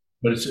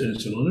 but it's an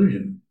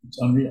illusion. It's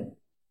unreal.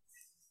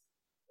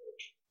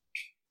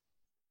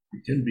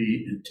 It can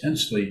be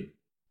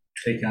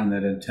take on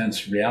that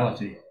intense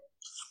reality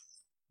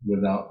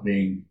without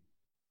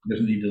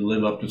doesn't need to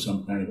live up to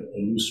some kind of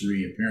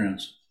illusory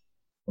appearance.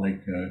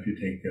 Like if you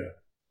take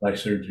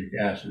lysergic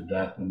acid,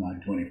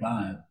 diethylamide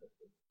 25,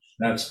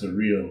 that's the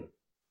real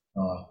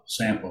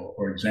sample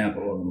or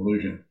example of an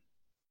illusion.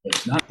 But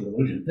it's not the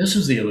illusion. This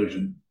is the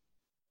illusion.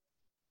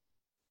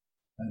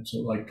 And so,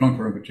 like Trungpa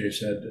Rinpoche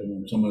said,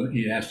 when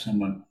he asked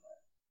someone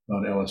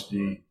about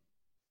LSD,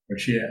 or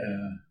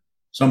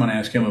someone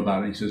asked him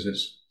about it, he says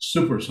it's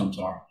super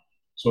samsara.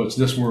 So it's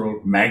this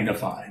world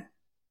magnified.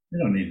 You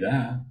don't need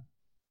that.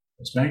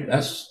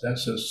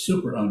 That's a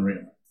super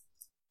unreal.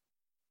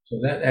 So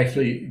that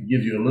actually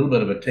gives you a little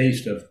bit of a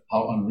taste of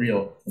how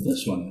unreal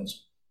this one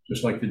is.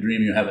 Just like the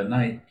dream you have at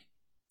night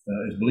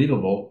is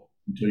believable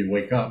until you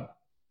wake up,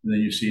 and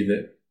then you see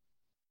that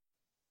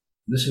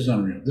this is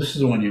unreal. This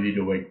is the one you need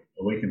to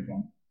awaken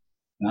from,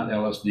 not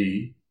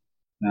LSD,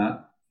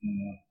 not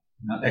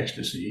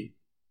ecstasy,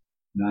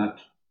 not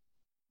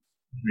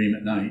dream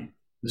at night.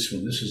 This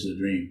one, this is the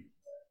dream.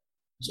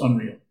 It's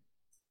unreal.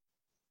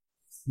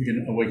 You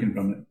can awaken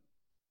from it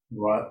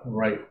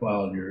right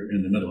while you're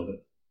in the middle of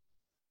it.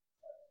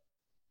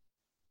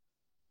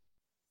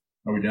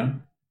 Are we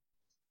done?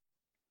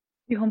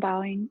 Nihon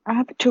bowing. I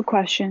have 2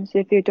 questions,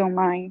 if you don't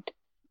mind.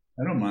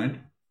 I don't mind.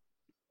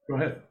 Go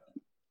ahead.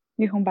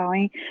 Nihon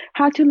bowing.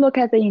 How to look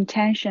at the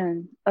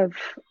intention of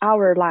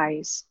our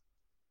lives?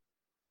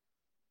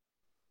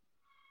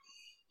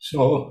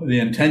 So the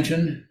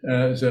intention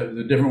is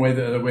the different way.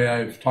 The way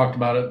I've talked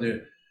about it,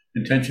 the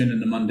intention in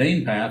the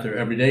mundane path or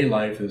everyday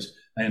life is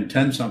I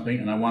intend something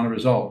and I want a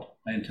result.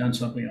 I intend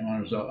something and I want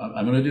a result.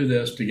 I'm going to do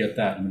this to get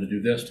that. I'm going to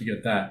do this to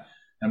get that.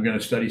 I'm going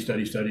to study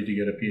to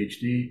get a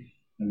PhD.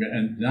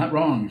 And not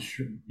wrong,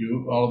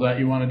 do all of that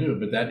you want to do,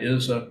 but that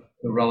is the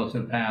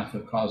relative path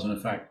of cause and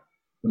effect.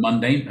 The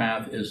mundane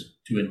path is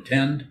to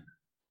intend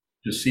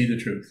to see the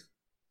truth.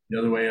 The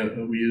other way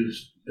we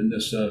use in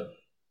this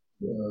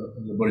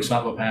the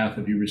Bodhisattva path,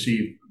 if you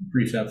receive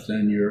precepts,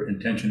 then your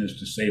intention is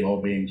to save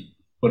all beings,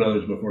 put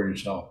others before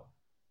yourself,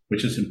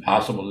 which is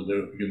impossible to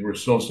do because we're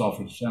so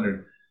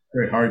self-centered.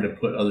 Very hard to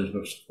put others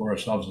before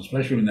ourselves,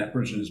 especially when that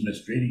person is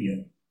mistreating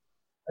you.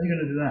 How are you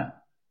going to do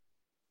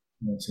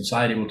that?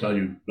 Society will tell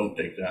you, don't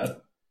take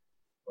that,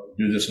 or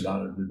do this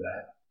about it, do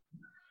that.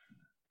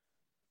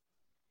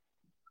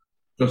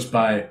 Just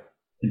by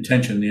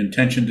intention, the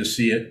intention to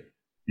see it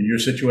in your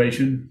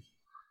situation.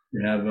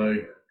 You have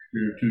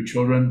your two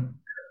children,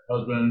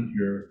 husband,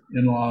 your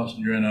in-laws,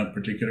 you're in a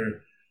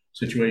particular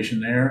situation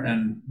there,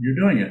 and you're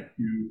doing it.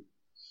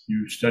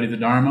 You study the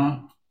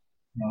Dharma.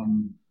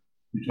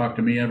 You talk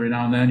to me every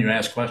now and then. You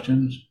ask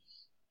questions.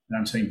 And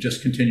I'm saying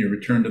just continue.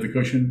 Return to the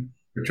cushion.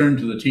 Return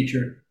to the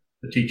teacher,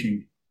 the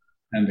teaching,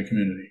 and the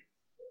community.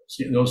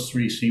 See, those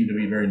three seem to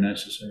be very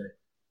necessary.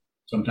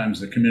 Sometimes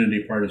the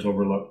community part is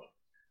overlooked.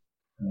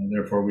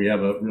 Therefore, we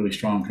have a really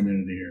strong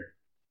community here.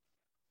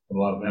 A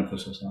lot of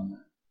emphasis on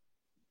that.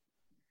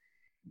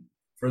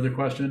 Further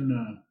question,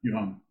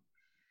 Yuhong?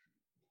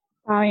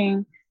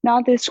 Fine.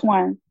 Now this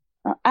one.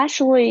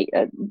 Actually,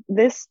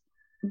 this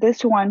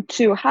one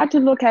too. How to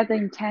look at the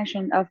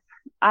intention of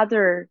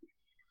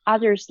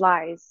others'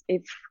 lies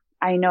if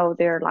I know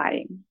they're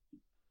lying?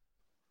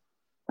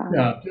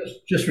 Yeah,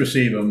 just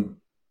receive them.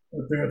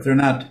 If they're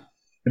not,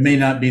 it may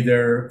not be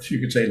their,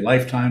 you could say,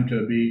 lifetime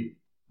to be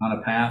on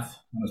a path,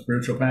 on a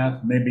spiritual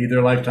path. Maybe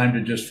their lifetime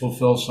to just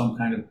fulfill some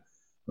kind of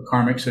a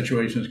karmic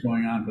situation that's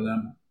going on for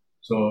them.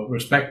 So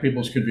respect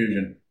people's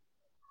confusion.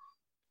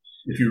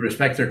 If you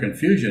respect their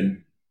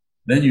confusion,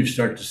 then you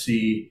start to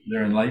see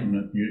their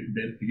enlightenment. You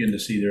begin to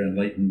see their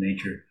enlightened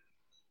nature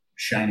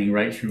shining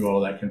right through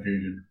all that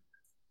confusion.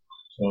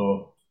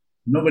 So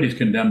nobody's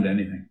condemned to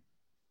anything.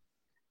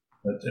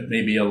 But it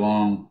may be a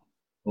longer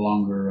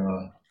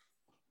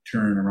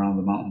turn around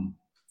the mountain.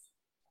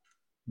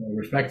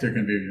 Respect their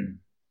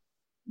confusion.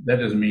 That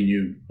doesn't mean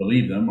you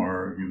believe them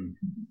or you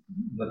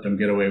let them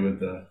get away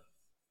with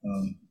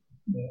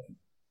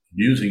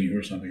abusing you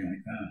or something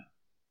like that.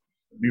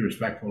 Be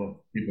respectful of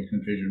people's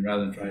confusion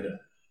rather than try to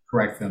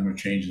correct them or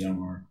change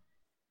them or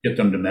get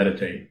them to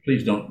meditate.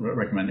 Please don't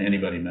recommend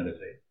anybody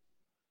meditate.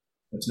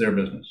 That's their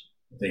business.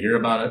 If they hear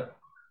about it,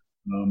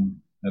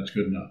 that's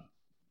good enough.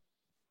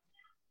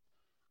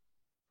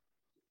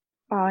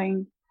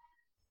 Fine.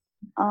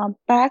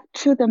 Back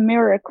to the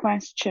mirror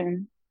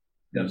question.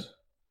 Yes.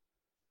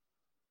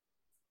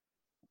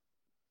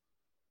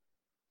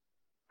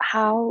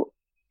 How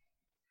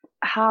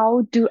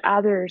do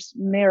others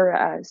mirror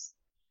us?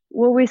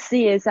 What we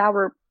see is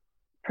our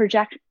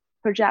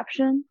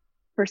perception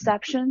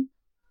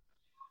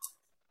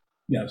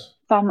Yes.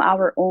 from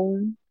our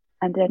own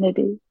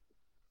identity.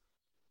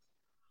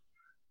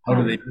 How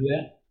do they do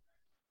that?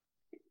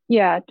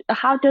 Yeah,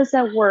 how does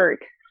that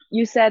work?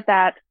 You said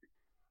that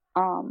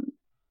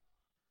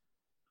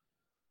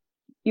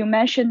you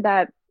mentioned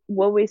that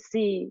what we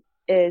see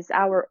is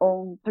our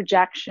own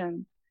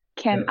projection.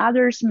 Can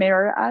others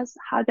mirror us?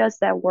 How does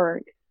that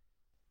work?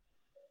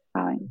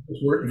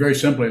 It's worked very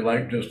simply,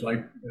 just like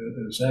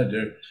it said,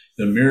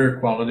 the mirror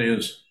quality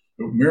is,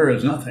 the mirror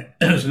is nothing.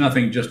 It's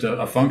nothing, just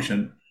a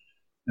function.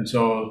 And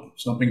so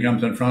something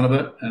comes in front of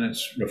it and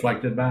it's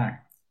reflected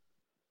back.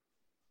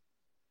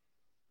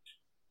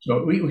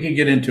 So we can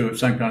get into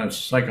some kind of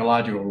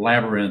psychological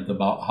labyrinth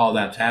about how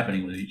that's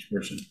happening with each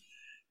person.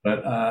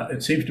 But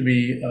it seems to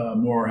be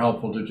more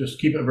helpful to just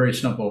keep it very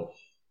simple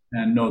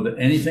and know that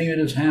anything that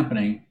is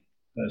happening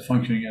that's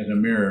functioning as a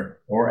mirror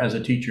or as a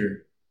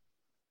teacher,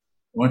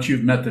 once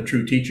you've met the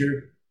true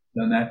teacher,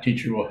 then that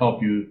teacher will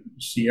help you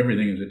see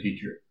everything as a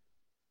teacher.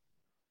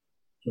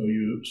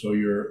 So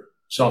your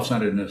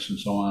self-centeredness and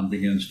so on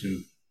begins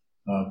to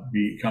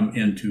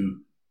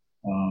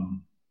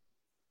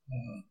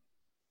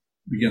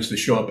begins to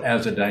show up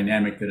as a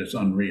dynamic that is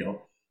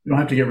unreal. You don't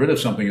have to get rid of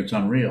something that's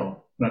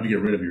unreal. You don't have to get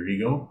rid of your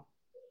ego.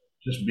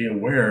 Just be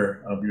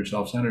aware of your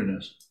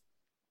self-centeredness.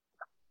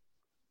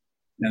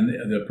 And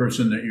the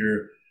person that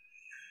you're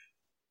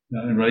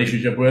in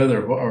relationship with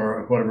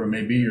or whatever it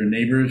may be, your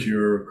neighbors,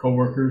 your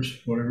coworkers,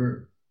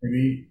 whatever it may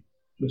be,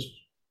 just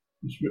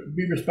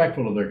be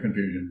respectful of their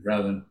confusion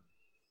rather than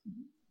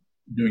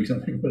doing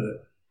something with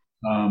it.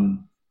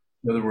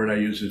 The other word I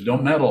use is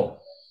don't meddle.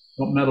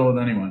 Don't meddle with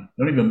anyone.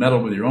 Don't even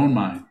meddle with your own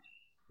mind.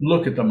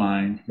 Look at the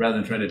mind rather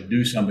than try to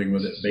do something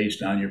with it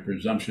based on your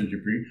presumptions, your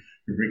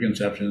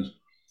preconceptions,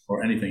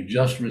 or anything.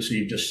 Just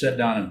receive. Just sit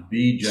down and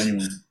be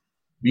genuine.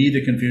 Be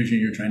the confusion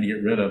you're trying to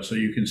get rid of so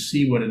you can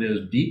see what it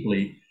is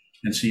deeply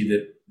and see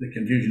that the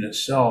confusion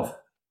itself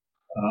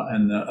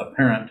and the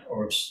apparent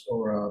or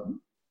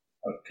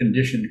a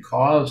conditioned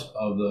cause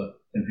of the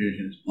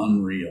confusion is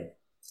unreal.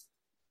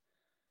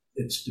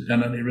 It's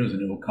dependently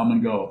arisen. It will come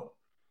and go.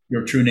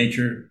 Your true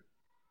nature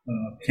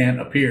can't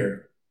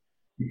appear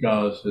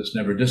because it's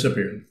never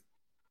disappeared.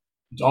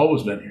 It's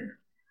always been here.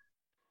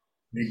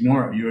 You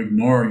ignore it. You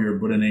ignore your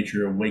Buddha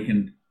nature,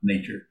 awakened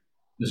nature.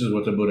 This is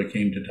what the Buddha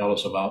came to tell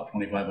us about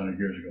 2,500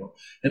 years ago.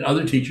 And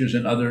other teachers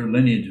in other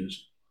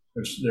lineages,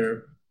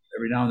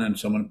 every now and then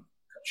someone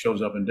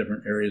shows up in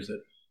different areas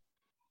that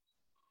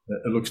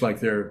it looks like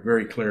they're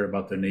very clear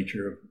about the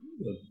nature of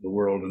the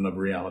world and of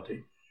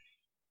reality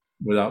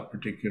without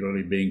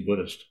particularly being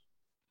Buddhist,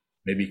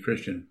 maybe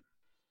Christian.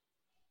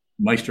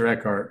 Meister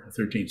Eckhart, a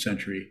 13th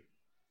century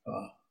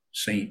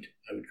saint,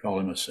 I would call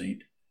him a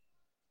saint,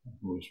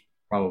 who was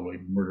probably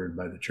murdered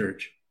by the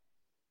church.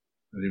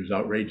 But he was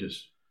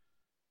outrageous.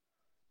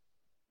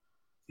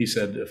 He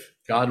said, if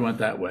God went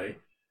that way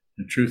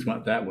and truth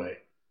went that way,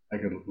 I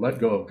could let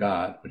go of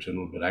God, which is a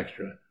little bit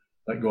extra,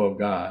 let go of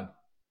God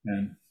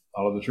and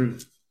follow the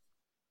truth.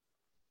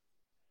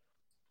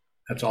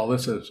 That's all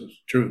this is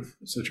truth.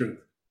 It's the truth.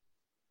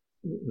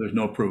 There's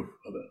no proof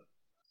of it.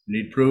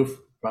 You need proof?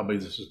 Probably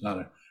this is not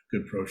a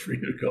good approach for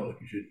you to go.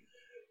 You should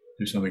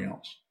do something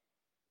else.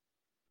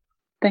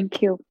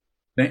 Thank you.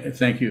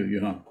 Thank you,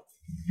 Yuhang.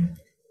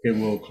 Okay,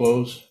 we'll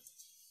close.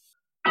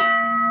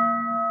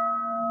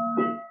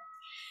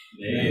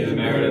 May the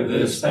merit of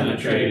this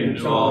penetrate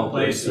into all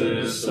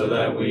places, so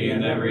that we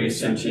and every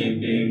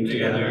sentient being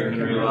together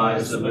can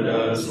realize the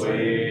Buddha's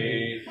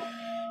way.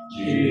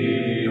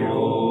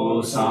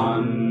 Ji-o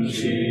san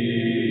shi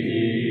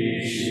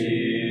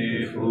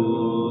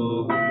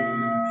fu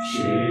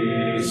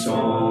shi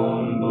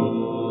son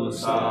bu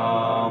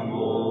sa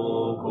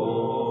mo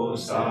ko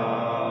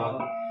sa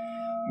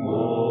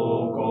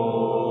mo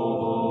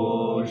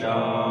ko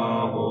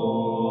ja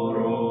ho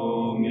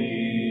ro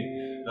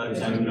mi. The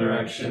 10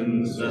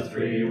 directions, the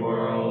 3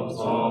 worlds,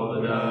 all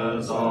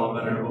Buddhas, all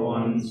venerable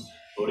ones,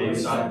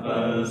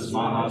 Bodhisattvas,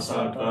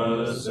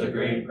 Mahasattvas, the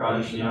great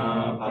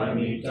Prajna,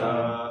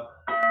 Paramita.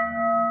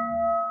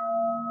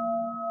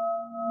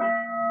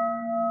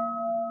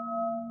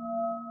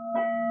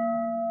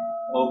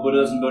 O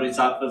Buddhas and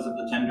Bodhisattvas of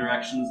the 10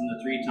 directions and the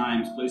 3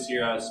 times, please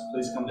hear us.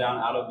 Please come down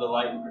out of the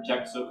light and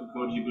protect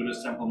Sokokoji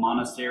Buddhist Temple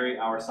Monastery,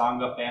 our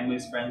Sangha,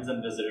 families, friends,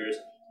 and visitors.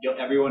 Heal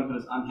everyone who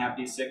is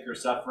unhappy, sick, or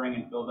suffering,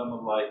 and fill them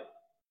with light.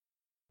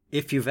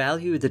 If you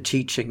value the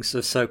teachings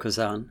of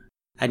Sokuzan,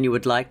 and you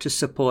would like to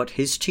support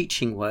his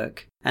teaching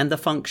work and the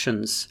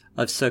functions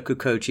of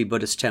Sokokoji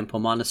Buddhist Temple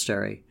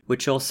Monastery,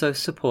 which also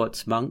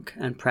supports monk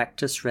and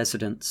practice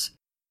residents,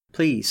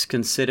 please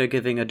consider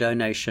giving a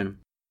donation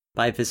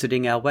by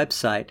visiting our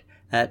website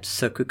at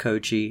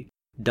sokokoji.org.